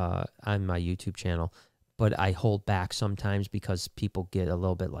my YouTube channel. But I hold back sometimes because people get a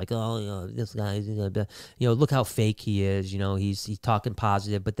little bit like, oh, this guy's, look how fake he is. He's talking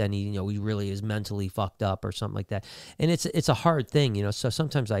positive, but then he really is mentally fucked up or something like that. And it's a hard thing, So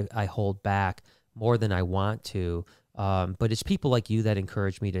sometimes I hold back more than I want to. But it's people like you that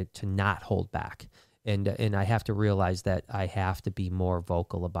encourage me to not hold back. And I have to realize that I have to be more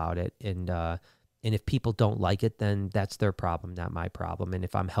vocal about it. And if people don't like it, then that's their problem, not my problem. And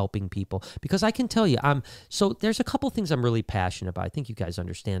if I'm helping people, because I can tell you, so there's a couple things I'm really passionate about. I think you guys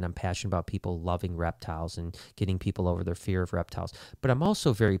understand I'm passionate about people loving reptiles and getting people over their fear of reptiles. But I'm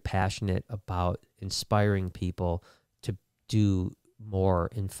also very passionate about inspiring people to do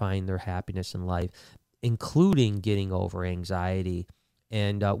more and find their happiness in life, including getting over anxiety.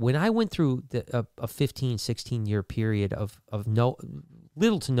 And when I went through a 15, 16-year period of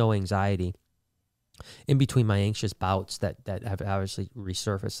little to no anxiety, in between my anxious bouts that have obviously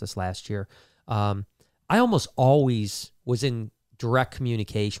resurfaced this last year, I almost always was in direct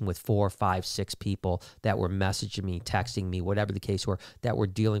communication with 4, 5, 6 people that were messaging me, texting me, whatever the case were, that were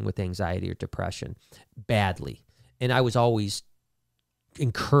dealing with anxiety or depression badly. And I was always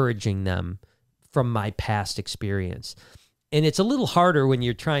encouraging them from my past experience. And it's a little harder when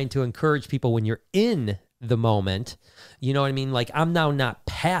you're trying to encourage people when you're in the moment. You know what I mean? Like, I'm now not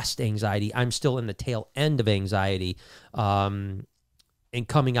past anxiety. I'm still in the tail end of anxiety, and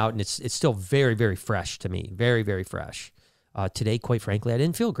coming out, and it's still very, very fresh to me. Very, very fresh. Today, quite frankly, I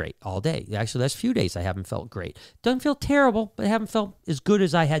didn't feel great all day. Actually, last few days I haven't felt great. Doesn't feel terrible, but I haven't felt as good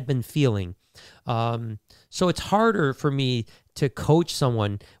as I had been feeling. So it's harder for me to coach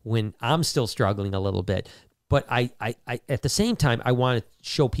someone when I'm still struggling a little bit. But I at the same time, I want to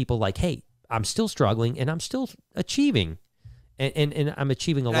show people like, hey, I'm still struggling and I'm still achieving, and I'm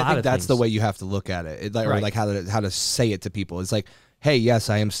achieving a lot of things. I think that's the way you have to look at it, or like how to say it to people. It's like, hey, yes,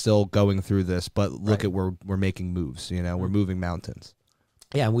 I am still going through this, but look at we're making moves. We're moving mountains.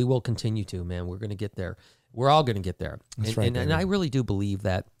 Yeah, and we will continue to, man. We're going to get there. We're all going to get there. And I really do believe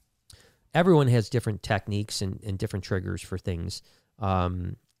that everyone has different techniques and different triggers for things.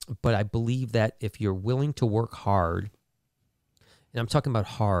 But I believe that if you're willing to work hard, and I'm talking about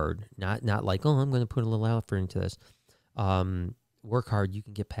hard, not like, oh, I'm going to put a little effort into this. Work hard, you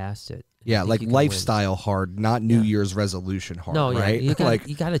can get past it. Yeah, like lifestyle hard, not New Year's resolution hard. No, right? You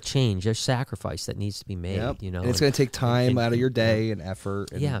got to change. There's sacrifice that needs to be made. Yep. And it's going to take time out of your day and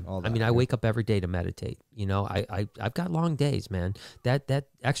effort. And all that. I mean, I wake up every day to meditate. I've got long days, man. That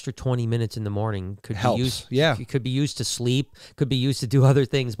extra 20 minutes in the morning could helps. Be used. Yeah, could be used to sleep. Could be used to do other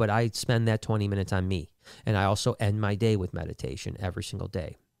things. But I spend that 20 minutes on me, and I also end my day with meditation every single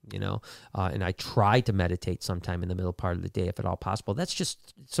day. And I try to meditate sometime in the middle part of the day if at all possible. That's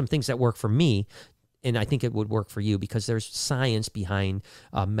just some things that work for me, and I think it would work for you because there's science behind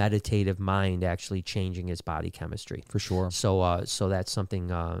a meditative mind actually changing its body chemistry. For sure. So that's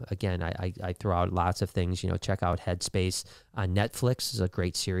something, again, I throw out lots of things. Check out Headspace on Netflix. It's a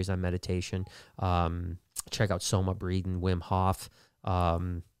great series on meditation. Check out Soma Breathing, Wim Hof.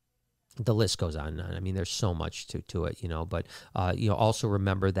 The list goes on and on. I mean, there's so much to it, but, also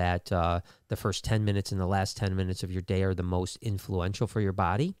remember that the first 10 minutes and the last 10 minutes of your day are the most influential for your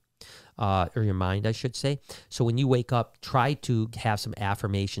body, or your mind, I should say. So when you wake up, try to have some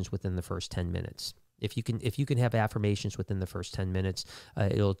affirmations within the first 10 minutes. If you can have affirmations within the first 10 minutes,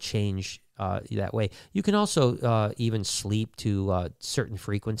 it'll change that way. You can also even sleep to certain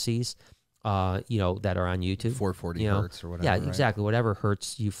frequencies. that are on YouTube. 440 hertz or whatever. Yeah, right? exactly. Whatever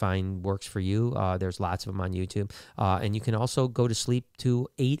hertz you find works for you. There's lots of them on YouTube. And you can also go to sleep to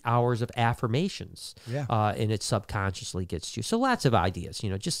 8 hours of affirmations. Yeah. And it subconsciously gets you. So lots of ideas,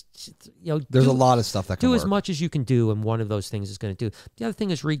 There's a lot of stuff that can do work. as much as you can do, and one of those things is going to do. The other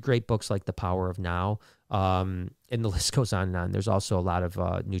thing is read great books like The Power of Now. And the list goes on and on. There's also a lot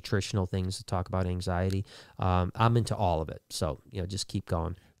of nutritional things to talk about anxiety. I'm into all of it. So, just keep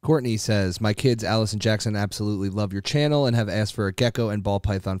going. Courtney says, my kids, Alice and Jackson, absolutely love your channel and have asked for a gecko and ball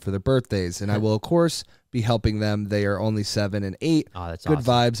python for their birthdays. And I will, of course, be helping them. They are only 7 and 8. Oh, that's good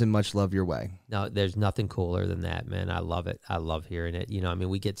awesome. vibes and much love your way. No, there's nothing cooler than that, man. I love it. I love hearing it.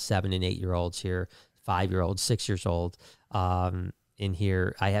 We get 7 and 8-year-olds here, 5-year-olds, 6 years old in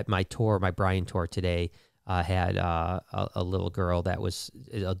here. I had my Brian tour today. Had a little girl that was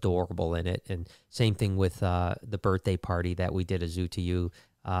adorable in it. And same thing with the birthday party that we did, a Zoo to You.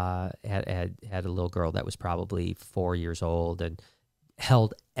 Had a little girl that was probably 4 years old and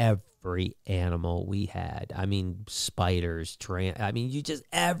held every animal we had. I mean, spiders,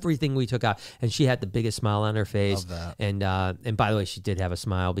 everything we took out. And she had the biggest smile on her face. Love that. And by the way, she did have a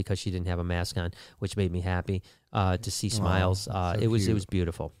smile because she didn't have a mask on, which made me happy to see smiles. It was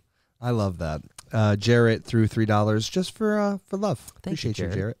beautiful. I love that. Jarrett threw $3 just for love. Appreciate you,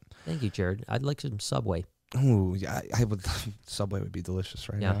 Jarrett. Thank you, Jared. I'd like some Subway. Ooh, yeah, I would. Subway would be delicious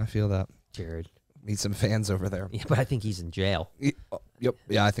right now. I feel that. Jared. Meet some fans over there. Yeah, but I think he's in jail. Yep.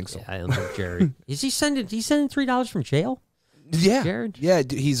 Yeah, I think so. Yeah, I don't think Jared. Is he sending $3 from jail? Yeah. Jared? Yeah,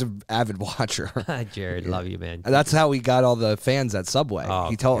 he's an avid watcher. Jared, love you, man. That's how we got all the fans at Subway. Oh,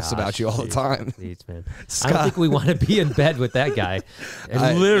 he tells us about you all the time. Please, man. Scott, I don't think we want to be in bed with that guy.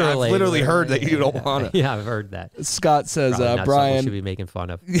 I've literally heard that you don't want it. Yeah, I've heard that. Scott says, Not Brian, should be making fun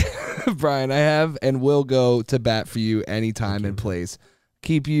of. Brian, I have and will go to bat for you anytime and place.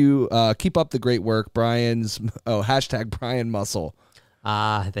 Keep up the great work. Hashtag Brian Muscle.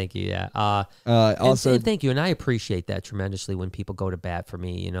 Thank you. Yeah. Also, and thank you, and I appreciate that tremendously when people go to bat for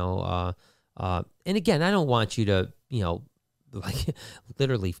me. And again, I don't want you to, like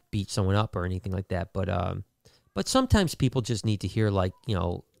literally beat someone up or anything like that. But sometimes people just need to hear an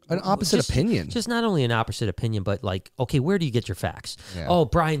opposite opinion. Just not only an opposite opinion, but okay, where do you get your facts? Yeah. Oh,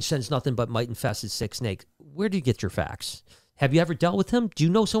 Brian sends nothing but mite-infested sick snakes. Where do you get your facts? Have you ever dealt with him? Do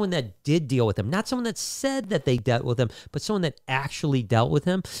you know someone that did deal with him? Not someone that said that they dealt with him, but someone that actually dealt with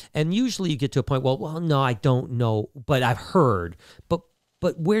him. And usually you get to a point, well, no, I don't know, but I've heard. But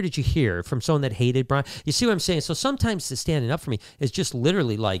where did you hear? From someone that hated Brian? You see what I'm saying? So sometimes the standing up for me is just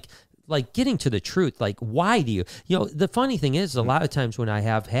literally like getting to the truth. Like, why do you? The funny thing is, a lot of times when I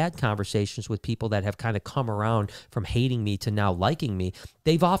have had conversations with people that have kind of come around from hating me to now liking me,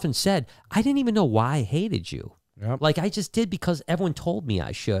 they've often said, I didn't even know why I hated you. Yep. Like, I just did because everyone told me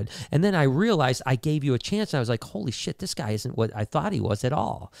I should. And then I realized I gave you a chance. And I was like, holy shit, this guy isn't what I thought he was at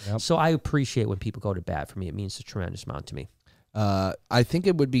all. Yep. So I appreciate when people go to bat for me. It means a tremendous amount to me. I think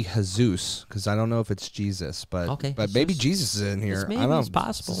it would be Jesus, because I don't know if it's Jesus, but maybe Jesus is in here. I don't know. It's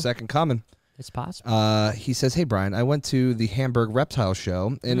possible. It's the second coming. It's possible. He says, hey, Brian, I went to the Hamburg Reptile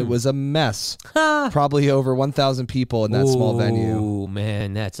Show, and it was a mess. Probably over 1,000 people in that small venue. Oh,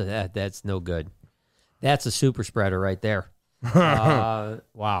 man, that's no good. That's a super spreader right there.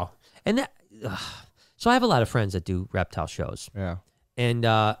 Wow. And so I have a lot of friends that do reptile shows. Yeah. And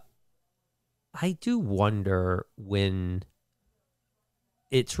I do wonder when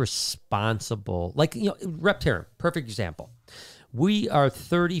it's responsible. Like, Reptarium, perfect example. We are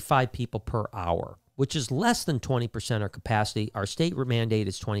 35 people per hour, which is less than 20% our capacity. Our state mandate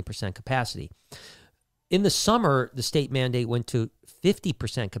is 20% capacity. In the summer, the state mandate went to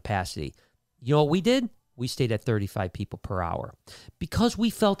 50% capacity. You know what we did? We stayed at 35 people per hour because we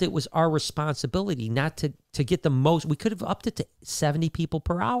felt it was our responsibility not to get the most. We could have upped it to 70 people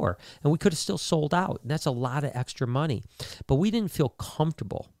per hour and we could have still sold out. And that's a lot of extra money, but we didn't feel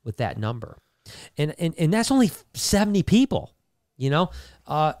comfortable with that number. And that's only 70 people,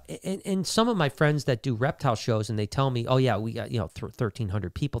 and some of my friends that do reptile shows and they tell me, oh yeah, we got,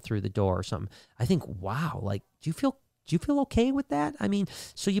 1,300 people through the door or something. I think, wow, like, do you feel okay with that? I mean,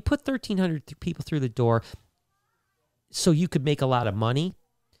 so you put 1,300 people through the door so you could make a lot of money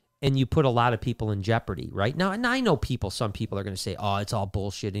and you put a lot of people in jeopardy, right? Now, and I know some people are going to say, oh, it's all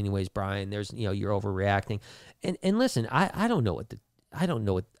bullshit anyways, Brian. There's, you're overreacting. And listen, I don't know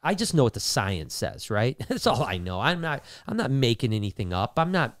I just know what the science says, right? That's all I know. I'm not making anything up.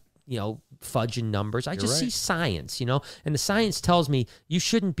 I'm not, fudging numbers. I just see science, and the science tells me you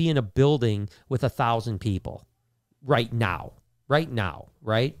shouldn't be in a building with 1,000 people. Right now,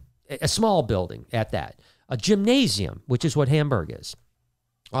 right? A small building at that. A gymnasium, which is what Hamburg is.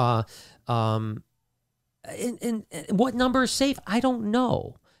 And what number is safe? I don't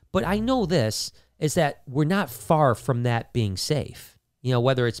know. But I know this is that we're not far from that being safe. You know,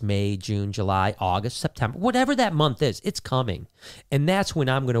 whether it's May, June, July, August, September, whatever that month is, it's coming. And that's when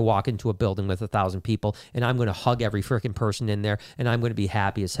I'm going to walk into a building with 1,000 people and I'm going to hug every freaking person in there and I'm going to be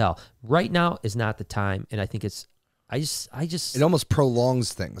happy as hell. Right now is not the time. And I think it's, I just. It almost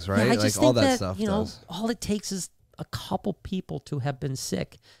prolongs things, right? Yeah, I just like think all that stuff you know, does. all it takes is a couple people to have been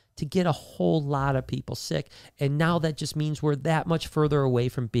sick to get a whole lot of people sick. And now that just means we're that much further away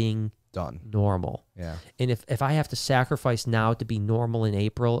from being Done. normal. Yeah. And if I have to sacrifice now to be normal in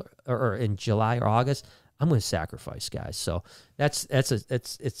April or in July or August, I'm going to sacrifice, guys. So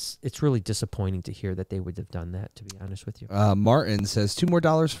it's really disappointing to hear that they would have done that, to be honest with you. Martin says $2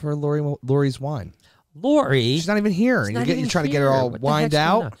 more for Lori's wine. Lori, She's not even here. she's You're not even trying to get her here. all What the wined heck's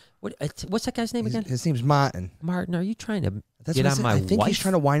going out. on? What's that guy's name again? His name's Martin. Martin, are you trying to That's get what I on said. my I think wife? he's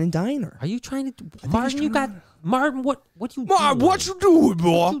trying to wine and dine her. Are you trying to? he's Martin, you trying got Martin. What you Mom, doing? what you doing, boy?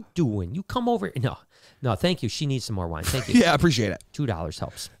 What you doing? You come over. No, thank you. She needs some more wine. Thank you. Yeah, I appreciate it. $2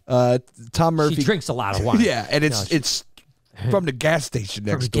 helps. Tom Murphy. She drinks a lot of wine. Yeah, and it's from the gas station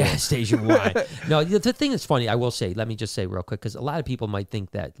next From door. the gas station wine. No, the thing that's funny, I will say, let me just say real quick, because a lot of people might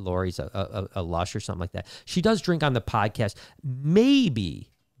think that Lori's a lush or something like that. She does drink on the podcast. Maybe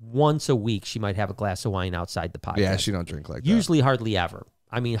once a week she might have a glass of wine outside the podcast. Yeah, she don't drink like that. Usually hardly ever.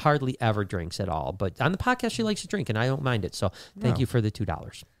 I mean, hardly ever drinks at all. But on the podcast, she likes to drink, and I don't mind it. So thank you for the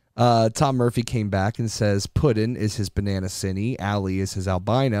 $2. Tom Murphy came back and says Puddin is his banana cine, Allie is his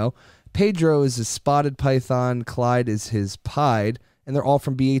albino, Pedro is his spotted python, Clyde is his pied, and they're all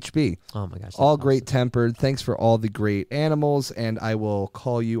from BHB. Oh my gosh. All great tempered. Thanks for all the great animals, and I will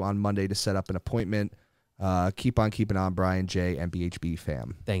call you on Monday to set up an appointment. Keep on keeping on, Brian J. and BHB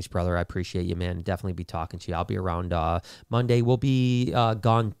fam. Thanks, brother. I appreciate you, man. Definitely be talking to you. I'll be around Monday. We'll be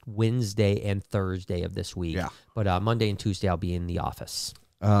gone Wednesday and Thursday of this week. Yeah. But Monday and Tuesday, I'll be in the office.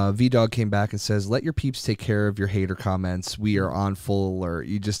 V-Dog came back and says, let your peeps take care of your hater comments. We are on full alert.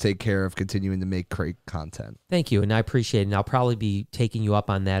 You just take care of continuing to make great content. Thank you, and I appreciate it. And I'll probably be taking you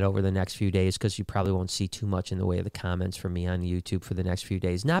up on that over the next few days because you probably won't see too much in the way of the comments from me on YouTube for the next few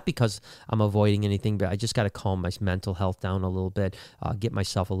days. Not because I'm avoiding anything, but I just got to calm my mental health down a little bit, get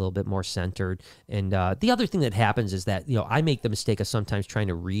myself a little bit more centered. And the other thing that happens is that, I make the mistake of sometimes trying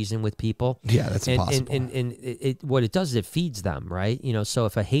to reason with people. Yeah, that's impossible. And what it does is it feeds them, right?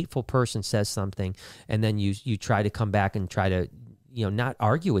 So if a hateful person says something and then you try to come back and try to not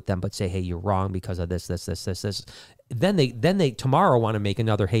argue with them but say, hey, you're wrong because of this, then they tomorrow want to make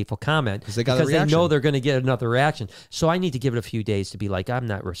another hateful comment because they know they're going to get another reaction. So I need to give it a few days to be like, I'm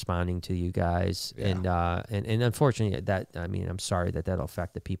not responding to you guys. Yeah. And unfortunately I'm sorry that'll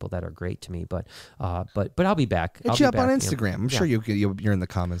affect the people that are great to me, but I'll be back. Hit you up on Instagram. I'm sure you're in the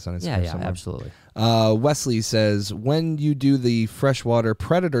comments on Instagram. Yeah, absolutely. Wesley says, when you do the freshwater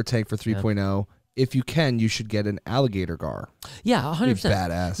predator tank for 3.0, if you can, you should get an alligator gar. Yeah, 100%.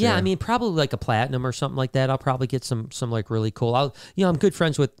 Badass. Yeah, I mean, probably like a platinum or something like that. I'll probably get some like really cool. I'm good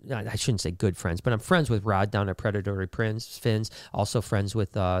friends with, I shouldn't say good friends, but I'm friends with Rod down at Predatory Fins, also friends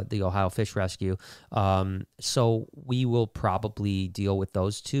with the Ohio Fish Rescue. So we will probably deal with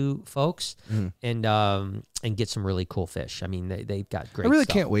those two folks and get some really cool fish. I mean, they've got great stuff. I really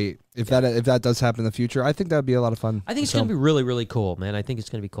can't wait. If that does happen in the future, I think that would be a lot of fun. I think it's going to be really, really cool, man. I think it's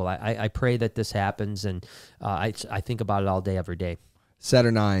going to be cool. I pray that this happens, and I think about it all day, every day.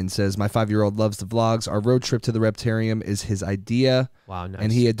 Saturn9 says, my 5-year-old loves the vlogs. Our road trip to the Reptarium is his idea. Wow, nice.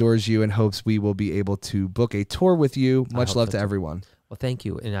 And he adores you and hopes we will be able to book a tour with you. Much love to everyone. Well, thank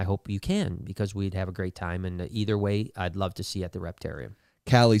you, and I hope you can, because we'd have a great time. And either way, I'd love to see you at the Reptarium.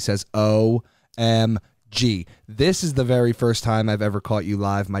 Callie says, OMG. This is the very first time I've ever caught you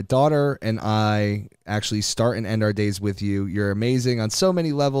live. My daughter and I actually start and end our days with you. You're amazing on so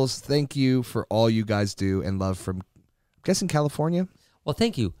many levels. Thank you for all you guys do, and love from, I'm guessing, California. Well,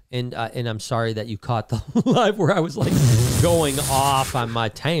 thank you, and I'm sorry that you caught the live where I was like going off on my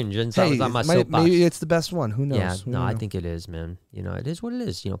tangents. I was on my soapbox. Maybe it's the best one. Who knows? Yeah, no, I think it is, man. It is what it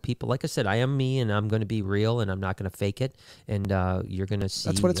is. People, like I said, I am me, and I'm going to be real, and I'm not going to fake it. And you're going to see.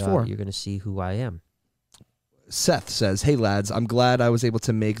 That's what it's for. You're going to see who I am. Seth says, hey, lads, I'm glad I was able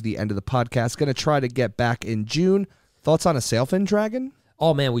to make the end of the podcast. Going to try to get back in June. Thoughts on a sailfin dragon?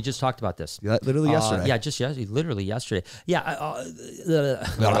 Oh, man, we just talked about this. Literally yesterday. Yeah, just yesterday. Literally yesterday. Yeah.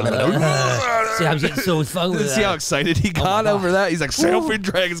 See, I'm getting so fun with See how excited he got over that? He's like, sailfin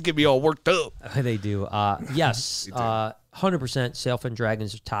dragons get me all worked up. They do. Yes, 100% sailfin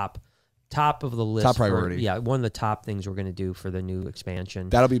dragons are top of the list. Top priority. One of the top things we're going to do for the new expansion.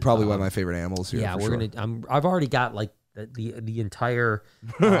 That'll be probably one of my favorite animals here. Yeah, I've already got like the entire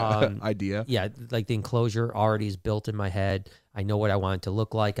idea. Yeah, like the enclosure already is built in my head. I know what I want it to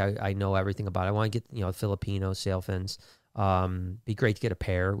look like. I know everything about it. I want to get Filipino sail fins. Be great to get a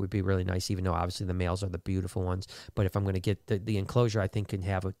pair. It would be really nice, even though obviously the males are the beautiful ones. But if I'm going to get the enclosure, I think can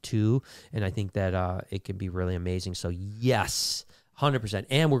have a 2, and I think that it can be really amazing. So yes, 100%.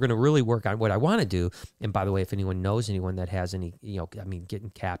 And we're going to really work on what I want to do. And by the way, if anyone knows anyone that has any,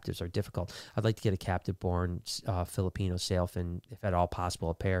 getting captives are difficult. I'd like to get a captive-born Filipino sailfin, if at all possible,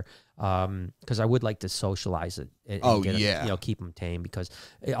 a pair. Because I would like to socialize it. And get them, keep them tame. Because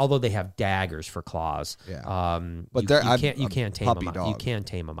although they have daggers for claws, but you can't tame them out. You can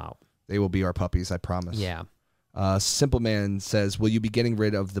tame them out. They will be our puppies, I promise. Yeah. Simple Man says, will you be getting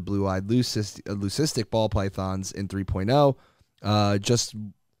rid of the blue-eyed leucistic ball pythons in 3.0?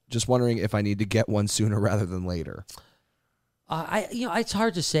 Just wondering if I need to get one sooner rather than later. It's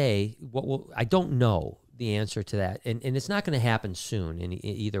hard to say. I don't know the answer to that, and it's not going to happen soon in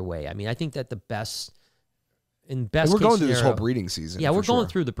either way. I mean, I think that the best we're going through this whole breeding season. Yeah, we're going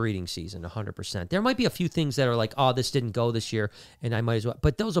through the breeding season 100%. There might be a few things that are like, oh, this didn't go this year, and I might as well.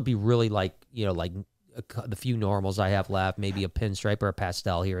 But those will be really like the few normals I have left, maybe a pinstripe or a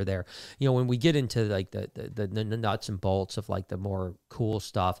pastel here or there. When we get into like the nuts and bolts of like the more cool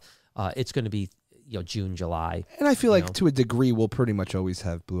stuff, it's going to be June, July. And I feel like to a degree we'll pretty much always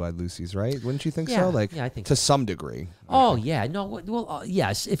have blue-eyed Lucy's, right? Wouldn't you think so? I think to some degree. Oh yeah, no, well,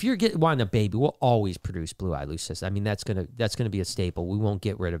 yes. If you're wanting a baby, we'll always produce blue-eyed Lucy's. I mean, that's gonna be a staple. We won't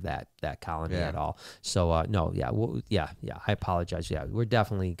get rid of that colony at all. So no, I apologize. Yeah, we're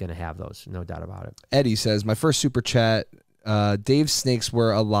definitely gonna have those, no doubt about it. Eddie says, my first super chat. Dave's snakes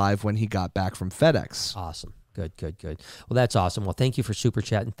were alive when he got back from FedEx. Awesome. Good. Well, that's awesome. Well, thank you for super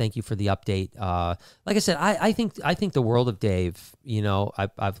chat and thank you for the update. Like I said, I think the world of Dave.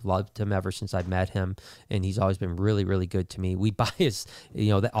 I've loved him ever since I've met him, and he's always been really, really good to me. We buy his,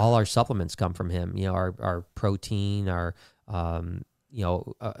 all our supplements come from him. Our protein, our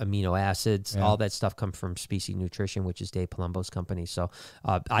amino acids, all that stuff come from Species Nutrition, which is Dave Palumbo's company. So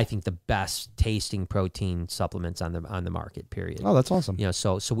I think the best tasting protein supplements on the market, period. Oh, that's awesome.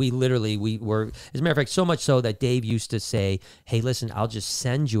 So we literally, we were, as a matter of fact, so much so that Dave used to say, hey, listen, I'll just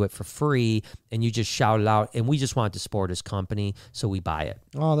send you it for free and you just shout it out. And we just wanted to support his company, so we buy it.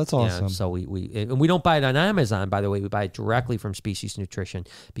 Oh, that's awesome. So we don't buy it on Amazon, by the way. We buy it directly from Species Nutrition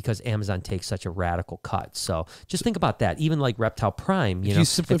because Amazon takes such a radical cut. So just think about that. Even like Reptile Prime,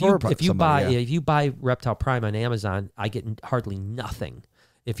 if you buy Reptile Prime on Amazon, I get hardly nothing.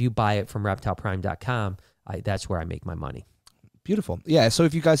 If you buy it from reptileprime.com, that's where I make my money. Beautiful. Yeah. So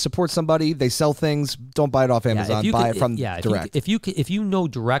if you guys support somebody, they sell things, don't buy it off Amazon. Buy it from direct. If you know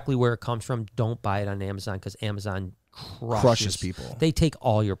directly where it comes from, don't buy it on Amazon because Amazon crushes people. They take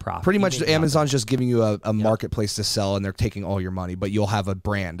all your profit. Pretty much Amazon's just giving you a marketplace to sell, and they're taking all your money, but you'll have a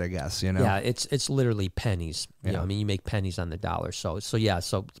brand, I guess, Yeah, it's literally pennies. I mean, you make pennies on the dollar.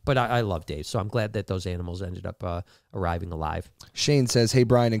 But I love Dave, so I'm glad that those animals ended up arriving alive. Shane says, hey,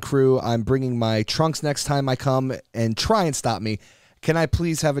 Brian and crew, I'm bringing my trunks next time I come and try and stop me. Can I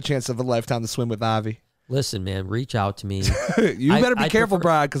please have a chance of a lifetime to swim with Avi? Listen, man, reach out to me. You better be careful,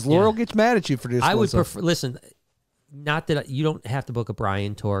 Brian, because Laurel gets mad at you for this. I would prefer, listen, not that you don't have to book a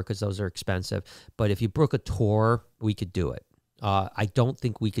Brian tour because those are expensive, but if you book a tour, we could do it. I don't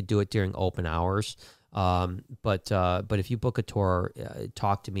think we could do it during open hours, but if you book a tour,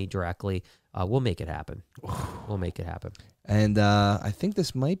 talk to me directly. We'll make it happen. We'll make it happen. And I think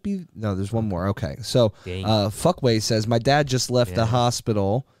this might be... No, there's one more. Okay. So Fuckway says, my dad just left the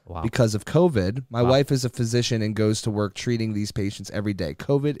hospital because of COVID. My wife is a physician and goes to work treating these patients every day.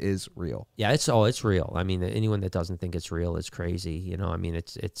 COVID is real. Yeah, it's real. I mean, anyone that doesn't think it's real is crazy. I mean,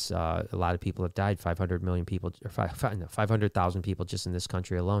 it's a lot of people have died. 500 million people, or 500,000 people just in this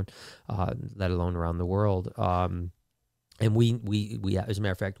country alone, let alone around the world. And we as a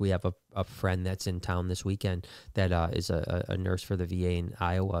matter of fact, we have a friend that's in town this weekend that is a nurse for the VA in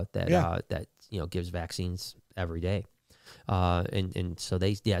Iowa that gives vaccines every day. And so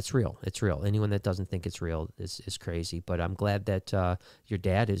it's real. It's real. Anyone that doesn't think it's real is crazy. But I'm glad that your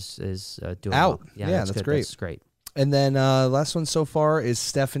dad is doing out. Well. Yeah, that's great. That's great. And then last one so far is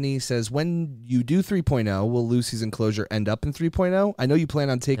Stephanie says, when you do 3.0, will Lucy's enclosure end up in 3.0? I know you plan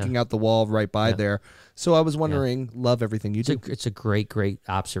on taking out the wall right by there. So I was wondering, love everything you do. It's a great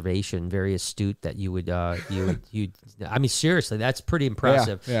observation. Very astute that you would, I mean, seriously, that's pretty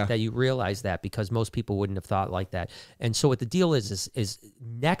impressive that you realize that, because most people wouldn't have thought like that. And so what the deal is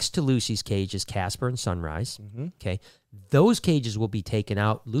next to Lucy's cage is Casper and Sunrise. Mm-hmm. Okay. Those cages will be taken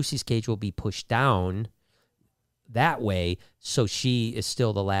out. Lucy's cage will be pushed down. that way, so she is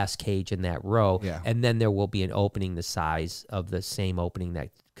still the last cage in that row. Yeah. And then there will be an opening the size of the same opening that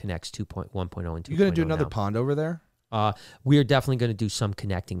connects 2.1.0 and 2.0. You gonna do another now. pond over there? We are definitely going to do some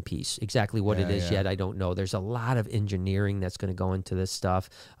connecting piece. Exactly what Yeah, it is yeah. yet, I don't know. There's a lot of engineering that's going to go into this stuff.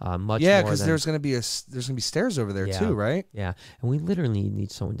 Much Yeah, more because than- there's gonna be stairs over there Yeah. too, right? Yeah, and we literally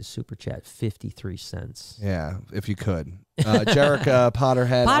need someone to super chat 53 cents. Yeah, if you could. Jerica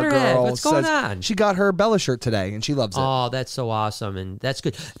Potterhead, our Potterhead, girl, what's going says on? she got her Bella shirt today and she loves it. Oh, that's so awesome, and that's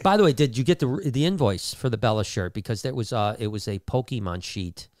good. By the way, did you get the invoice for the Bella shirt? Because there was it was a Pokemon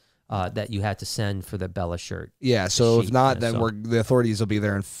sheet that you had to send for the Bella shirt. Yeah, so sheet, if not, yeah, then so- the authorities will be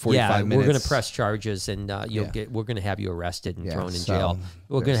there in 45 minutes. we're going to press charges, and we're going to have you arrested and Yeah, thrown in so jail.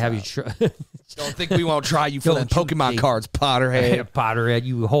 We're going to have you. Don't think we won't try you for them Don't you Pokemon think- cards, Potterhead. Potterhead,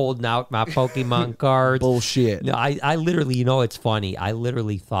 you holding out my Pokemon cards. Bullshit. No, I literally, it's funny. I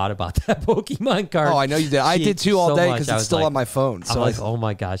literally thought about that Pokemon card. Oh, I know you did. I sheet did too all so day much. because I it's was still like- on my phone. I'm So like, oh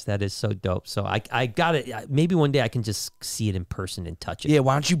my gosh, that is so dope. So I got it. Maybe one day I can just see it in person and touch it. yeah,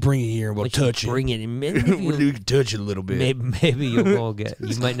 why don't you bring it here? We'll But you touch it. bring it, and maybe We can touch it a little bit. maybe you'll go get.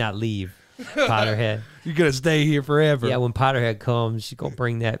 You might not leave, Potterhead. You're gonna stay here forever. Yeah, when Potterhead comes, you go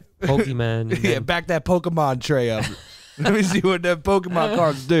bring that Pokemon. And Yeah, then- back that Pokemon tray up. Let me see what that Pokemon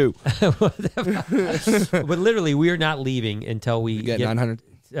cards do. but literally, we are not leaving until we You get 900.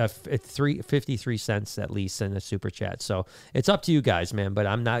 53 cents at least in a super chat. So it's up to you guys, man. But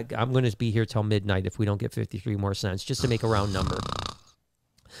I'm going to be here till midnight if we don't get 53 more cents, just to make a round number.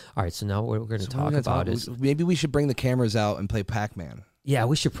 All right, so now what we're going to talk about is maybe we should bring the cameras out and play Pac-Man. yeah,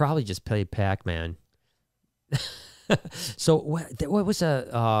 we should probably just play Pac-Man. So what was a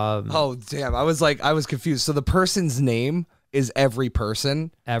Oh damn! I was confused. So the person's name is every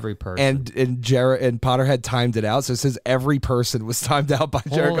person, every person and Jared and Potterhead timed it out. So it says every person was timed out by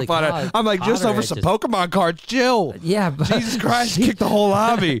Holy Jerica Potterhead. God, I'm like, just over Potterhead some just- Pokemon cards, chill. yeah, but Jesus Christ, kicked the whole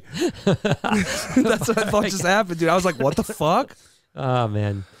lobby. That's what I thought just happened, dude. I was like, what the fuck? Oh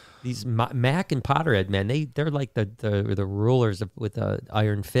man, these Mac and Potterhead, man, they're like the rulers with the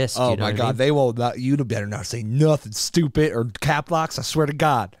iron fist. Oh you know my what I God, mean? they will not. You better not say nothing stupid or cap locks. I swear to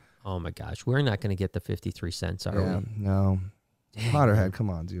God. Oh my gosh, we're not going to get the 53 cents, are Yeah, we? no. Potterhead, come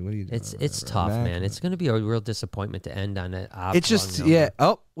on, dude. What are you doing? It's tough, Mac? man. It's going to be a real disappointment to end on it. It's just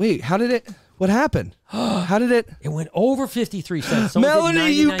Oh wait, how did it? What happened? How did it? It went over 53 cents. Someone did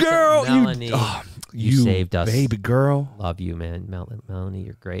Melanie, you 99 cents. girl, Melanie, you saved us. baby girl. Love you, man. Melanie,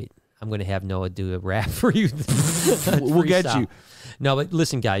 you're great. I'm going to have Noah do a rap for you. We'll get Freestyle. you. No, but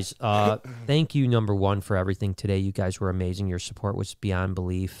listen, guys. Thank you, number one, for everything today. You guys were amazing. Your support was beyond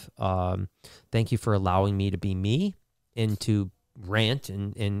belief. Thank you for allowing me to be me and to rant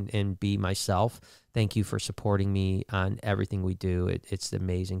and be myself. Thank you for supporting me on everything we do. It's the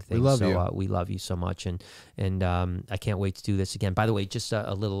amazing thing. We love you. We love you so much, and I can't wait to do this again. By the way, just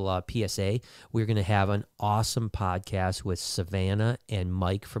a little PSA. We're going to have an awesome podcast with Savannah and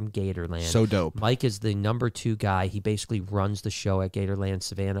Mike from Gatorland. So dope. Mike is the number 2 guy. He basically runs the show at Gatorland.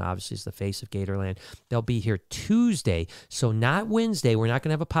 Savannah, obviously, is the face of Gatorland. They'll be here Tuesday, so not Wednesday. We're not going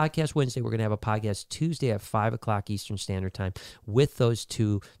to have a podcast Wednesday. We're going to have a podcast Tuesday at 5 o'clock Eastern Standard Time with those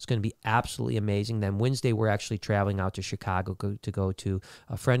two. It's going to be absolutely amazing. Then Wednesday, we're actually traveling out to Chicago to go to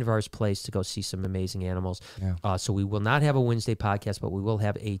a friend of ours' place to go see some amazing animals. Yeah. So we will not have a Wednesday podcast, but we will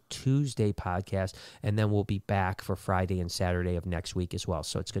have a Tuesday podcast, and then we'll be back for Friday and Saturday of next week as well.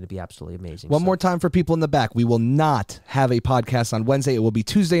 So it's going to be absolutely amazing. One So- more time for people in the back. We will not have a podcast on Wednesday. It will be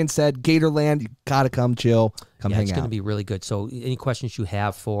Tuesday instead. Gatorland, you gotta come chill, come hang it's out. going to be really good. So any questions you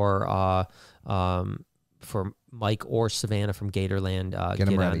have for Mike or Savannah from Gatorland, Get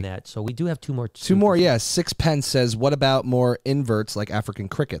 'em get ready. on that. So we do have two more. Two more, yeah. 6 pence says, what about more inverts like African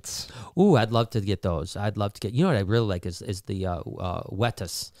crickets? Ooh, I'd love to get those. I'd love to get. You know what I really like is the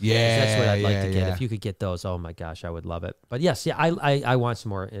Wettus. Yeah, that's what I'd like to get. yeah. If you could get those, oh my gosh, I would love it. But yes, yeah, I want some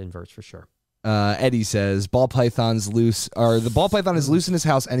more inverts for sure. Eddie says, ball python's loose, or the ball python is loose in his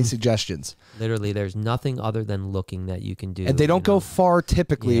house. Any suggestions? Literally, there's nothing other than looking that you can do. And they don't go far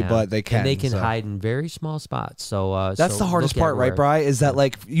typically, Yeah. but they can. And they can so. hide in very small spots. So That's so the hardest look part, right, everywhere. Bri? Is that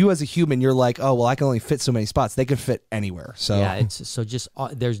like you as a human, you're like, oh, well, I can only fit so many spots. They can fit anywhere. So Yeah, it's so just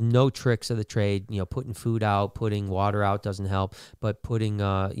there's no tricks of the trade. You know, putting food out, putting water out doesn't help, but putting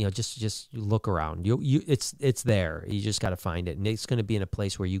just look around. It's there. You just got to find it, and it's going to be in a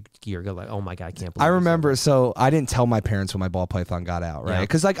place where you're like, oh my god, I can't believe. I this remember, so I didn't tell my parents when my ball python got out, right? Yeah.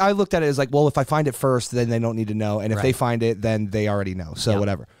 Because like I looked at it as like, well, if I find it first, then they don't need to know, and if they Right. find it, then they already know. So Yeah.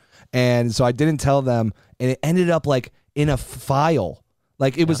 whatever. And so I didn't tell them, and it ended up like in a file.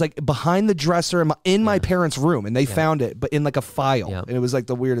 Like it was like behind the dresser in my parents' room, and they found it, but in like a file, and it was like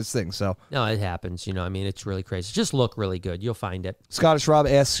the weirdest thing. So no, it happens. You know, I mean, it's really crazy. Just look really good. You'll find it. Scottish Rob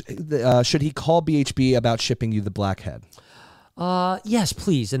asks, should he call BHB about shipping you the blackhead? Yes,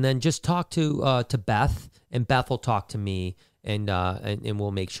 please. And then just talk to Beth, and Beth will talk to me, and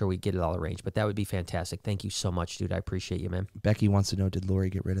we'll make sure we get it all arranged. But that would be fantastic. Thank you so much, dude. I appreciate you, man. Becky wants to know, did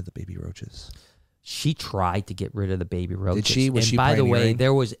Lori get rid of the baby roaches? She tried to get rid of the baby roaches. Did she? Was she by the way, pioneering?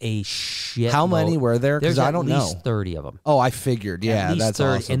 there was a shit. How many were there? Because I don't know. There's at least 30 of them. Oh, I figured. Yeah, at least that's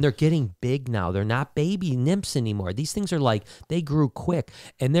 30. awesome. And they're getting big now. They're not baby nymphs anymore. These things are like, they grew quick.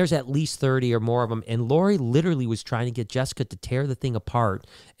 And there's at least 30 or more of them. And Lori literally was trying to get Jessica to tear the thing apart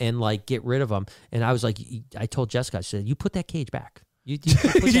and like get rid of them. And I was like, I told Jessica, I said, you put that cage back. You put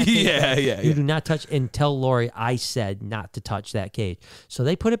that cage back. You do not touch, and tell Lori I said not to touch that cage. So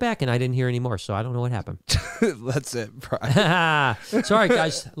they put it back, and I didn't hear anymore. So I don't know what happened. That's it, Brian. Sorry,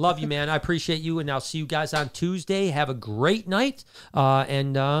 guys. Love you, man. I appreciate you, and I'll see you guys on Tuesday. Have a great night,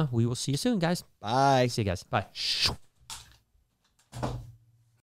 and we will see you soon, guys. Bye. See you guys. Bye.